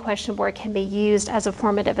driving question board can be used as a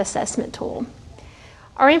formative assessment tool.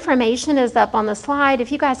 Our information is up on the slide.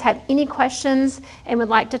 If you guys have any questions and would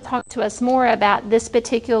like to talk to us more about this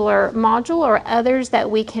particular module or others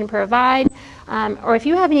that we can provide, or if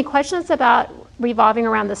you have any questions about revolving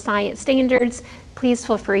around the science standards, please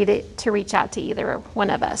feel free to reach out to either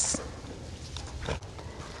one of us.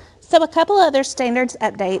 So a couple other standards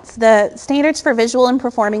updates. The standards for visual and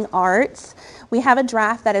performing arts. We have a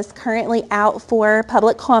draft that is currently out for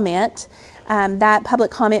public comment. That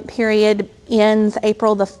public comment period ends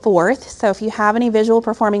April the 4th. So if you have any visual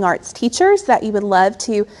performing arts teachers that you would love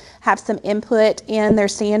to have some input in their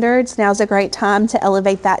standards, now's a great time to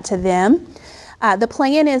elevate that to them. The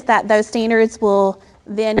plan is that those standards will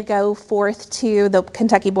then go forth to the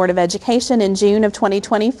Kentucky Board of Education in June of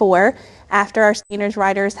 2024 after our standards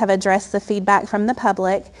writers have addressed the feedback from the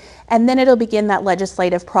public, and then it'll begin that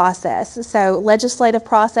legislative process. So legislative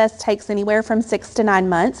process takes anywhere from 6 to 9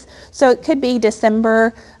 months. So it could be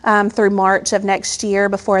December through March of next year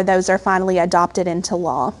before those are finally adopted into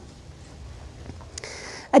law.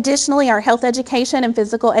 Additionally, our health education and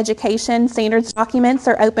physical education standards documents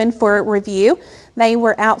are open for review. They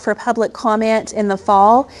were out for public comment in the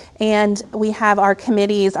fall, and we have our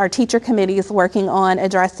committees, our teacher committees, working on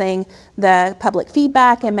addressing the public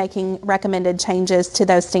feedback and making recommended changes to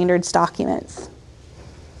those standards documents.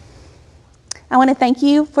 I want to thank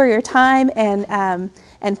you for your time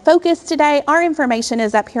and focus today. Our information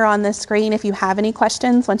is up here on the screen. If you have any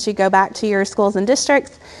questions, once you go back to your schools and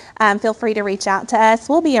districts, feel free to reach out to us.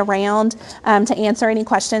 We'll be around to answer any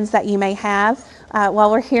questions that you may have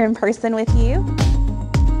while we're here in person with you.